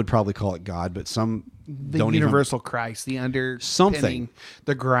 some would probably call it God, but some The don't universal Christ, the under Something.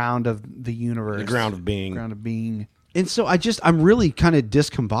 the ground of the universe, The ground of being. ground of being. And so I'm really kind of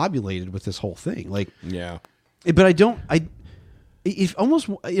discombobulated with this whole thing. Like, Yeah. but it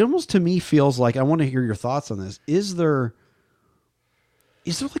almost to me feels like, I want to hear your thoughts on this. Is there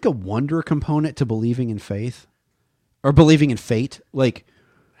like a wonder component to believing in faith or believing in fate? Like,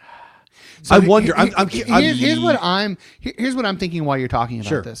 So I wonder. Here's what I'm thinking while you're talking about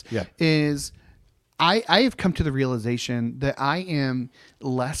Sure, this. yeah. Is I have come to the realization that I am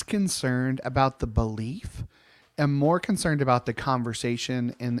less concerned about the belief and more concerned about the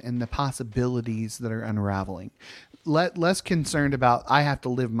conversation and the possibilities that are unraveling. Less concerned about I have to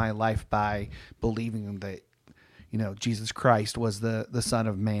live my life by believing that, Jesus Christ was the Son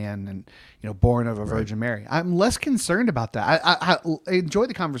of Man and, born of a Virgin Mary. I'm less concerned about that. I enjoy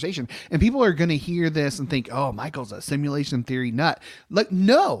the conversation, and people are going to hear this and think, "Oh, Michael's a simulation theory nut." Like,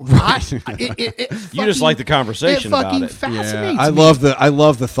 no, You just like the conversation It fucking about it. fascinates I me.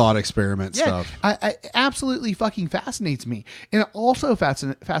 love the thought experiment stuff. I absolutely fucking fascinates me. And it also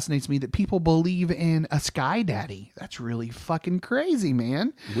fascinates me that people believe in a sky daddy. That's really fucking crazy,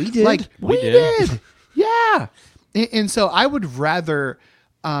 man. We did. Like, We we did. did. Yeah. And so I would rather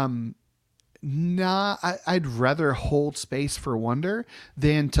I'd rather hold space for wonder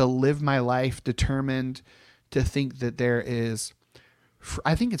than to live my life determined to think that there is.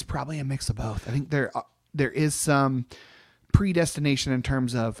 I think it's probably a mix of both. I think there is some predestination in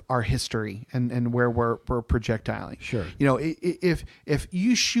terms of our history and where we're projectiling. Sure. If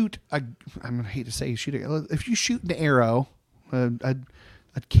you shoot I'm gonna hate to say if you shoot an arrow,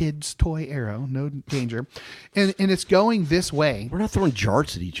 a kid's toy arrow, no danger, and it's going this way. We're not throwing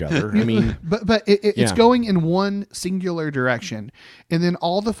jarts at each other. I mean, but it's Yeah. going in one singular direction, and then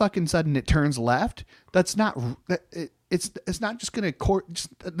all the fucking sudden it turns left. That's not it's not just going to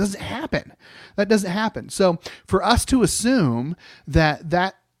that doesn't happen. That doesn't happen. So for us to assume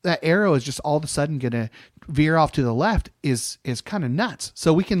that arrow is just all of a sudden going to veer off to the left is kind of nuts.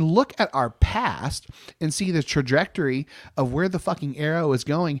 So we can look at our past and see the trajectory of where the fucking arrow is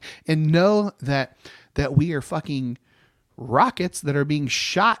going and know that we are fucking rockets that are being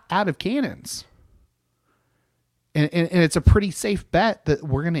shot out of cannons. And it's a pretty safe bet that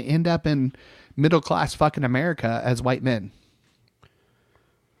we're going to end up in middle class fucking America as white men.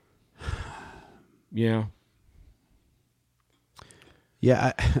 yeah.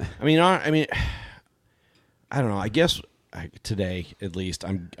 Yeah. I mean, I don't know. I guess today at least,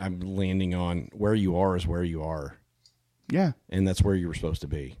 I'm landing on where you are is where you are, Yeah. and that's where you were supposed to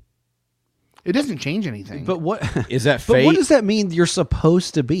be. It doesn't change anything. But what Is that But fate? what does that mean? You're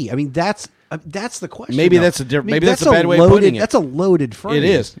supposed to be. I mean, that's the question. Maybe though. that's a different. I mean, Maybe that's a bad way of loaded, putting it. That's a loaded phrase. It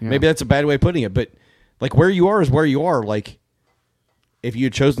is. Yeah. Maybe that's a bad way of putting it. But like where you are is where you are. Like if you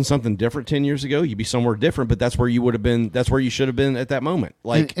had chosen something different 10 years ago, you'd be somewhere different. But that's where you would have been. That's where you should have been at that moment.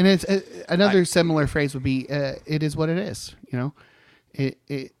 Like and it's another similar phrase would be, "It is what it is." You know,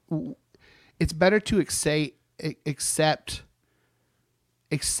 it's better to accept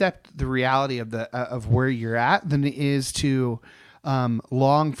the reality of of where you're at than it is to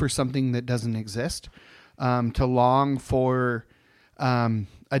long for something that doesn't exist, to long for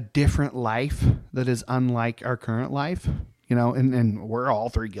a different life that is unlike our current life. You know, and we're all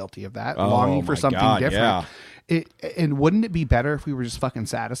three guilty of that, longing for my something God, different. yeah. And wouldn't it be better if we were just fucking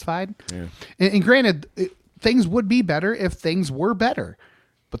satisfied? Yeah. And granted, things would be better if things were better,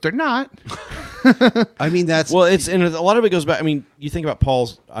 but they're not. I mean, that's well, it's and a lot of it goes back. I mean, you think about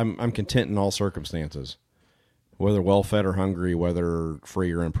Paul's. I'm content in all circumstances, whether well fed or hungry, whether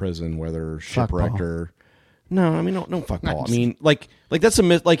free or in prison, whether shipwrecked Paul. or no. I mean, don't fuck Paul. I mean, like that's a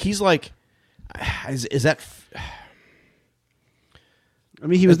myth. Like he's like, is that? I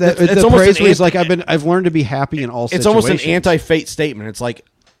mean, he was It's the almost phrase an where he's like, I've learned to be happy in all It's situations. almost an anti-fate statement. It's like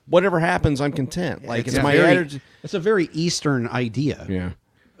whatever happens, I'm content. Like it's my attitude. It's a very Eastern idea. Yeah.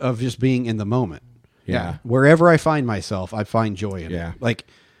 Of just being in the moment. Yeah. Wherever I find myself, I find joy in Yeah. it. Like,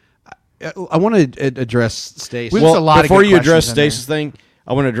 I want to address Stace. There's a lot of before good you address questions in there. Stace's thing,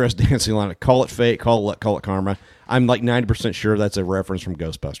 I want to address Dancing Line. Call it fate. Call it karma. I'm like 90% sure that's a reference from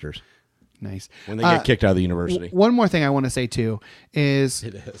Ghostbusters Nice. when they get kicked out of the university. One more thing I want to say too is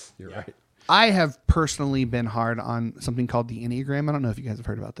It is. You're right. I have personally been hard on something called the Enneagram. I don't know if you guys have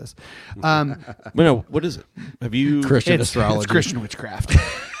heard about this. No, what is it? Have you? Christian It's astrology. Christian witchcraft.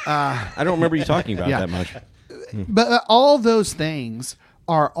 I don't remember you talking about Yeah. that much. But all those things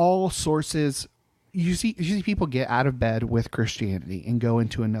are all sources. You see people get out of bed with Christianity and go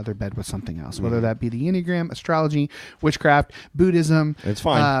into another bed with something else, whether that be the Enneagram, astrology, witchcraft, Buddhism. It's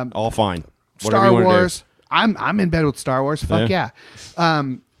fine. All fine. Whatever Star you wanna do. Wars. I'm in bed with Star Wars. Fuck yeah.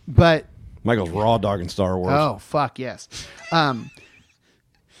 But Michael's raw dogging Star Wars. oh fuck yes.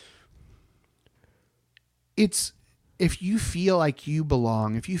 It's if you feel like you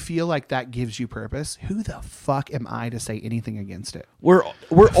belong, if you feel like that gives you purpose, who the fuck am I to say anything against it? We're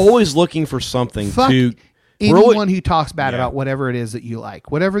always looking for something Fuck to. anyone who talks bad Yeah. about whatever it is that you like,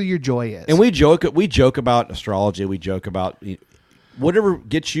 whatever your joy is. And we joke about astrology. We joke about whatever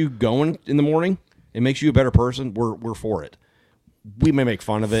gets you going in the morning. It makes you a better person. We're for it. We may make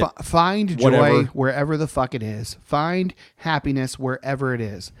fun of it. Find joy whatever. wherever the fuck it is. Find happiness wherever it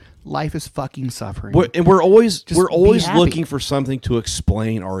is. Life is fucking suffering. And we're always Just we're be always happy. looking for something to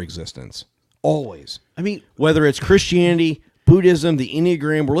explain our existence. Always. I mean, Whether it's Christianity, Buddhism, the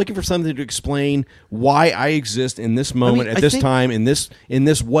Enneagram, we're looking for something to explain why I exist in this moment, I at this think- time, in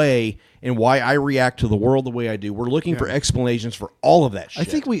this way, and why I react to the world the way I do. We're looking for explanations for all of that shit. I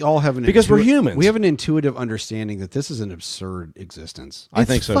think we all have an Because we're humans. We have an intuitive understanding that this is an absurd existence. I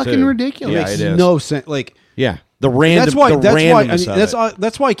think so fucking too. ridiculous. Yeah, Makes it is. No sense. Like Yeah, the random. that's why. the That's why. I randomness mean, of it.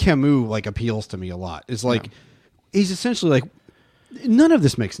 that's why Camus like appeals to me a lot. Is like he's essentially like none of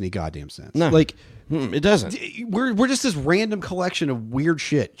this makes any goddamn sense. No. Like It doesn't. we're just this random collection of weird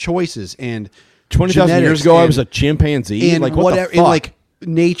shit, choices, and 20,000 years genetics ago, I and- was a chimpanzee. and Like what whatever, the fuck? and like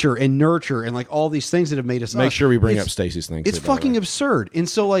nature and nurture and like all these things that have made us. Make us. sure we bring It's- up Stacey's thing, It's too, by the fucking way. absurd, and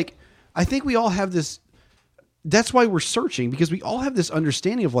so like I think we all have this. That's why we're searching, because we all have this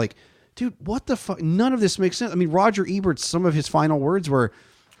understanding of like, dude, what the fuck? None of this makes sense. I mean, Roger Ebert's some of his final words were,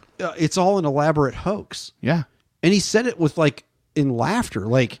 "It's all an elaborate hoax," Yeah. and he said it with like in laughter,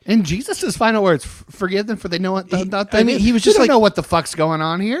 like. And Jesus' final words, forgive them for they know what not I mean, he was just don't like- know what the fuck's going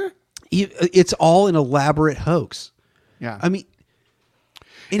on here. It's all an elaborate hoax. Yeah. I mean,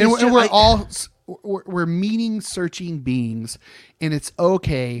 and it's we're, just- we're I- all we're meaning searching beings, and it's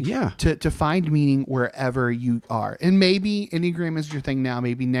okay Yeah. to find meaning wherever you are. And maybe Enneagram is your thing now.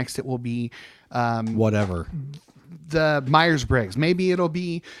 Maybe next it will be whatever. the Myers-Briggs. Maybe it'll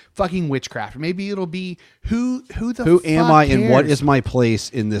be fucking witchcraft. Maybe it'll be who the Who fuck am I and what cares? is my place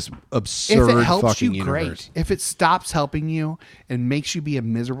in this If absurd it helps fucking you, universe? great. If it stops helping you and makes you be a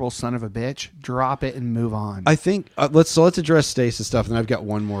miserable son of a bitch, drop it and move on. I think let's address Stace's stuff, and I've got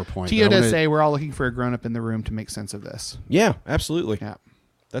one more point. Tio that I does wanna- say we're all looking for a grown-up in the room to make sense of this. Yeah, absolutely. Yeah.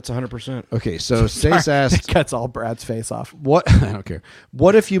 That's 100%. Okay, so Stace asked, Cuts all Brad's face off. "What? I don't care.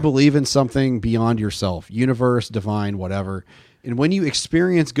 What if you believe in something beyond yourself, universe, divine, whatever, and when you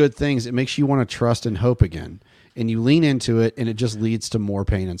experience good things, it makes you want to trust and hope again? and you lean into it, and it just leads to more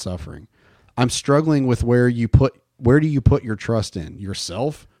pain and suffering. I'm struggling with where do you put your trust in?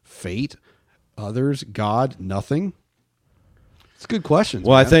 Yourself, fate, others, God, nothing? It's good questions.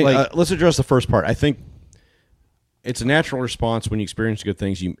 Well, man. I think Like, let's address the first part. I think it's a natural response when you experience good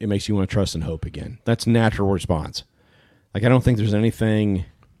things. It makes you want to trust and hope again. That's a natural response. Like, I don't think there's anything,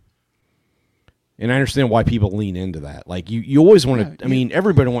 and I understand why people lean into that. Like, you always want to. I mean,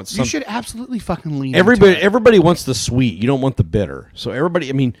 everybody wants. You should absolutely fucking lean. Everybody, into it. everybody wants the sweet. You don't want the bitter. So everybody.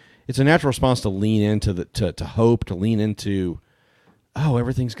 I mean, it's a natural response to lean into to hope, to lean into. Oh,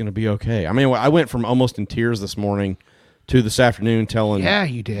 everything's going to be okay. I mean, I went from almost in tears this morning to this afternoon telling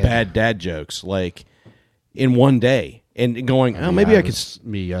you did. bad dad jokes like in one day and going, oh, maybe I can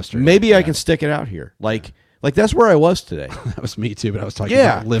me yesterday. maybe I can stick it out here. Like that's where I was today. That was me too, but I was talking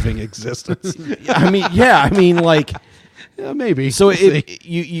about living existence. I mean, like maybe. So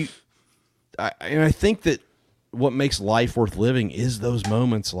We'll and I think that what makes life worth living is those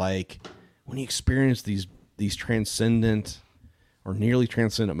moments like when you experience these transcendent or nearly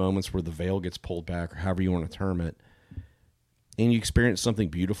transcendent moments where the veil gets pulled back, or however you want to term it, and you experience something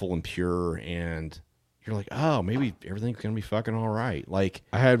beautiful and pure, and you're like, oh, maybe everything's going to be fucking all right. Like,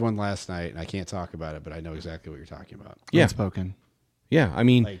 I had one last night, and I can't talk about it, but I know exactly what you're talking about. Yeah. Unspoken. Yeah, I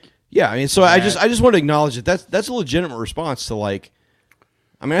mean, Like, so I just want to acknowledge that that's a legitimate response to, like,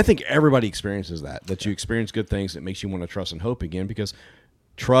 I mean, I think everybody experiences that you experience good things that makes you want to trust and hope again, because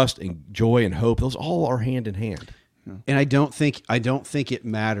trust and joy and hope, those all are hand in hand. And I don't think it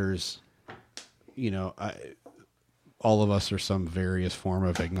matters. You know, all of us are some various form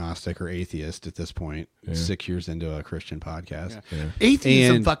of agnostic or atheist at this point. 6 years into a Christian podcast,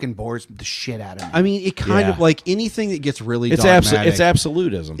 Atheism And- fucking bores the shit out of me. I mean, it kind of like anything that gets really It's dogmatic. it's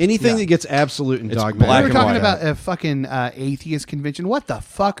absolutism. Anything that gets absolute and It's dogmatic. black we were and talking white. about a fucking atheist convention. What the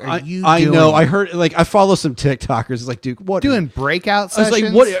fuck are you I doing? know. I heard, like, I follow some TikTokers. It's like, dude, what doing breakout I was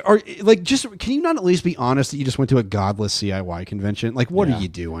sessions. like, what are like? Just can you not at least be honest that you just went to a godless CIY convention? Like, what are you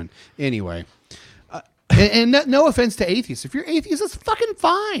doing anyway? And no offense to atheists. If you're atheist, it's fucking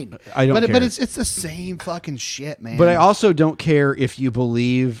fine. I don't But care. it's the same fucking shit, man. But I also don't care if you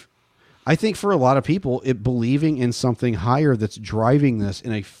believe. I think for a lot of people, believing in something higher that's driving this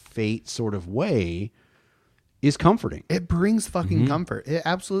in a fate sort of way is comforting. It brings fucking comfort. It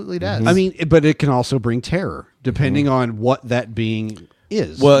absolutely does. I mean, but it can also bring terror depending on what that being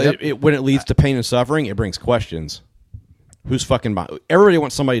is. Well, when it leads to pain and suffering, it brings questions. Who's fucking? Everybody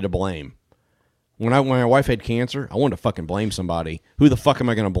wants somebody to blame. When my wife had cancer, I wanted to fucking blame somebody. Who the fuck am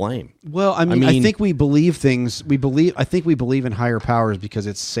I going to blame? Well, I mean, I think we believe things. I think we believe in higher powers because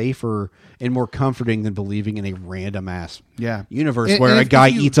it's safer and more comforting than believing in a random ass universe where a guy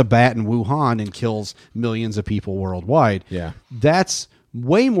eats a bat in Wuhan and kills millions of people worldwide. Yeah. That's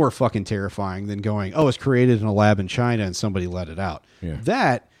way more fucking terrifying than going, oh, it's created in a lab in China and somebody let it out. Yeah.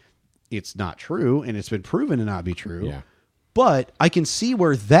 That it's not true and it's been proven to not be true. Yeah. But I can see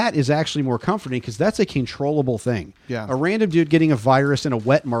where that is actually more comforting because that's a controllable thing. Yeah. A random dude getting a virus in a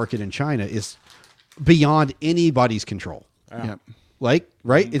wet market in China is beyond anybody's control. Yep. Like,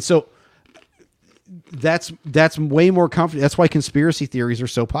 right? And so that's way more comforting. That's why conspiracy theories are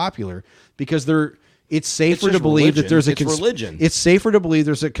so popular because it's safer just to believe that religion. there's a It's religion. It's safer to believe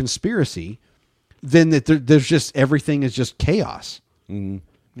there's a conspiracy than that there's just everything is just chaos.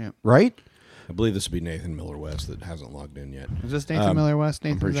 Yeah. Right? I believe this would be Nathan Miller West that hasn't logged in yet. Is this Nathan Miller West?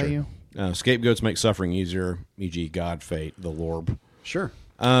 Nathan, pretty is that sure. you? Scapegoats make suffering easier, e.g., God, fate, the Lorb. Sure.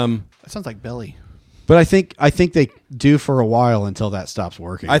 That sounds like Billy. But I think they do for a while until that stops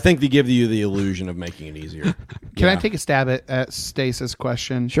working. I think they give you the illusion of making it easier. Can I take a stab at Stace's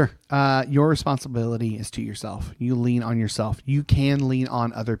question? Sure. Your responsibility is to yourself. You lean on yourself. You can lean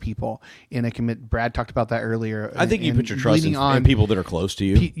on other people in a commit. Brad talked about that earlier. I think you and put your trust leaning in people that are close to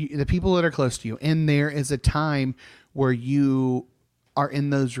you. the people that are close to you. And there is a time where you are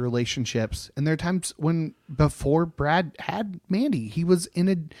in those relationships. And there are times when before Brad had Mandy, he was in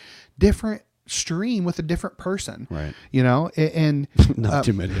a different stream with a different person, right? You know, and not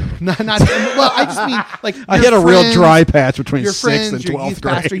too many of them. Not well. I just mean like I your had a real friends, dry patch between your 6th friends, and your 12th youth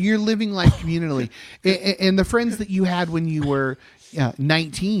grade. pastor, you're living life communally, and the friends that you had when you were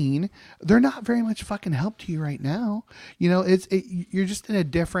 19, they're not very much fucking help to you right now. You know, you're just in a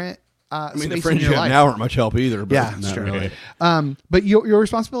different. I mean, the space friends in you your have life. now aren't much help either. But Yeah, that's true. Really. But your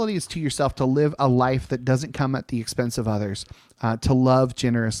responsibility is to yourself to live a life that doesn't come at the expense of others, to love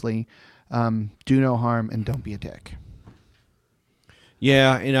generously, do no harm, and don't be a dick.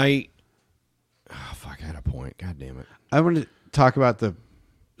 Yeah, and I had a point. God damn it. I want to talk about the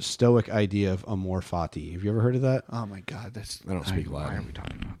Stoic idea of amor fati. Have you ever heard of that? Oh my God, I don't speak Why are Latin. we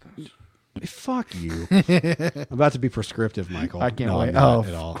talking about this? Fuck you. I'm about to be prescriptive, Michael. I can't no, wait. I'm not Oh,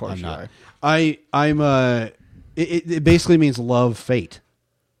 at all. of course I'm you not. are. I'm it basically means love fate.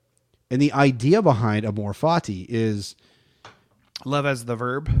 And the idea behind amor fati is Love as the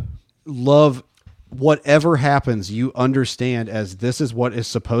verb. love whatever happens, you understand as this is what is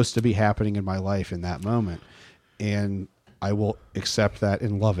supposed to be happening in my life in that moment. And I will accept that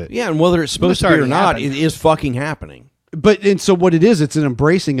and love it. Yeah, and whether it's supposed to be or not, it is fucking happening. But and so what it is, it's an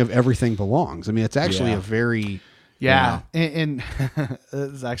embracing of everything belongs. I mean, it's actually Yeah. a very Yeah, and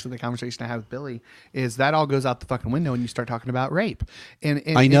this is actually the conversation I had with Billy. Is that all goes out the fucking window when you start talking about rape? And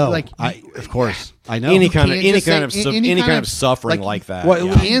I know, like of course, I know Any You kind of can't any just kind say of any kind of, suffering like, like that. what-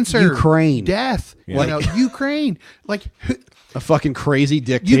 yeah. cancer, Ukraine. death, Yeah. you know, Ukraine, like. a fucking crazy You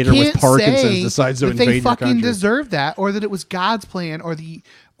dictator with can't Parkinson's say decides to that invade they your fucking country. deserve that, or that it was God's plan, or the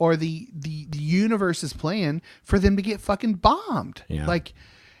universe's plan for them to get fucking bombed. Yeah. Like,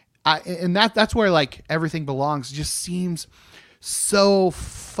 and that's where like everything belongs. It just seems so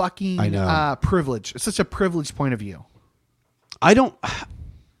fucking I know. privileged. It's such a privileged point of view. I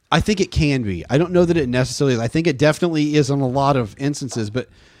think it can be. I don't know that it necessarily is. I think it definitely is in a lot of instances, but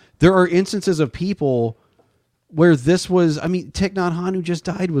there are instances of people where this was, I mean, Thich Nhat Hanh, who just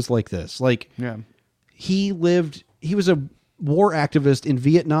died, was like this. Like, Yeah. he was a war activist in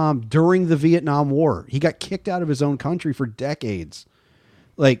Vietnam during the Vietnam War. He got kicked out of his own country for decades.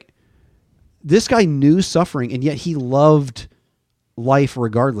 Like, this guy knew suffering, and yet he loved life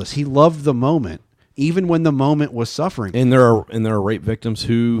regardless. He loved the moment, even when the moment was suffering. And there are rape victims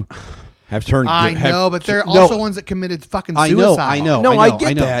who have turned. I know, but they're no. also ones that committed fucking I suicide. know. No, I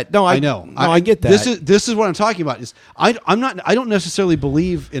get know. that. No, I know. no, I get that. This is what I'm talking about. Is I don't necessarily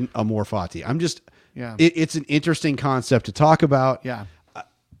believe in amor fati. I'm just Yeah. It's an interesting concept to talk about. Yeah.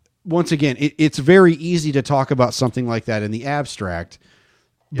 Once again, it's very easy to talk about something like that in the abstract,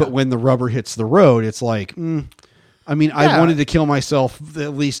 but when the rubber hits the road, it's like, I mean, I Yeah. wanted to kill myself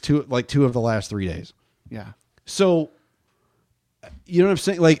at least two of the last 3 days. Yeah. So, you know what I'm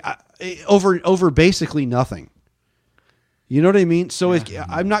saying? Like over basically nothing. You know what I mean? So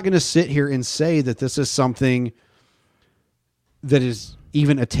I'm not going to sit here and say that this is something that is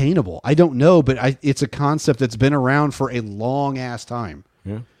even attainable. I don't know, but it's a concept that's been around for a long ass time.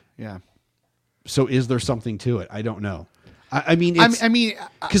 Yeah. Yeah. So is there something to it? I don't know. I mean,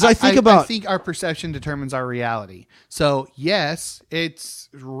 because I think our perception determines our reality. So yes, it's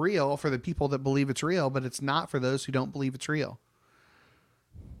real for the people that believe it's real, but it's not for those who don't believe it's real.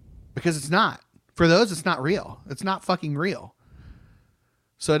 Because it's not. For those, it's not real. It's not fucking real.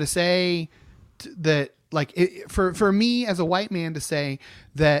 So to say that, like, for me as a white man to say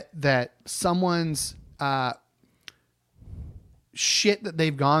that someone's shit that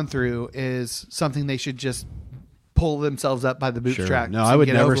they've gone through is something they should just pull themselves up by the bootstraps. No, and I would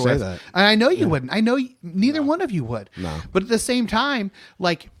get never over say with. that. And I know you wouldn't. I know neither one of you would. No. But at the same time,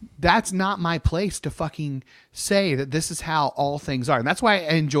 like, that's not my place to fucking say that this is how all things are. And that's why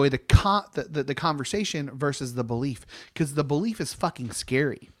I enjoy the conversation versus the belief, because the belief is fucking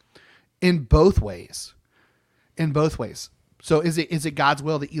scary in both ways. In both ways. So is it God's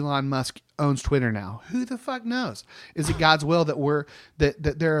will that Elon Musk owns Twitter now? Who the fuck knows? Is it God's will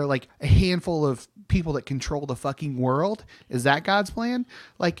that there are like a handful of people that control the fucking world? Is that God's plan?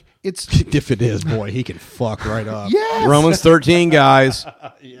 Like, it's if it is, boy, he can fuck right up. Yes. Romans 13, guys.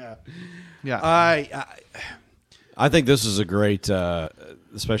 Yeah. I think this is a great,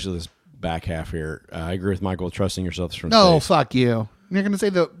 especially this back half here. I agree with Michael. Trusting yourself from No, space. fuck you. You're gonna say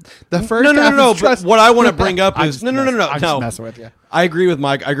the first No. half is But trust. what I want to bring up I'm is just no. I'm just messing with you. I agree with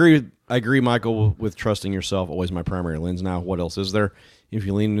Mike. I agree, Michael, with trusting yourself. Always my primary lens now. What else is there? If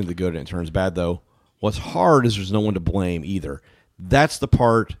you lean into the good and it turns bad, though, what's hard is there's no one to blame either. That's the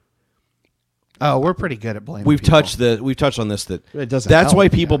part. Oh, we're pretty good at blaming. We've people. touched on this. That It doesn't That's help, why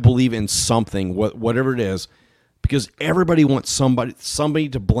people believe in something, whatever it is, because everybody wants somebody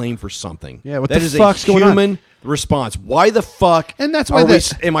to blame for something. Yeah, what that the is fuck's a going on? human response. Why the fuck? And that's why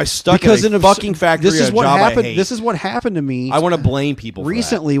am I stuck in a fucking factory? This is at a what job I happened. hate? This is what happened to me. I want to blame people for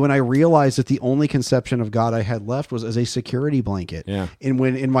recently when I realized that the only conception of God I had left was as a security blanket. Yeah. And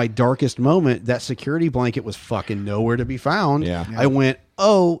when in my darkest moment, that security blanket was fucking nowhere to be found. Yeah. I went,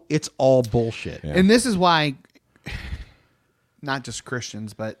 oh, it's all bullshit. Yeah. And this is why, not just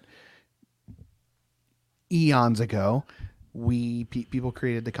Christians, but eons ago, people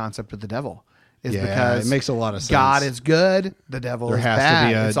created the concept of the devil. Is Yeah, because it makes a lot of sense. God is good, the devil There is has to bad.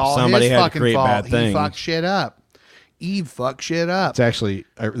 be It's all somebody his had to fucking create fault. bad He things. fucked shit up. Eve fucked shit up. It's actually,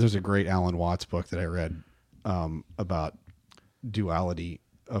 there's a great Alan Watts book that I read about duality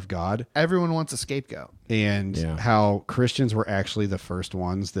of God, Everyone wants a scapegoat. and how Christians were actually the first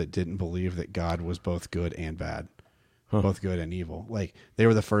ones that didn't believe that God was both good and bad, both good and evil. Like they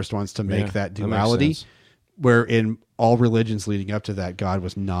were the first ones to make that that makes duality, sense. where in all religions leading up to that, God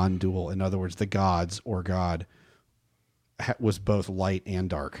was non-dual. In other words, the gods or God was both light and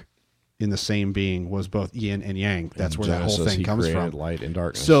dark. In the same being was both yin and yang. That's where that whole Genesis, thing he comes created from. light and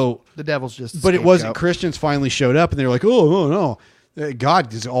darkness. So The devil's just. a but it wasn't. scapegoat. Christians finally showed up and they were like, "Oh no,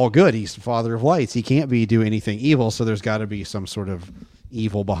 God is all good. He's the Father of lights. He can't be do anything evil. So there's got to be some sort of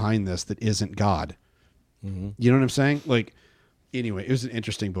evil behind this that isn't God." You know what I'm saying? Like, anyway, it was an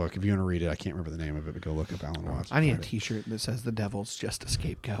interesting book. If you want to read it, I can't remember the name of it, but go look up Alan Watts. I need a T-shirt that says "The devil's just a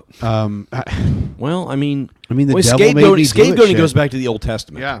scapegoat." well, I mean, the devil made scapegoating, me do it, scapegoating shit. goes back to the Old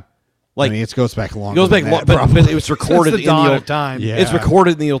Testament. Yeah. Like I mean, it goes back it longer. goes back, than that, but probably. it was recorded Since the in dawn the of time. Yeah. It's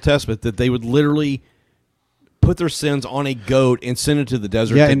recorded in the Old Testament that they would literally put their sins on a goat and send it to the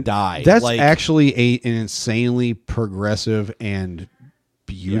desert to and die. That's like, actually an insanely progressive and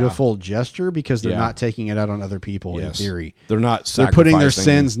beautiful gesture because they're Yeah. not taking it out on other people in Yes. theory. They're not They're putting their sacrificing-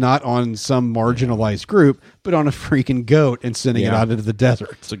 sins not on some marginalized group, but on a freaking goat and sending it Yeah. out into the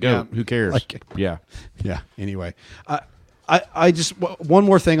desert. It's a goat. Yeah. Who cares? Like- yeah. Yeah. Anyway, I just one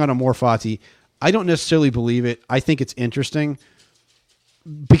more thing on Amor Fati. I don't necessarily believe it. I think it's interesting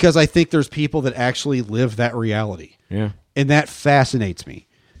because I think there's people that actually live that reality. Yeah. And that fascinates me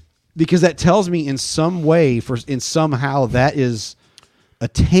because that tells me in some way, somehow that is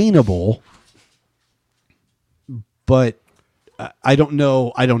attainable, but I don't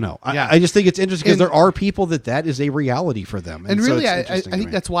know. Yeah. I just think it's interesting because And- there are people that is a reality for them. And so really, it's I interesting to think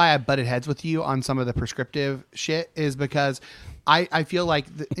me. that's why I butted heads with you on some of the prescriptive shit is because I feel like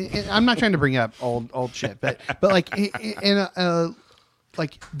and I'm not trying to bring up old shit, but like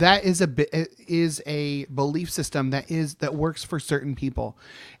like that is a belief system that works for certain people,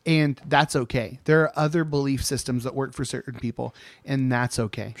 and that's okay. There are other belief systems that work for certain people, and that's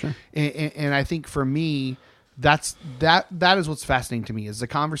okay. Sure. And I think for me, that is what's fascinating to me is the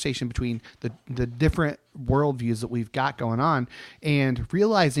conversation between the different worldviews that we've got going on, and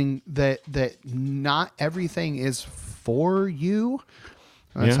realizing that not everything is for you.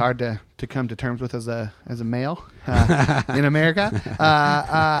 It's hard to come to terms with as a male in America.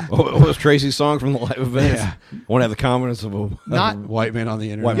 What was Tracy's song from the live event? Yeah. I want to have the confidence of a Not white man on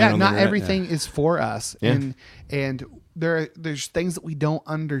the internet. White man yeah, on the not internet, everything is for us, Yeah. and there's things that we don't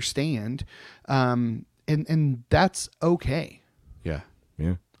understand, and that's okay. Yeah.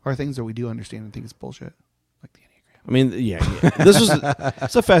 Yeah. Or things that we do understand and think it's bullshit, like the Enneagram. I mean, yeah. This is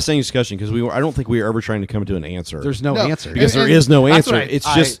it's a fascinating discussion because I don't think we were ever trying to come to an answer. There's no answer. because And- there is no that's answer. what It's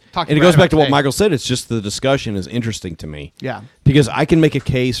I just, talked and it about goes back to what today. Michael said. It's just the discussion is interesting to me. Yeah. because I can make a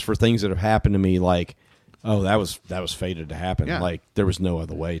case for things that have happened to me, like, oh, that was fated to happen. Yeah. Like there was no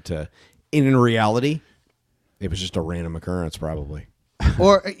other way to. And in reality, it was just a random occurrence, probably.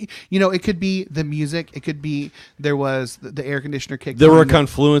 Or it could be the music. It could be there was the air conditioner kicked. There on were a the-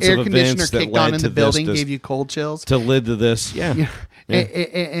 confluence air of conditioner events that kicked led on in to the building, this, gave you cold chills. to lead to this. Yeah. Yeah. Yeah.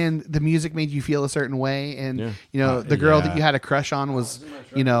 And the music made you feel a certain way, and Yeah. the girl yeah. that you had a crush on was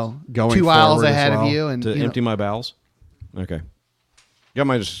Going 2 aisles forward as ahead well. of you, and To you know, empty my bowels. Okay. Got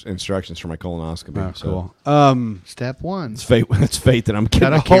my instructions for my colonoscopy. Oh, so cool. step one. It's fate. It's fate that I'm getting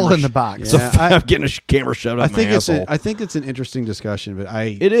Got a a hole camera in the box. So Yeah, I'm getting a camera shoved up I think my it's asshole. I think it's an interesting discussion, but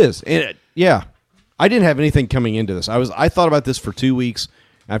It is. And yeah. I didn't have anything coming into this. I thought about this for 2 weeks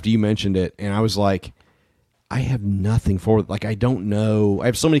after you mentioned it, and I was like, I have nothing for it. Like, I don't know. I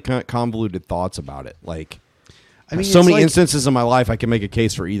have so many convoluted thoughts about it. Like, I mean, so it's many like- instances in my life I can make a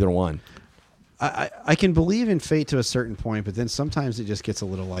case for either one. I can believe in fate to a certain point, but then sometimes it just gets a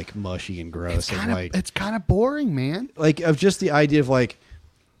little like mushy and gross. It's kind of boring, man. Like of just the idea of like,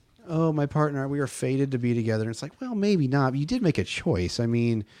 oh, my partner, we are fated to be together. And it's like, well, maybe not. But you did make a choice. I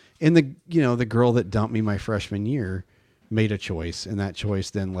mean, and the girl that dumped me my freshman year made a choice, and that choice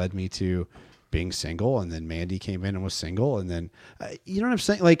then led me to being single. And then Mandy came in and was single, and then you know what I'm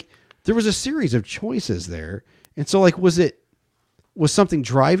saying? Like there was a series of choices there, and so like was something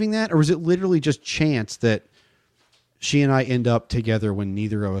driving that, or was it literally just chance that she and I end up together when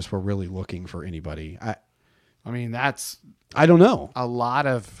neither of us were really looking for anybody? I mean, that's I don't know. a lot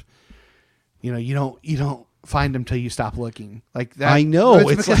of, you don't find them till you stop looking. Like that. I know,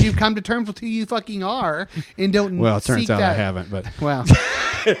 It's it's because like- you've come to terms with who you fucking are and don't. Well, it turns seek out I that. haven't, but Well,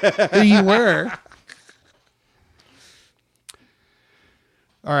 you were.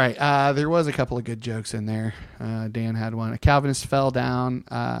 All right. There was a couple of good jokes in there. Dan had one. A Calvinist fell down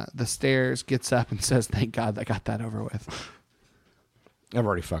the stairs, gets up, and says, "Thank God I got that over with." I've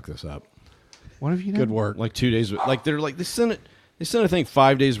already fucked this up. What have you done? good work. Like 2 days. Like they're like they They sent, I think,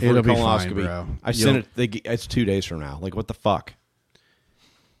 5 days before It'll the be fine, colonoscopy. bro. I sent it. It's 2 days from now. Like, what the fuck?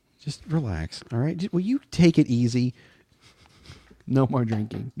 Just relax. All right. Will you take it easy? No more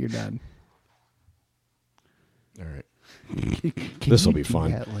drinking. You're done. All right. This will be you do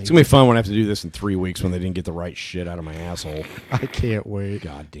fun. that It's later? gonna be fun when I have to do this in 3 weeks when they didn't get the right shit out of my asshole. I can't wait.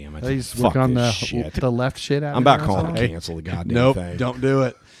 God damn it! They just Fuck work on this the shit. left shit out. I'm about of calling it. to cancel the goddamn Nope. thing. Don't do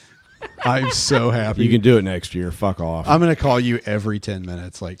it. I'm so happy. You can do it next year. Fuck off. I'm going to call you every 10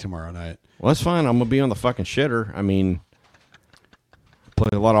 minutes, like tomorrow night. Well, that's fine. I'm gonna be on the fucking shitter. I mean, play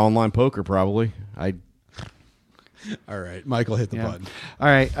a lot of online poker probably. All right. Michael, hit the Yeah. button. All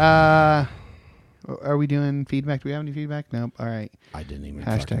right. Are we doing feedback? Do we have any feedback? Nope. All right. I didn't even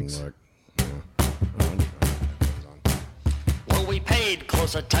Hashtags. fucking look. Well, we paid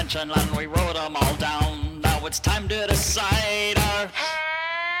close attention and we wrote them all down. Now it's time to decide our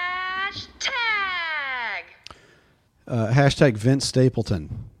Hashtag Vince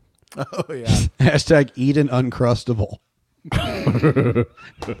Stapleton. Oh yeah. Hashtag Eden Uncrustable.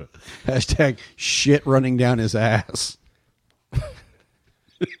 Hashtag shit running down his ass.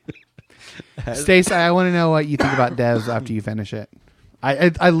 Stacey, I want to know what you think about Devs after you finish it.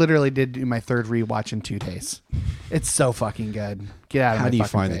 I literally did do my third rewatch in 2 days. It's so fucking good. Get out of How my do you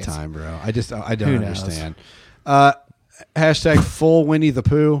fucking find face. the time, bro? I don't Who knows? understand. Hashtag full Winnie the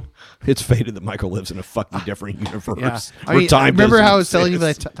Pooh. It's fated that Michael lives in a fucking different universe. Yeah. I where mean, time remember doesn't how I was telling you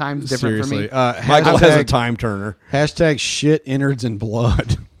exist. that time's different Seriously. for me? Michael has a Hashtag- time turner. Hashtag shit innards and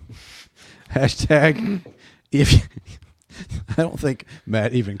blood. Hashtag if I don't think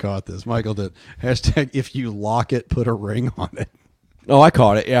Matt even caught this. Michael did. Hashtag if you lock it, put a ring on it. Oh, I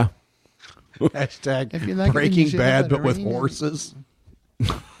caught it. Yeah. Hashtag If you like it, Breaking you should Bad, put a but with ring on it. horses.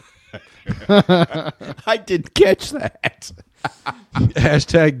 I did catch that.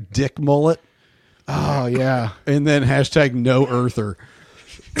 Hashtag Dick Mullet. Oh yeah, And then hashtag No Earther.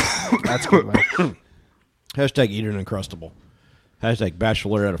 that's a good one. Hashtag Eden Uncrustable. Hashtag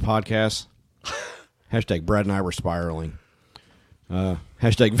Bachelorette of Podcasts. Hashtag Brad and I were spiraling.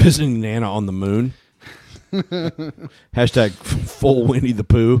 Hashtag visiting Nana on the moon. Hashtag full Winnie the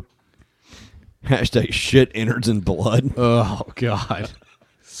Pooh. Hashtag shit innards and blood. Oh God.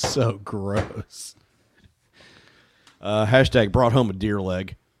 So gross. Hashtag brought home a deer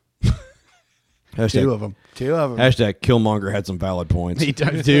leg. Hashtag, 2 of them. 2 of them. Hashtag Killmonger had some valid points. Dude,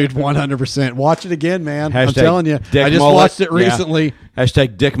 100%. Watch it again, man. I'm Hashtag telling you. Dick I just mullet. watched it Yeah. recently.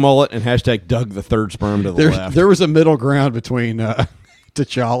 Hashtag Dick Mullet and hashtag Doug the third sperm to the left. There was a middle ground between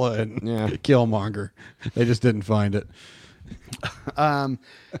T'Challa and Yeah. Killmonger. They just didn't find it.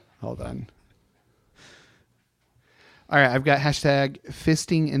 Hold on. All right, I've got hashtag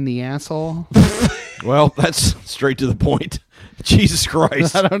fisting in the asshole. Well, that's straight to the point. Jesus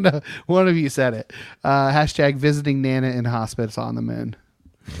Christ. I don't know. One of you said it. Hashtag visiting Nana in hospice on the moon.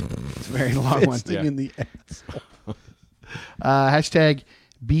 It's a very long one. Fisting in the asshole. Hashtag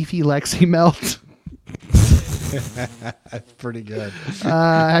beefy Lexi melt. That's pretty good.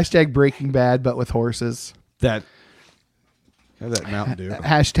 Hashtag Breaking Bad, but with horses. That Have that Mountain Dew.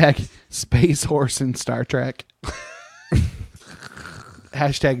 Hashtag space horse in Star Trek.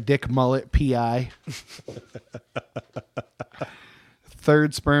 Hashtag Dick Mullet PI.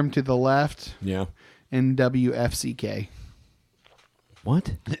 Third sperm to the left. yeah. And WFCK.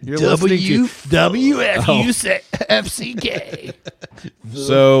 What? You're listening to WFCK.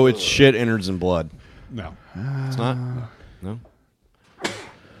 So it's shit innards and blood. No. It's not. No.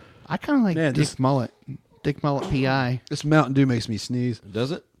 I kind of like Man, Dick this- Mullet. Dick Mullet PI. This Mountain Dew makes me sneeze.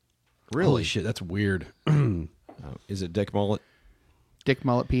 Does it? Holy shit, that's weird. Is it Dick Mullet? Dick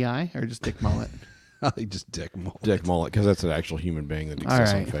Mullet PI or just Dick Mullet? I think just Dick Mullet. Dick Mullet, because that's an actual human being that All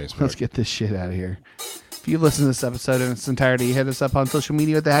exists right, on Facebook. let's get this shit out of here. If you listen to this episode in its entirety, hit us up on social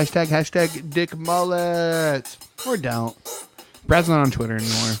media with the hashtag Dick Mullet. Or don't. Brad's not on Twitter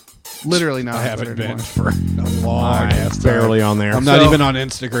anymore. Literally not I on haven't Twitter been anymore. for a long ass time. barely on there. I'm not So- even on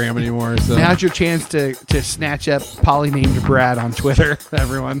Instagram anymore. So Now's your chance to snatch up Polly named Brad on Twitter,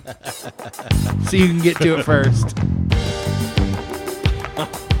 everyone. So you can get to it first.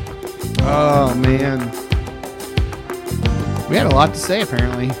 Oh, man. We had a lot to say,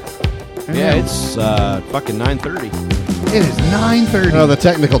 apparently. Yeah, it's fucking 9:30. It is 9:30. Oh, the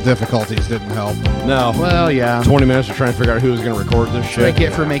technical difficulties didn't help. No. Well, yeah. 20 minutes to try and figure out who was going to record this That's what I shit.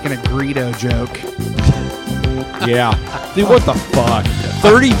 get for making a Greedo joke. Yeah. Dude, what the fuck?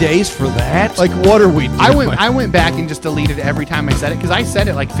 30 days for that? Like, what are we doing? I went back and just deleted every time I said it because I said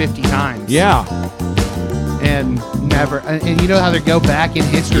it like 50 times. Yeah. And never. And you know how they go back in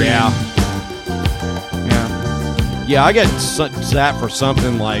history. Yeah. Yeah. Yeah, I got zapped for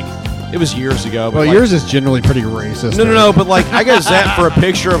something like It was years ago. But Well, like, yours is generally pretty racist. No. But like, I got zapped for a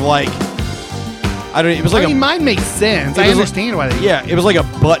picture of like, I don't. It was like I mean, mine makes sense. I understand why they. Yeah, it was like a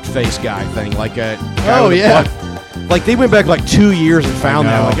butt face guy thing, like a guy Oh, with a yeah. butt. Like they went back like 2 years and found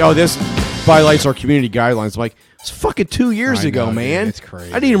that, know. like, oh, this violates our community guidelines. I'm like, it's fucking 2 years I ago, know, dude, man. it's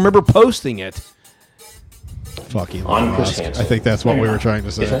crazy. I didn't even remember posting it. Fuck Elon Musk. I think that's what we were trying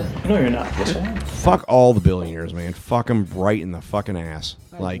to say. No, you're not. Yes, I am. Fuck all the billionaires, man. Fuck them right in the fucking ass.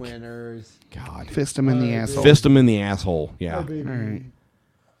 Like, Fist him in the asshole. fist them in the asshole. Yeah. All right.